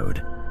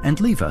episode,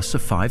 and leave us a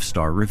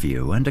 5-star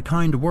review and a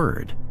kind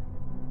word.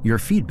 Your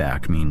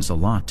feedback means a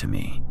lot to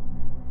me.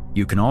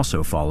 You can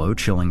also follow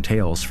Chilling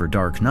Tales for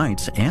Dark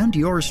Nights and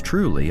yours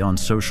truly on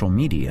social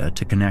media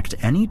to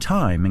connect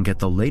anytime and get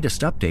the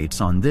latest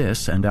updates on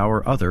this and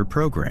our other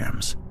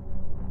programs.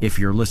 If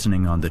you're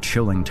listening on the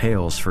Chilling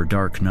Tales for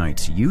Dark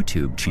Nights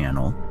YouTube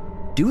channel,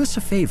 do us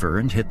a favor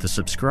and hit the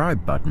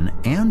subscribe button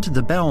and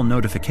the bell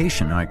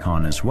notification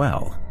icon as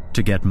well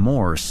to get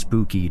more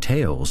spooky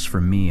tales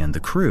from me and the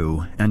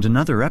crew and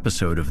another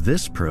episode of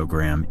this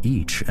program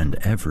each and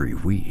every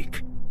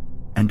week.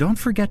 And don't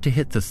forget to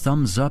hit the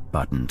thumbs up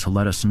button to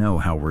let us know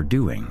how we're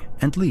doing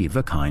and leave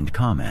a kind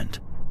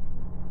comment.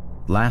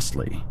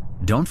 Lastly,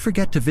 don't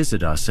forget to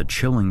visit us at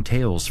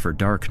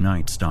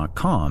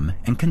chillingtalesfordarknights.com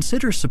and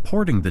consider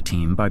supporting the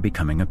team by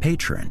becoming a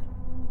patron.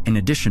 In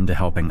addition to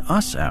helping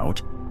us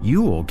out,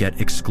 you will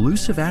get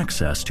exclusive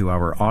access to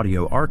our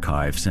audio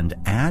archives and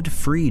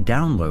ad-free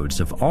downloads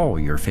of all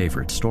your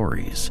favorite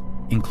stories,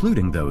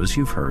 including those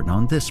you've heard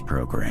on this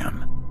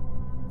program.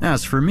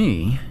 As for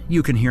me,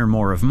 you can hear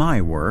more of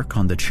my work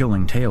on the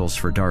Chilling Tales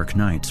for Dark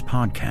Nights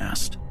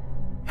podcast.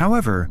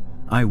 However,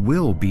 I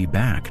will be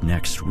back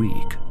next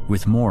week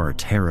with more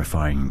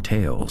terrifying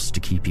tales to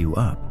keep you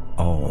up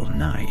all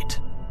night.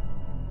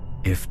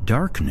 If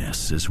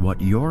darkness is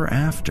what you're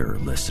after,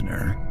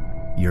 listener,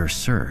 your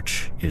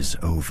search is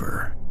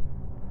over.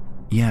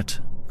 Yet,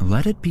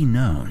 let it be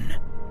known,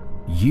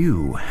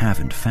 you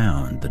haven't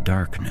found the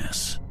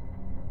darkness.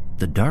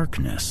 The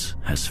darkness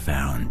has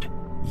found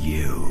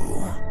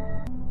you.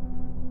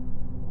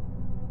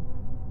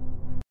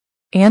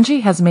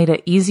 Angie has made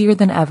it easier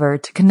than ever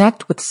to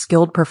connect with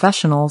skilled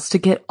professionals to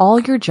get all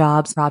your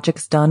jobs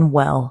projects done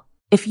well.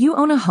 If you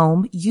own a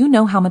home, you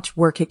know how much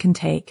work it can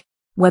take,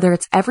 whether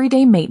it's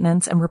everyday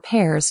maintenance and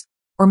repairs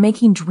or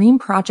making dream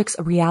projects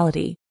a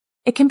reality.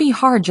 It can be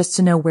hard just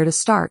to know where to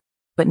start,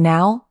 but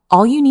now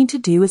all you need to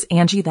do is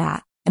Angie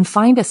that and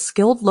find a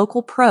skilled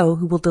local pro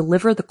who will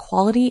deliver the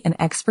quality and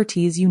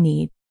expertise you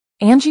need.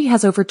 Angie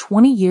has over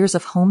 20 years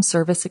of home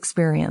service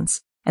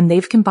experience, and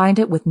they've combined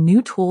it with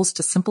new tools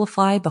to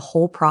simplify the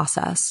whole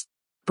process.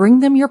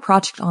 Bring them your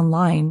project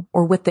online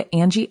or with the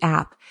Angie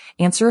app,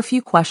 answer a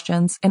few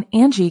questions, and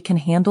Angie can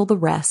handle the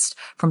rest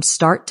from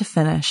start to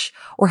finish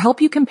or help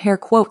you compare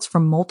quotes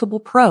from multiple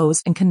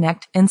pros and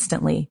connect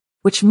instantly,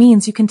 which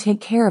means you can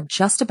take care of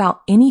just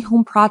about any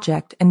home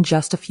project in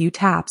just a few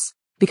taps.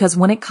 Because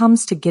when it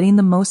comes to getting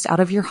the most out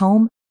of your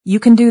home, you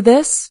can do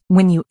this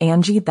when you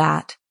Angie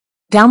that.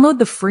 Download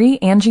the free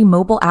Angie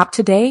mobile app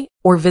today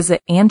or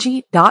visit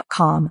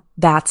Angie.com.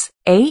 That's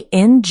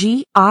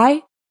ANGI.com.